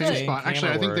camera in the same spot.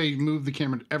 Actually, I think they moved the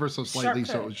camera ever so slightly,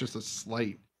 so it was just a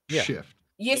slight shift.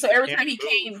 Yeah, so every time he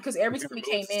came, because every time he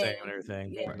came in and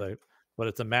everything, but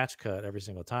it's a match cut every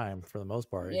single time for the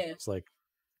most part. It's like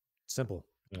simple.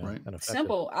 Right.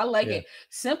 Simple. I like it.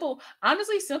 Simple.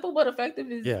 Honestly, simple but effective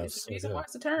is the reason why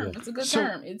it's a term. It's a good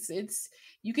term. It's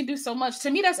you can do so much. To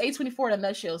me, that's A24 in a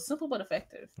nutshell. Simple but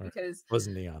effective. Because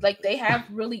wasn't Neon. Like they have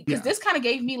really because this kind of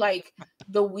gave me like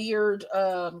the weird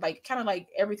like kind of like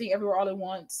Everything Everywhere All at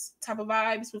Once type of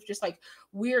vibes with just like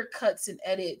weird cuts and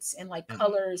edits and like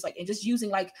colors, like and just using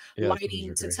like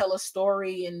lighting to tell a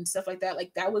story and stuff like that.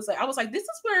 Like that was like I was like, this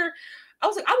is where I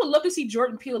was like, I would love to see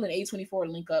Jordan Peele and A24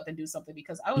 link up and do something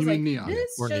because I was like, Neon. This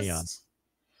or just... Neon.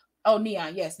 Oh,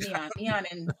 Neon, yes, Neon,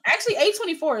 and actually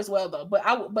A24 as well though.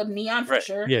 But Neon for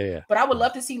sure. Yeah. But I would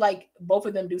love to see like both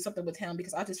of them do something with him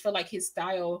because I just feel like his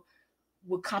style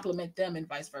would complement them and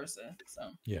vice versa.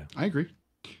 So yeah, I agree.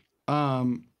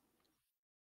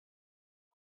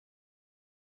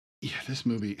 This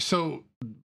movie. So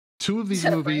two of these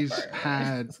movies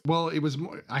had it was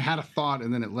more. I had a thought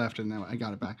and then it left, and now I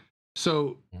got it back.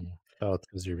 So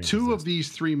two of these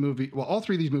three movies, all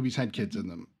three of these movies had kids in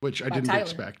them, which I didn't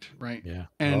expect, right? Yeah.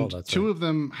 And two of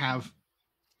them have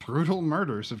brutal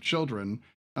murders of children.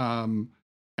 And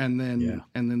then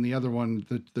the other one,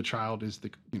 the child is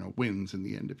wins in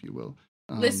the end, if you will.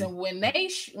 Listen,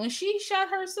 when she shot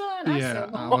her son,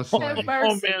 I was like,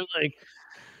 oh man, like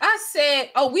I said,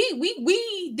 oh,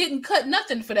 we didn't cut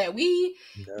nothing for that. We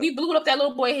blew up that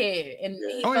little boy head and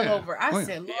he fell over. I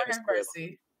said, Lord have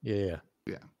mercy. Yeah.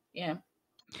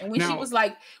 And when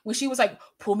she was like,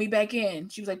 pull me back in.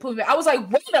 She was like, pull me back. I was like,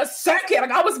 wait a second.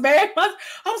 Like I was mad. I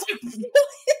was like, what?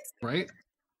 Right?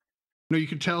 No, you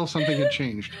could tell something had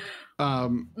changed.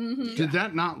 Did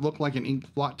that not look like an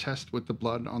ink blot test with the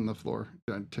blood on the floor?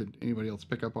 Did anybody else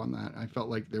pick up on that? I felt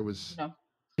like there was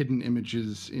hidden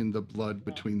images in the blood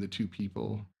between the two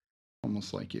people,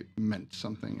 almost like it meant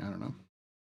something. I don't know.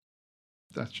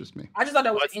 That's just me. I just thought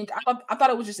that was. I thought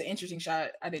it was just an interesting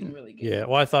shot. I didn't really get. Yeah,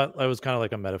 well, I thought it was kind of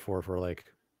like a metaphor for like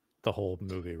the whole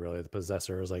movie. Really, the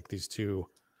Possessor is like these two.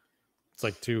 It's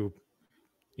like two,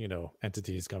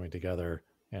 entities coming together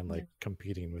and like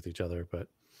competing with each other. But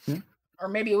or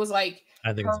maybe it was like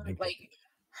I think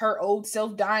her old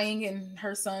self dying and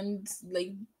her son's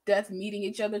like death meeting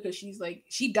each other because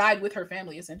she died with her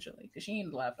family essentially because she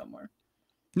ain't alive no more.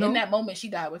 No. In that moment, she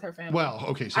died with her family. Well,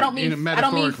 okay. So I don't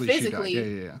mean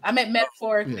physically. Yeah. I meant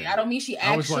metaphorically. I don't mean she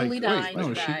actually died.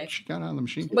 No, she got out of the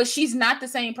machine. But she's not the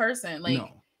same person. Like,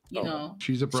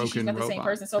 she's a broken. She's not the same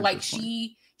person. So like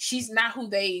she's not who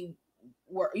they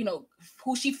were, you know,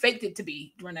 who she faked it to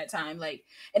be during that time. Like,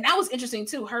 and that was interesting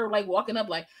too. Her like walking up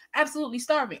like absolutely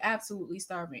starving.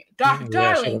 Darling.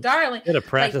 Had to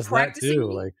practice like, that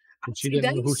too. Like, she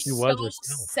didn't know who she was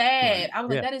herself. Sad. I was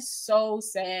like, that is so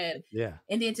sad. Yeah.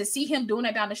 And then to see him doing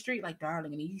that down the street, like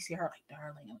darling, and you see her like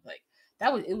darling, I was like,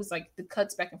 it was like the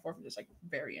cuts back and forth were just like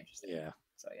very interesting. Yeah.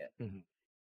 So yeah. Mm-hmm.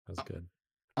 That was good.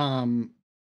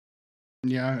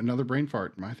 Yeah, another brain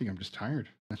fart. I think I'm just tired.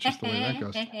 That's just the way that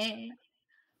goes.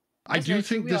 I do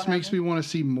think this makes me want to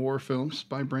see more films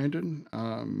by Brandon.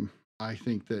 I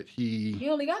think that he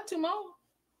only got 2 more.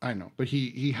 I know, but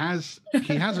he has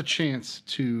a chance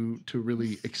to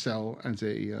really excel as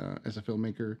a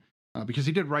filmmaker because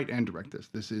he did write and direct this.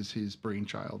 This is his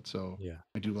brainchild, so yeah,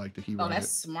 I do like that he wrote that's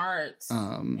it. smart.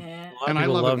 And I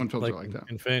love it when films are like that.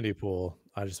 Infinity Pool.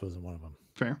 I just wasn't one of them.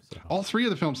 Fair. So. All 3 of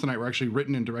the films tonight were actually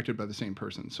written and directed by the same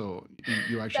person, so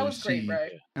you actually see.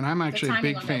 Great, and I'm actually a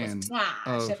big fan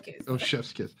of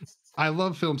Chef's Kiss. I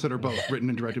love films that are both written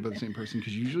and directed by the same person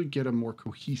because you usually get a more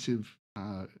cohesive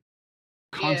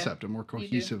concept, a more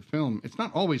cohesive film. It's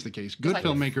not always the case. Good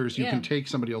filmmakers, you can take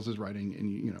somebody else's writing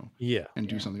and and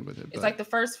do something with it. It's like the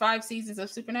first 5 seasons of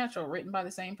Supernatural written by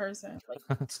the same person,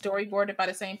 like storyboarded by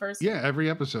the same person. Yeah, every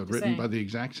episode written by the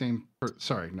exact same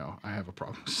sorry, no, I have a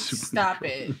problem. Stop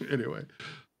it. Anyway,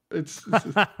 it's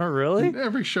really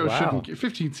every show shouldn't get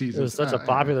 15 seasons. It was such a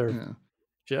popular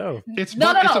show. It's it's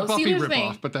a Buffy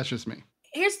ripoff, but that's just me.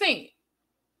 Here's the thing.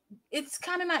 It's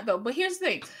kind of not though, but here's the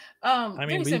thing. I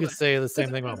mean, you could say the same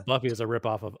thing about Buffy as a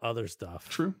ripoff of other stuff.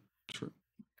 True.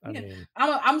 I mean,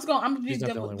 I'm gonna be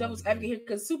devil's advocate here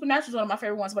because Supernatural is one of my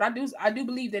favorite ones, but I do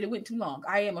believe that it went too long.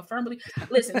 I am a firm believer.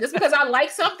 Listen, just because I like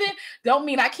something, don't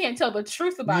mean I can't tell the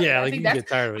truth about it. Yeah, like you get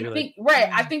tired of it.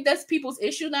 I think that's people's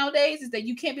issue nowadays is that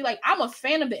you can't be like, I'm a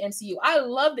fan of the MCU. I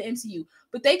love the MCU,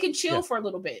 but they can chill for a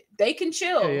little bit. They can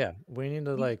chill. Yeah. We need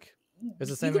to like.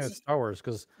 It's the same thing with Star Wars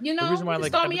because the reason why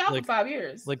stalled me out for 5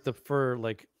 years. Like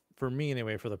for me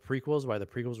anyway, for the prequels, why the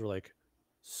prequels were like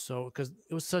so because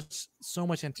it was so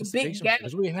much anticipation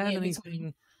because we had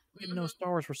anything. We didn't know Star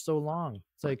Wars for so long.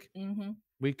 It's like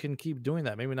we can keep doing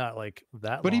that. Maybe not like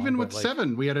that. But even with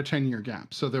 7, we had a 10-year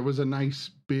gap, so there was a nice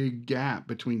big gap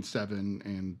between 7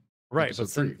 and right.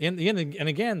 But and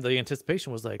again, the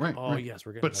anticipation was like, yes,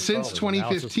 we're getting. But since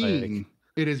 2015,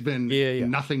 it has been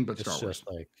nothing but Star Wars.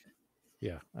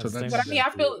 Yeah, so but I mean,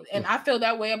 I feel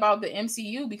that way about the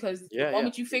MCU because the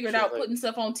moment you figured out putting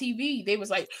stuff on TV, they was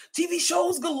like TV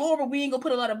shows galore, but we ain't gonna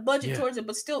put a lot of budget towards it,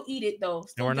 but still eat it though.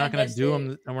 And we're not gonna do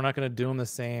them. And we're not gonna do them the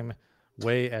same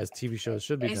way as TV shows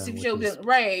should be done.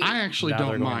 Right. I actually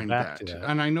don't mind that,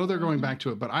 and I know they're going back to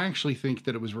it, but I actually think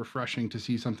that it was refreshing to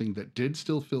see something that did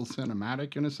still feel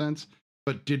cinematic in a sense,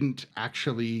 but didn't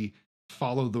actually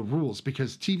follow the rules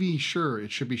because TV, sure, it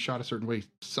should be shot a certain way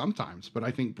sometimes, but I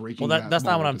think breaking that's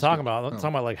not what I'm talking about. I'm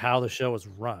talking about like how the show was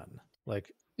run. Like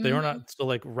they were not so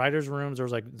like writers' rooms. There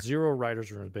was like 0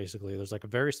 writers' rooms basically. There's like a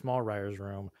very small writers'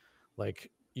 room. Like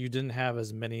you didn't have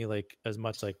as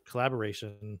much like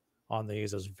collaboration on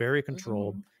these. It was very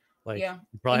controlled. Like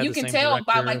you can tell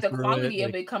by like the quality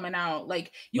of it coming out.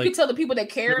 Like you can tell the people that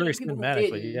cared, the people who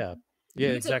didn't.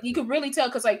 Yeah, exactly. You could really tell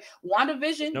because like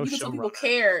WandaVision, you can tell people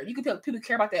care. You can tell people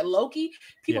care about that. Loki,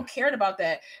 people cared about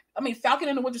that. I mean, Falcon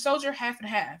and the Winter Soldier, half and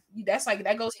half. That's like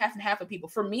that goes half and half of people.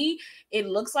 For me, it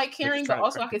looks like caring, but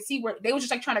also I could see where they were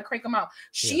just like trying to crank them out.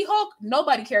 She-Hulk,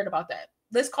 nobody cared about that.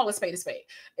 Let's call it spade a spade.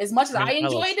 As much as I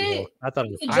enjoyed it, I thought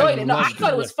it was enjoyed it. No, I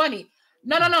thought it was funny.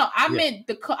 No. I meant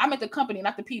the company,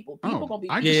 not the people. People gonna be.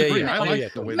 I disagree. I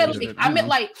like the way they did it. I meant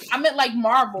like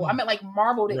Marvel. I meant like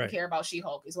Marvel didn't care about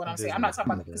She-Hulk. Is what I'm saying. I'm not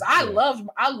talking about because I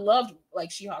loved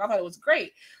like She-Hulk. I thought it was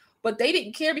great, but they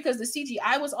didn't care because the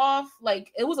CGI was off.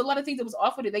 Like it was a lot of things that was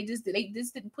off with it. They just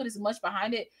didn't put as much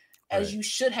behind it as you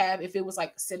should have if it was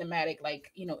like cinematic,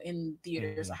 like in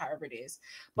theaters or however it is.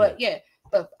 But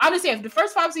I'm just saying the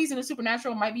first 5 seasons of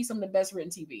Supernatural might be some of the best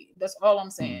written TV. That's all I'm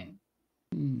saying.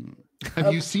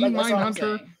 Have you seen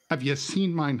Mindhunter? Have you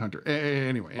seen Mindhunter?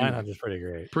 Anyway, Mindhunter's pretty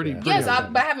great. Yes,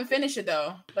 but I haven't finished it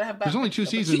though. There's only 2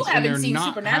 seasons, and they're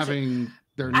not having.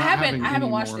 I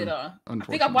haven't watched it. I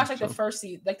think I watched like the first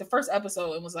season, like the first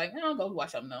episode, and was like, I'll go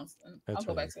watch something else. I'll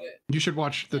go back to it. You should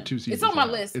watch the 2 seasons. It's on my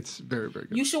list. It's very, very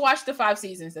good. You should watch the 5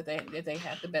 seasons that they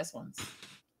have, the best ones.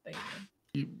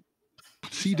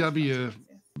 CW,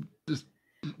 just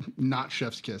not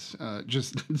Chef's Kiss.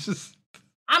 Just.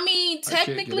 I mean,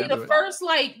 technically, the first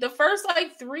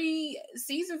 3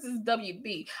 seasons is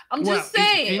WB. I'm just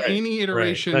saying. Any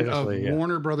iteration of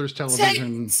Warner Brothers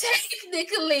Television.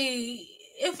 Technically,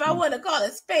 if I want to call a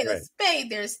spade,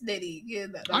 there's Snitty. You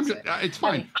know, it's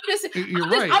fine. You're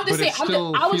right. I'm just saying.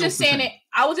 I was just saying it.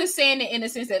 I was just saying it in the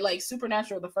sense that like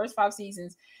Supernatural, the first 5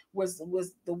 seasons was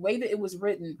the way that it was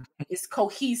written is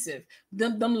cohesive.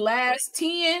 Them last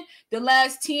 10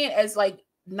 as like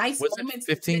nice moments.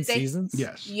 15 seasons?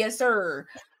 Yes, sir.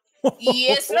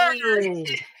 Yes, sir.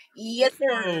 Yes,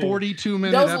 sir.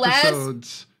 42-minute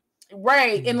episodes.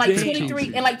 Right, and like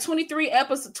 23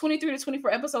 episodes, 23 to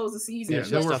 24 episodes a season. Yeah,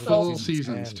 there were full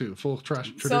seasons too, full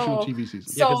traditional TV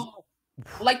seasons. So,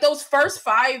 like those first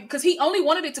 5, because he only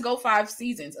wanted it to go 5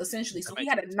 seasons essentially. So he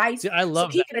had a nice. I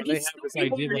love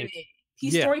that. He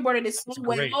storyboarded it so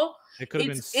well.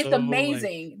 It's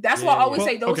amazing. That's why I always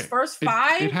say those first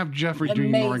 5. It have Jeffrey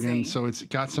Dean Morgan, so it's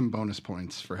got some bonus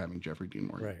points for having Jeffrey Dean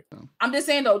Morgan. Right. So. I'm just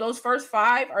saying though, those first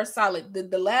 5 are solid.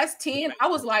 The last 10, I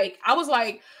was like.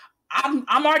 I'm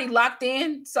already locked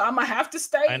in, so I'm gonna have to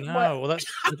stay. I know. Well, that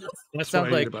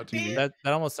sounds like that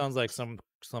almost sounds like some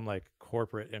like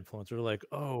corporate influencer. Like,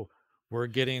 oh, we're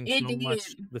getting so much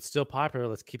that's still popular.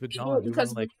 Let's keep it going.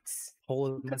 Because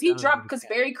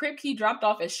Barry Kripke dropped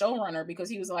off as showrunner because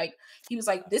he was like,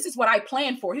 this is what I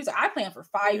planned for. He was like, I planned for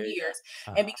 5 years,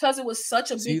 and because it was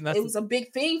such a a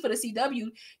big thing for the CW,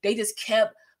 they just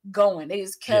kept going. They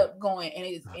just kept going, and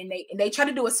they tried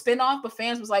to do a spinoff, but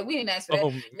fans was like, we didn't ask for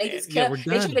that. They just kept.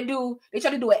 They tried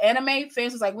to do an anime.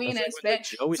 Fans was like, we didn't ask for that.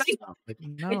 They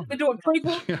do a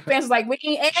prequel. Fans was like, we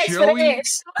didn't ask for that.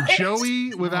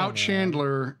 Joey without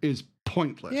Chandler is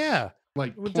pointless. Yeah,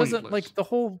 like it doesn't like the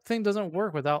whole thing doesn't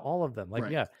work without all of them.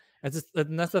 Like and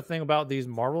that's the thing about these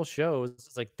Marvel shows.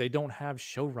 It's like they don't have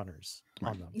showrunners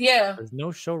on them. Yeah, there's no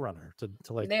showrunner to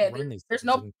like run these. There's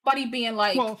nobody being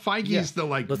like. Well, Feige's the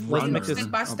runner step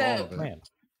by step.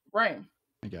 Right.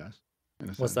 I guess.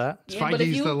 What's that?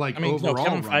 Feige's the overall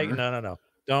Kevin runner. Feige, no.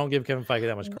 Don't give Kevin Feige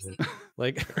that much credit.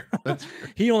 Like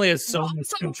he only has so much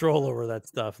control over that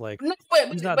stuff. Like, no,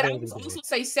 but I would also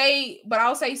say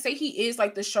he is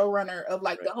like the showrunner of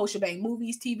like the whole shebang,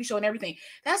 movies, TV show, and everything.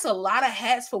 That's a lot of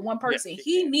hats for one person.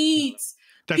 He needs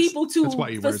people to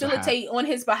facilitate on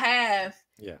his behalf.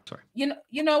 Yeah, sorry. You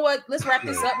know what? Let's wrap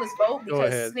this up. Let's vote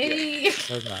because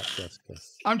Snitty.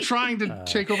 I'm trying to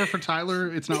take over for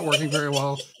Tyler. It's not working very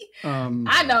well.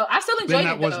 I know. I still enjoyed it.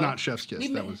 That was not Chef's Kiss.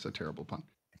 That was a terrible pun.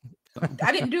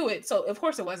 I didn't do it, so of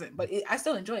course it wasn't. But I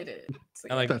still enjoyed it.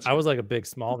 I was like a big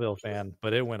Smallville fan,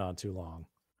 but it went on too long.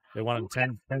 It went on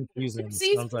 10 seasons.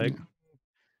 I was like,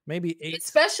 maybe 8.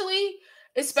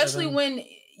 Especially when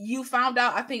you found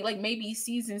out. I think like maybe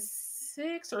season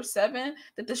 6 or 7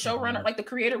 that the showrunner, like the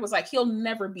creator, was like, he'll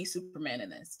never be Superman in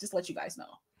this. Just let you guys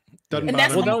know.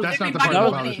 That's not the part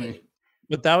that bothers me.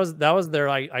 But that was their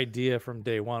idea from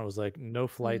day one. Was like no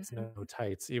flights, no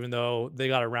tights. Even though they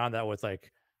got around that with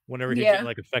like whenever he get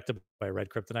like affected by red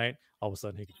kryptonite, all of a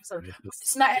sudden he can.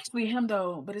 It's not actually him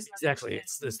though, but it's exactly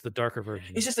it's the darker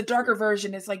version. It's just a darker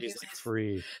version. It's like it's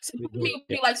free. So be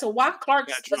like, so why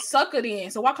Clark's the sucker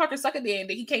then? So why Clark is sucker then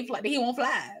that he can't fly? That he won't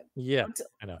fly? Yeah,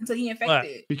 I know until he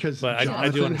infected. Because I do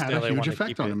understand had a huge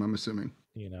effect on him. I'm assuming.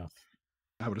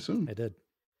 I would assume it did.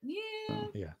 Yeah.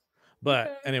 Yeah,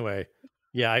 but anyway.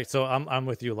 Yeah, so I'm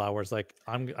with you, Lau. Where it's like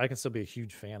I can still be a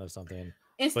huge fan of something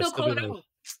and still call it out.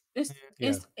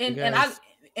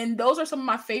 And those are some of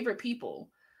my favorite people,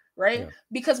 right? Yeah.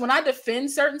 Because when I defend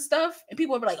certain stuff, and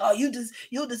people will be like, "Oh, you'll just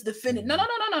defend it." No.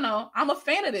 I'm a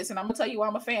fan of this, and I'm gonna tell you why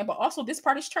I'm a fan. But also, this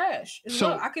part is trash.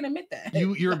 So I can admit that.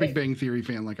 You're a Big Bang Theory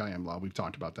fan, like I am, Lau. We've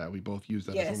talked about that. We both use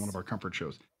that as one of our comfort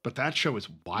shows. But that show is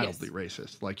wildly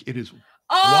racist. Like it is.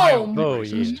 Wildly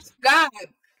racist. God.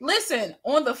 Listen,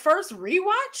 on the first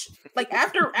rewatch, like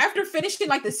after finishing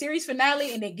like the series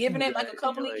finale and then giving it like a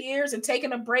couple of years and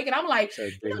taking a break, and I'm like,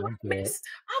 I missed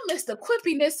the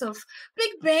quippiness of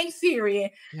Big Bang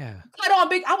Theory. Cut on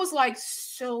Big. I was like,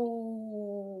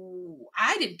 so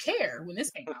I didn't care when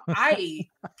this came out. I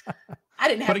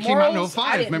didn't have. But it came out in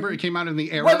 05. Remember, it came out in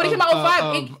the era. But it came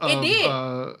out in 05. It did.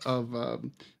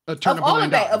 Turn a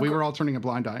blind eye. We were all turning a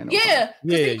blind eye.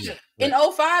 In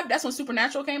 05, that's when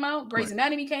Supernatural came out. Grey's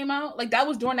Anatomy came out. Like that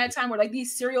was during that time where like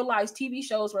these serialized TV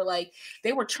shows were like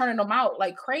they were churning them out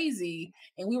like crazy,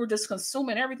 and we were just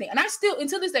consuming everything. And I still,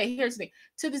 until this day, here's the thing.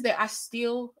 To this day, I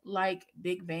still like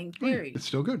Big Bang Theory. It's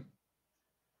still good,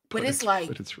 but it's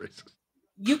like it's racist.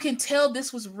 You can tell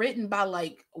this was written by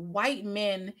like white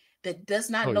men that does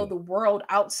not know the world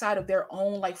outside of their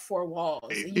own like 4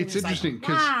 walls. It's interesting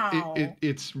because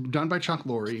it's done by Chuck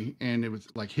Lorre, and it was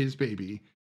like his baby.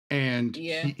 And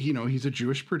he's a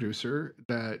Jewish producer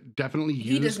that definitely used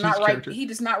he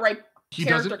does not write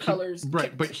character colors,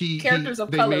 right? But characters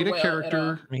of they color. Made a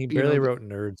character. I mean, he barely wrote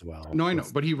nerds well. No, I know,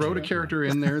 but he wrote a character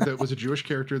in there that was a Jewish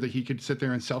character that he could sit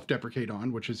there and self-deprecate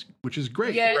on, which is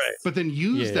great. Yes. Right. But then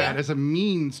use that as a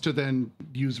means to then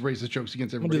use racist jokes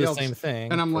against everybody do the else. same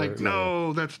thing. And I'm like,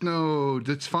 no,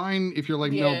 that's fine if you're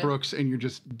like Mel Brooks and you're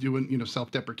just doing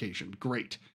self-deprecation.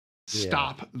 Great.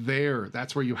 Stop there.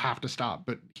 That's where you have to stop.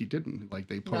 But he didn't. Like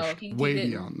they pushed way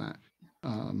beyond that.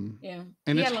 And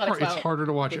it's harder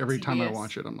to watch every time I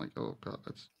watch it. I'm like, oh god,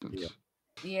 that's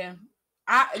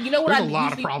you know what? There's a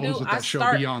lot of problems with that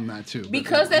show beyond that too.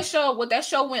 Because that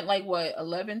show went like what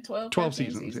 11, 12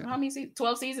 seasons. How many seasons?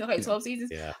 12 seasons. Okay, 12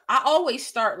 seasons. Yeah. I always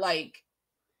start like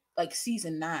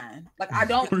season 9. Like I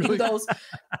don't do those.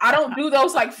 I don't do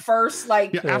those like first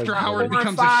after Howard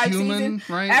becomes a human, seasons.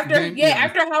 right?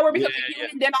 After Howard becomes a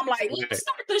human, then I'm like, let's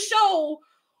start the show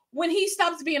when he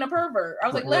stops being a pervert. I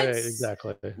was like, let's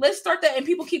start that. And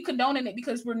people keep condoning it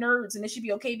because we're nerds and it should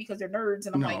be okay because they're nerds.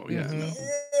 And I'm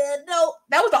no,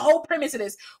 that was the whole premise of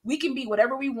this. We can be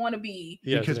whatever we want to be.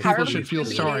 Because people should feel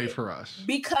sorry for us.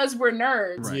 Because we're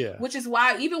nerds. Right. Yeah. Which is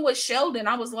why even with Sheldon,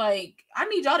 I was like, I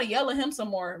need y'all to yell at him some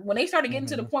more. When they started getting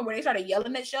to the point where they started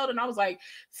yelling at Sheldon, I was like,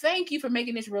 thank you for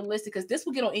making this realistic because this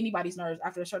will get on anybody's nerves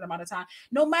after a certain amount of time.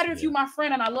 No matter if you're my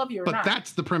friend and I love you or not. But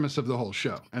that's the premise of the whole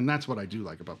show. And that's what I do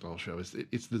like about the whole show is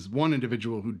it's this one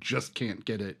individual who just can't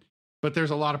get it. But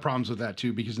there's a lot of problems with that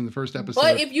too, because in the first episode,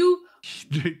 but if you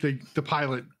the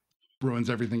pilot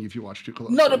ruins everything if you watch too close.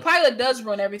 No, the pilot does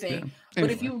ruin everything. Yeah.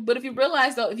 Anyway. But if you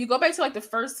realize though, if you go back to like the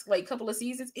first couple of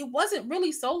seasons, it wasn't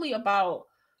really solely about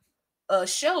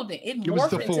Sheldon. It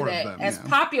morphed into that. As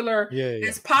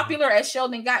popular as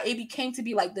Sheldon got, it became to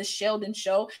be like the Sheldon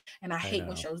show. And I hate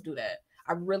when shows do that.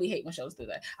 I really hate when shows do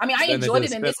that. I mean, I enjoyed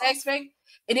it in this aspect.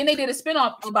 And then they did a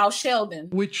spinoff about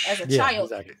Sheldon as a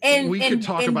child. Exactly. And we could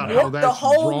talk about how that's the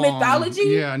whole wrong. mythology.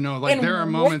 Yeah, no, like there are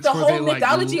moments the where whole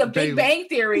mythology of Big Bang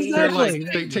Theory. They're like,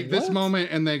 they take this moment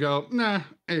and they go, nah,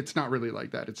 it's not really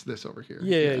like that. It's this over here.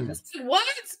 Yeah. What?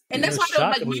 And that's why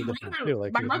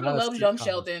my brother loves Young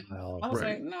Sheldon. I was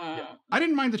like, nah. I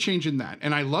didn't mind the change in that.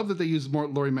 And I love that they used more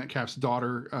Laurie Metcalf's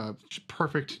daughter,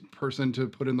 perfect person to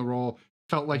put in the role.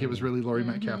 Felt like it was really Laurie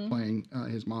Metcalf playing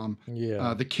his mom.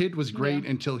 Yeah. The kid was great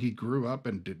until he grew up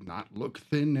and did not look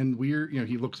thin and weird.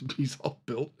 He's all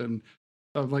built and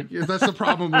that's the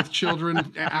problem with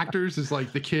children actors is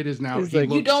like the kid is now.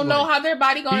 You don't know how their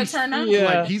body going to turn out. Yeah,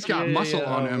 like he's got muscle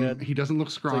on him. Yeah. He doesn't look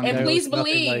scrawny. And please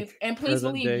believe,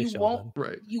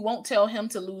 you won't tell him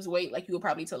to lose weight like you will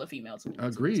probably tell a female to.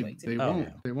 Agreed. They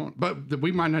won't. But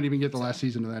we might not even get the last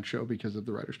season of that show because of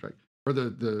the writer's strike or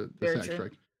the SAG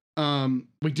strike.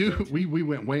 We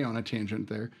went way on a tangent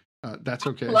there. That's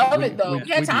okay. Love it though. We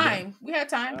had time.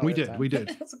 We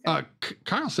did.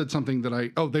 Kyle said something that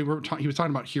he was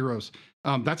talking about Heroes.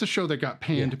 That's a show that got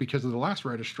panned because of the last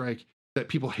writer's strike that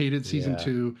people hated season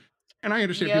 2. And I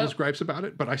understand people's gripes about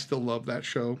it, but I still love that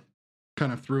show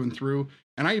kind of through and through.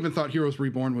 And I even thought Heroes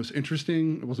Reborn was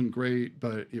interesting. It wasn't great,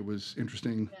 but it was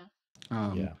interesting.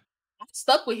 I'm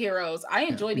stuck with Heroes. I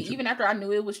enjoyed it even after I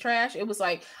knew it was trash. It was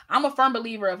like, I'm a firm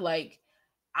believer of like,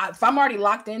 if I'm already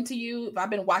locked into you, if I've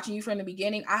been watching you from the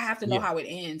beginning, I have to know how it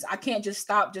ends. I can't just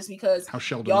stop just because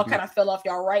y'all kind of fell off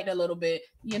y'all writing a little bit,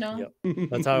 Yep.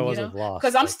 That's how it was with Lost.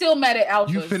 Because I'm still mad at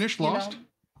Alpha. You finished Lost?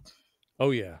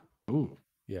 Oh yeah. Ooh.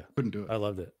 Yeah. Couldn't do it. I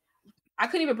loved it. I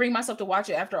couldn't even bring myself to watch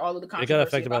it after all of the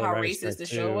controversy about how racist the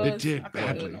show was. It did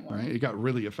badly, right? It got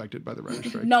really affected by the writer's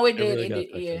strike. No, it did.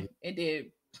 It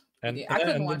did. And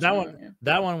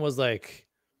that one was like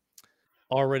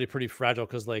already pretty fragile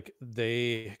because but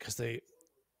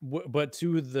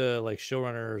to the like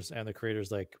showrunners and the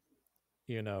creators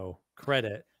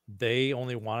credit, they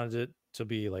only wanted it to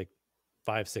be like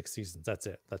 5-6 seasons. That's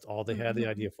it. That's all they had the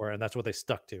idea for, and that's what they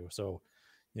stuck to. So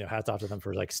hats off to them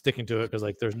for like sticking to it because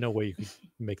like there's no way you could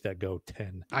make that go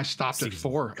 10. I stopped seasons. At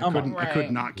 4. I could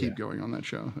not keep going on that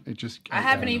show. It just I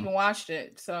haven't even watched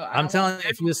it. So I'm telling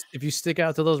you, if you stick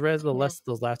out to those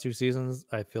those last 2 seasons,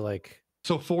 I feel like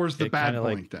so 4 is the bad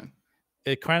point then.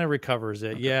 It kind of recovers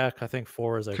it. Okay. Yeah, I think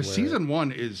 4 is like because season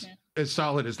 1 is as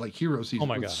solid as like Hero season. Oh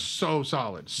my god, so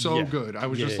solid, so good. I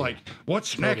was just like,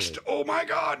 what's next? Oh my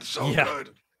god, so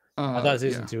good. I thought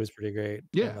season 2 was pretty great.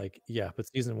 Yeah. And but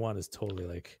season 1 is totally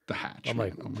like the hatch. I'm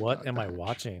like, what am I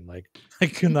watching? Like, I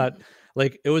could not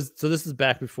it was. So this is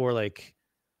back before like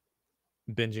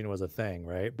binging was a thing,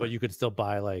 right? But you could still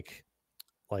buy like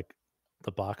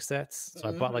the box sets. So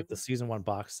I bought like the season 1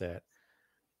 box set.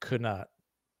 Could not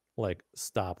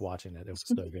stop watching it. It was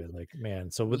so good. Like,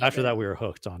 man. So after that, we were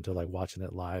hooked onto like watching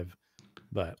it live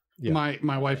But yeah.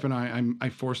 My wife and I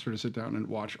forced her to sit down and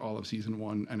watch all of season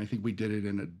 1, and I think we did it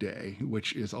in a day,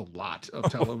 which is a lot of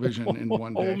television in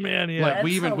one day. Oh man, yeah.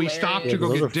 Like we stopped to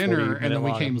go get dinner, and then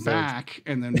we came back,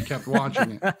 and then we kept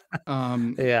watching it.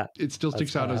 Yeah, it still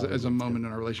sticks out as a moment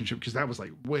in our relationship, because that was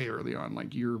like way early on,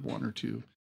 like year 1 or 2.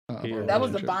 That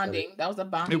was the bonding. That was the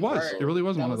bonding. It was. Part. It really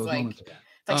was that one of those moments.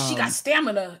 It's like she got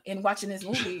stamina in watching this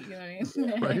movie. You know what I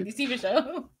mean? Right. The TV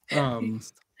show.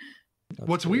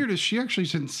 What's weird is she actually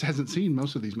hasn't seen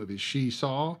most of these movies. She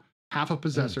saw half of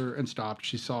Possessor and stopped.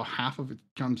 She saw half of It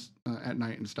Comes at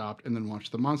Night and stopped, and then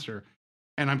watched The Monster.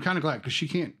 And I'm kind of glad, because she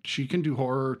can do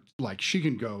horror. Like, she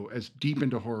can go as deep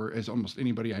into horror as almost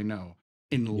anybody I know,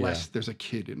 unless there's a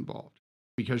kid involved.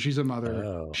 Because she's a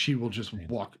mother, she will just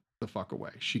walk the fuck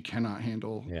away. She cannot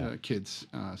handle kids.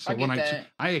 So when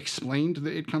I explained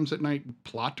the It Comes at Night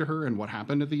plot to her and what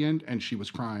happened at the end, and she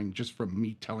was crying just from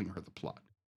me telling her the plot.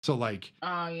 So like,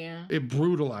 it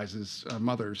brutalizes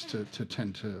mothers to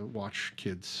tend to watch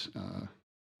kids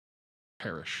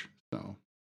perish. So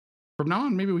from now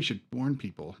on, maybe we should warn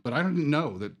people. But I didn't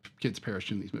know that kids perished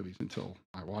in these movies until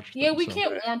I watched them. Yeah, we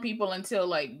can't warn people until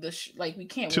like we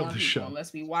can't warn people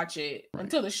unless we watch it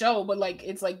until the show. But like,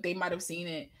 it's like they might have seen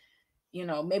it, you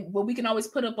know. Maybe, but we can always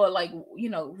put up a like,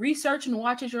 you know, research and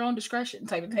watch at your own discretion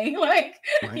type of thing. Like,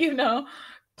 you know.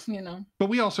 But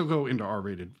we also go into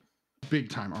R-rated. Big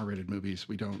time R-rated movies.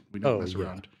 We don't mess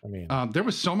around. I mean, there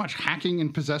was so much hacking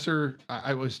in Possessor.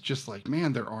 I was just like,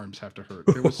 man, their arms have to hurt.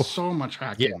 There was so much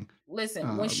hacking.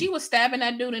 Listen, when she was stabbing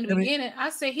that dude in the beginning, I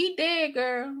said, he dead,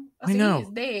 girl. I said, he's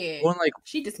dead. Well, like,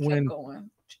 she just kept going.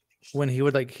 When he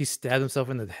would he stabbed himself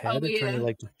in the head trying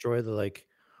to destroy the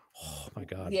oh my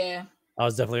god. Yeah. I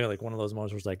was definitely one of those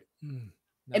moments where it's like, no.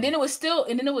 And then it was still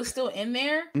in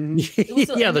there.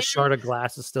 The shard of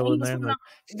glass is still in there.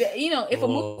 You know, if a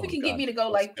movie can get me to go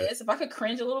like this, if I could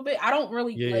cringe a little bit, I don't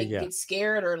really get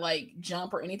scared or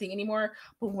jump or anything anymore.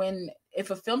 But if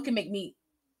a film can make me,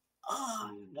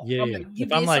 you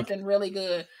did something really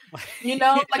good. You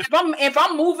know, like if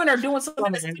I'm moving or doing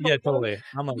something, totally.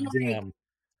 I'm like, damn.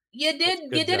 You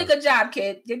did a good job,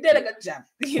 kid. You did a good job.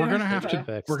 We're gonna have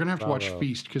to watch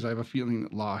Feast, because I have a feeling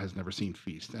that Law has never seen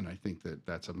Feast, and I think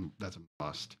that's a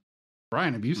must.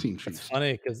 Brian, have you seen Feast? It's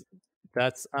funny because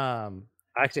that's I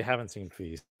actually haven't seen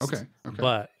Feast. Okay.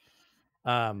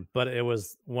 But it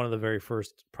was one of the very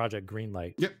first Project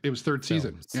Greenlight. Yep, it was third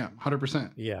season. Yeah,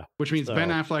 100%. Yeah, which means Ben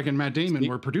Affleck and Matt Damon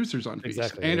were producers on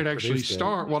Feast, and it actually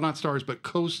not stars, but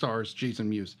co-stars Jason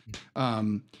Mewes.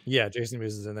 Jason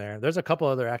Mewes is in there. There's a couple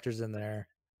other actors in there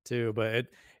too, but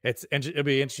it'll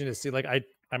be interesting to see. Like I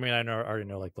already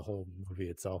know the whole movie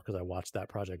itself because I watched that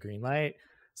Project Greenlight.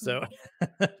 So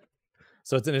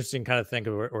so it's an interesting kind of thing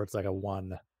where it's like a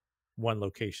one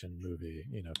location movie,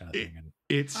 kind of thing.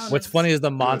 And what's funny is the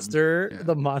monster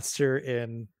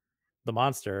in The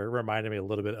Monster reminded me a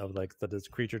little bit of the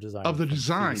creature design of the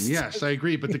design. Feast. Yes, I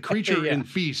agree. But the creature in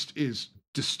Feast is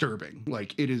disturbing.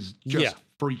 Like, it is just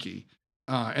freaky.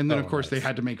 And then of course they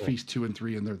had to make Feast 2 and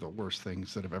 3, and they're the worst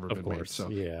things that have ever been made. So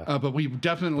but we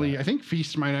definitely, I think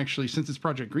Feast might actually, since it's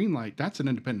Project Greenlight, that's an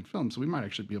independent film, so we might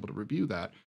actually be able to review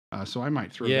that. So I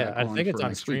might throw that on. I think it's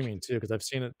on streaming too, because I've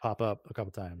seen it pop up a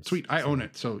couple times. Sweet, I own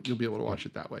it, so you'll be able to watch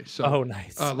it that way. So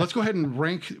nice. Let's go ahead and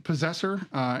rank Possessor,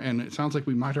 and it sounds like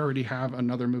we might already have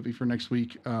another movie for next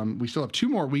week. We still have 2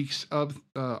 more weeks of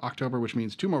October, which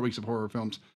means 2 more weeks of horror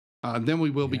films. Then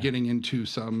we will be getting into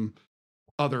some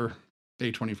other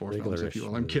A24 films, if you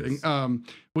will. I'm kidding.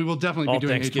 We will definitely be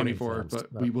doing A24,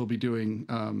 but we will be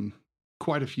doing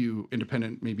quite a few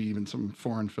independent, maybe even some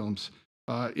foreign films.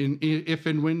 If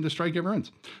and when the strike ever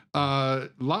ends.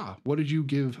 La, what did you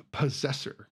give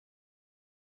Possessor?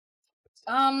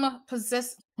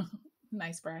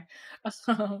 Nice, Brian.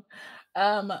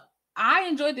 I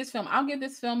enjoyed this film. I'll give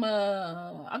this film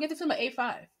a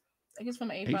 8.5. I guess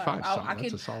from an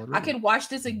 8.5. I could watch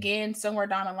this again somewhere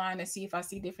down the line and see if I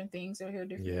see different things or hear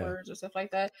different words or stuff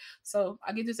like that. So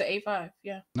I give this an 8.5.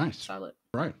 Yeah. Nice. Solid.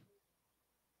 Right.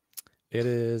 It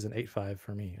is an 8.5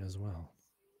 for me as well.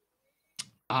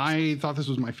 I thought this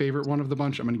was my favorite one of the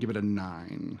bunch. I'm going to give it a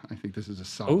 9. I think this is a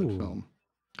solid film.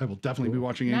 I will definitely be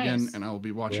watching it again, and I will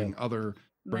be watching other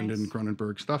Brendan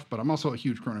Cronenberg stuff, but I'm also a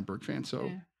huge Cronenberg fan.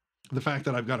 So the fact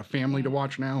that I've got a family to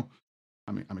watch now,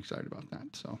 I'm excited about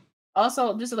that. So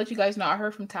also, just to let you guys know, I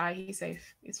heard from Ty. He's safe.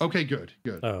 Okay, good.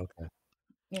 Oh, okay.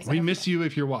 Yes, we miss you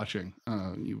if you're watching.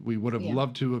 We would have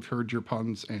loved to have heard your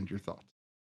puns and your thoughts.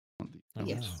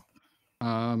 Yes.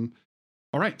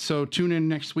 All right, so tune in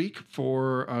next week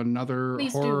for another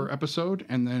horror episode,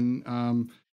 and then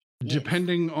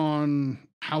depending on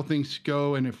how things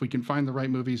go and if we can find the right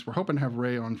movies. We're hoping to have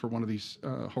Ray on for one of these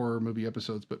horror movie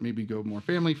episodes, but maybe go more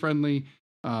family friendly.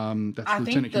 That's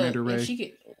Lieutenant Commander Ray. She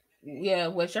could, yeah,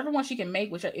 whichever one she can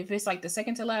make, if it's like the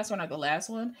second to last one or the last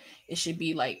one, it should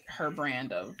be like her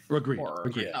brand of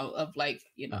horror, you know, of like,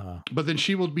 you know. But then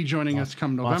she will be joining us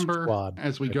come November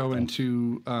as we go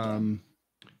into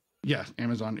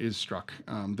Amazon is struck.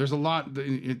 There's a lot.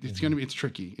 It's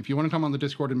tricky. If you want to come on the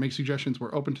Discord and make suggestions,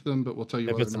 we're open to them, but we'll tell you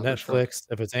if it's Netflix,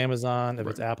 if it's Amazon, if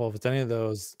it's Apple, if it's any of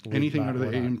those, anything under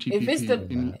the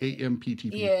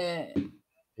AMPTP.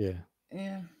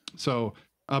 Yeah. So,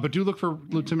 but do look for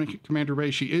Lieutenant Commander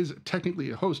Ray. She is technically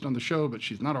a host on the show, but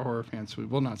she's not a horror fan, so we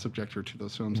will not subject her to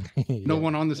those films. No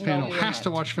one on this panel has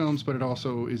to watch films, but it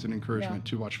also is an encouragement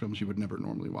to watch films you would never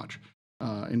normally watch.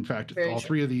 In fact, all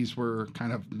three of these were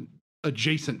kind of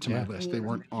adjacent to my list. They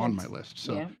weren't on my list.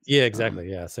 So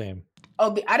exactly. Same.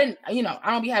 Oh, I didn't. You know,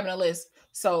 I don't be having a list,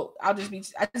 so I just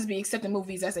be accepting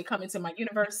movies as they come into my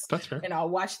universe. That's fair. And I'll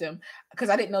watch them because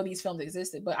I didn't know these films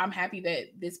existed. But I'm happy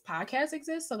that this podcast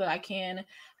exists so that I can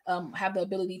have the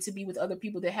ability to be with other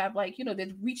people that have, like, you know, that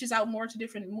reaches out more to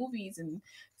different movies and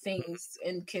things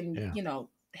and can you know,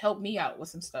 help me out with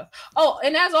some stuff. Oh,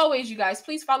 and as always, you guys,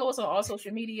 please follow us on all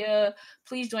social media.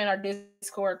 Please join our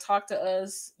Discord, talk to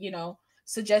us, you know,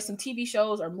 suggest some TV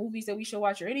shows or movies that we should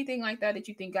watch or anything like that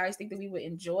you think that we would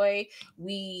enjoy.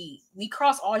 We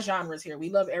cross all genres here. We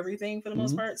love everything for the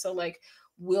most part. So like,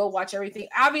 we'll watch everything.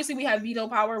 Obviously, we have veto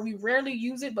power. We rarely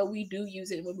use it, but we do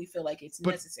use it when we feel like it's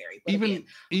necessary. But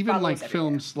even like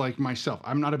films like myself,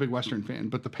 I'm not a big Western fan,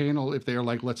 but the panel, if they are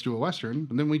like, let's do a Western,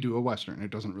 then we do a Western.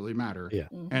 It doesn't really matter. Yeah.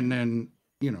 And then,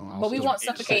 you know, but we won't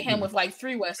suffocate him with like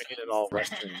 3 Westerns. An all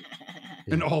Western.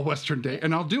 An all Western day.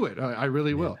 And I'll do it. I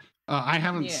really will. I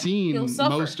haven't seen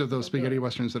most of those spaghetti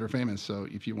Westerns that are famous. So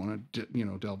if you want to, you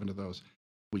know, delve into those,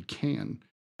 we can.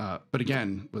 But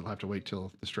again, we'll have to wait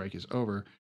till the strike is over.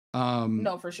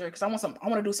 No, for sure, because I want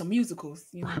to do some musicals.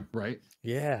 You know? Right?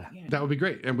 Yeah, that would be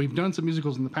great. And we've done some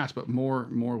musicals in the past, but more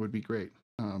would be great.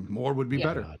 More would be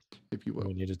better, if you will.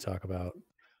 We need to talk about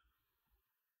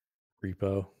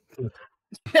Repo.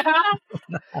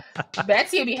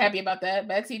 Betsy would be happy about that.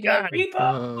 Betsy, like,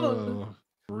 Repo.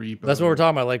 Repo. That's what we're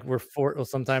talking about. Like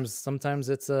sometimes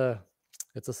it's a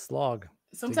slog.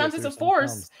 Sometimes it's a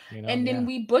force, you know? And then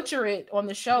we butcher it on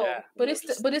the show. Yeah. But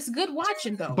it's good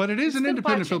watching though. But it is an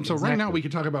independent film, so right now we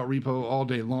could talk about Repo all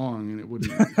day long, and it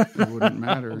wouldn't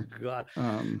matter. Oh, God.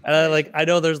 And I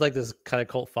know there's like this kind of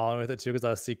cult following with it too, because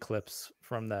I see clips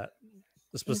from that.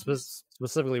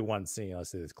 Specifically one scene, I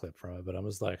see this clip from it, but I'm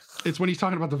just like, it's when he's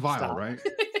talking about the vial, right?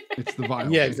 It's the vial.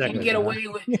 Yeah, exactly.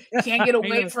 Can't get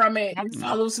away from it. It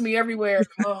follows me everywhere.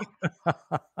 Oh.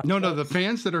 No, the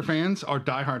fans that are fans are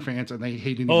diehard fans, and they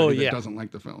hate anybody that doesn't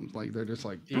like the films. Like, they're just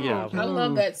like, I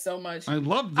love that so much. I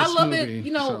love this movie. That,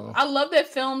 you know, I love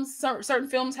that certain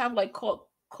films have like cult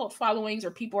followings,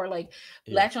 or people are like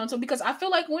latch onto, because I feel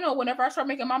like, you know, whenever I start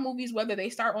making my movies, whether they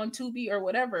start on Tubi or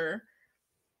whatever,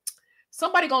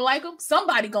 somebody gonna like them.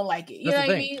 Somebody gonna like it. You know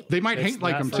what I mean? They might hate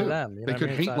like them too. They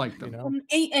could hate like them.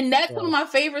 And that's one of my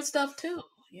favorite stuff too.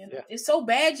 You know? It's so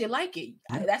bad you like it.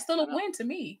 That's still a win to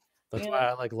me. That's why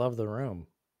I like Love the Room.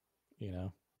 You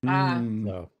know. Oh,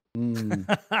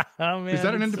 man, is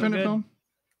that an independent film?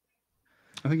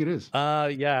 I think it is.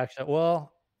 Yeah, actually.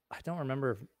 Well, I don't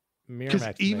remember if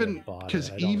Miramax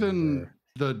because even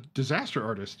The Disaster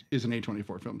Artist is an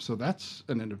A24 film, so that's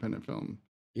an independent film.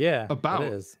 Yeah, about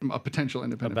a potential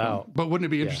independent film. But wouldn't it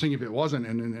be interesting if it wasn't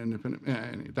an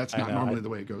independent? That's not normally the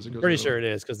way it goes. Pretty sure it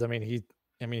is, because I mean he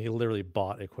literally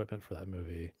bought equipment for that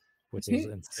movie, which is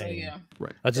insane.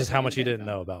 Right. That's just how much he didn't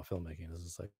know about filmmaking. It's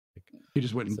just like he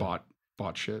just went and bought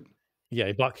shit. Yeah,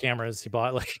 he bought cameras. He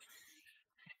bought like.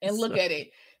 And look at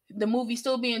it. The movie's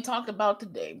still being talked about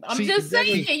today. I'm just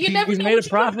saying, you never he's know made a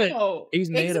profit. He's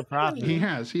made a profit. He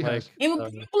has.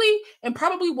 And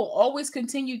probably will always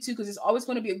continue to, because there's always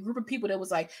going to be a group of people that was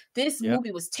like, this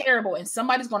movie was terrible, and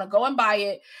somebody's going to go and buy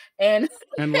it and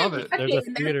love it.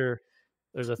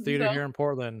 There's a theater here in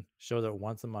Portland, shows it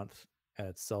once a month, and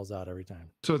it sells out every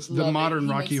time. So it's the modern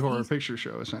Rocky Horror Picture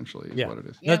Show, essentially. Is what it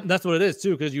is. That's what it is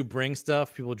too, because you bring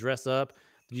stuff, people dress up.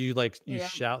 You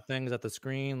shout things at the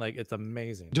screen, like it's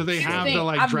amazing. Do they have the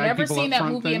like drag people up front thing? I've never seen that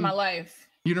movie in my life.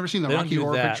 You've never seen the Rocky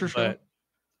Horror Picture Show?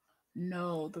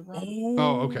 No,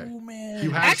 Oh, okay. Man.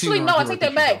 You have actually no, I take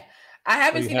that back. I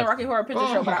haven't seen the Rocky Horror Picture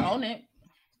Show, but I own it.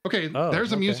 Okay,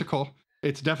 there's a musical.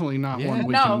 It's definitely not one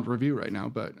we can review right now,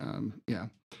 but yeah.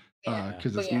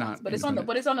 because it's not. But it's on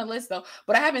the list though.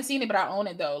 But I haven't seen it, but I own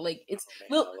it though. Like it's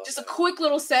just a quick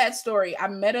little sad story. I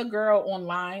met a girl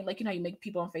online, like you know, you make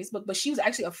people on Facebook, but she was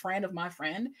actually a friend of my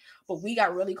friend. But we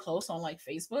got really close on like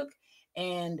Facebook,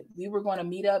 and we were going to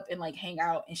meet up and like hang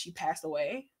out, and she passed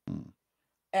away.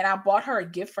 And I bought her a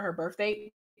gift for her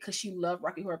birthday because she loved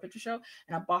Rocky Horror Picture Show,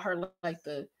 and I bought her like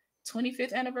the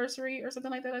 25th anniversary or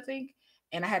something like that, I think.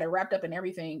 And I had it wrapped up and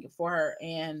everything for her,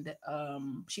 and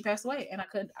she passed away. And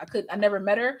I never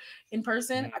met her in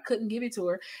person. I couldn't give it to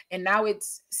her, and now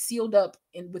it's sealed up.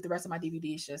 And with the rest of my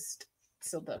DVD, it's just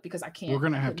sealed up because I can't. We're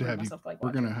gonna have to have you.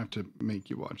 We're gonna have to make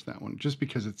you watch that one just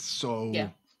because it's so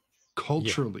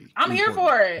culturally. I'm here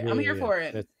for it. I'm here for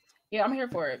it. Yeah, I'm here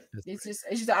for it. It's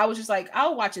just. I was just like,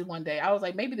 I'll watch it one day. I was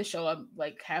like, maybe the show, I'm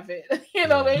like, have it. You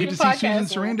know, maybe the podcast.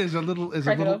 Susan Sarandon is a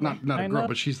little not a girl,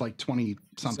 but she's like 20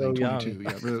 something, so 22.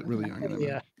 Yeah, really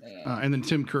young. And then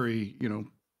Tim Curry, you know.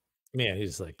 Yeah,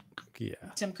 he's like,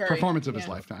 Tim Curry, performance of his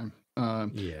lifetime. All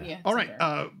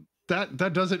right.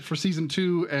 That does it for season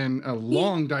 2, and a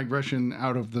long digression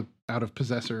out of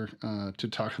Possessor to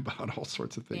talk about all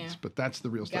sorts of things. But that's the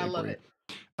real study for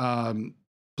you.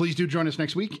 Please do join us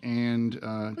next week, and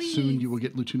soon you will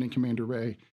get Lieutenant Commander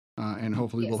Ray, and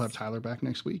hopefully we'll have Tyler back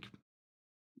next week.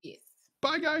 Yes.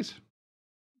 Bye, guys.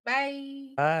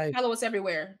 Bye. Follow us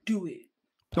everywhere. Do it.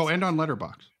 Oh, and on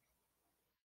Letterboxd.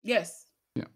 Yes.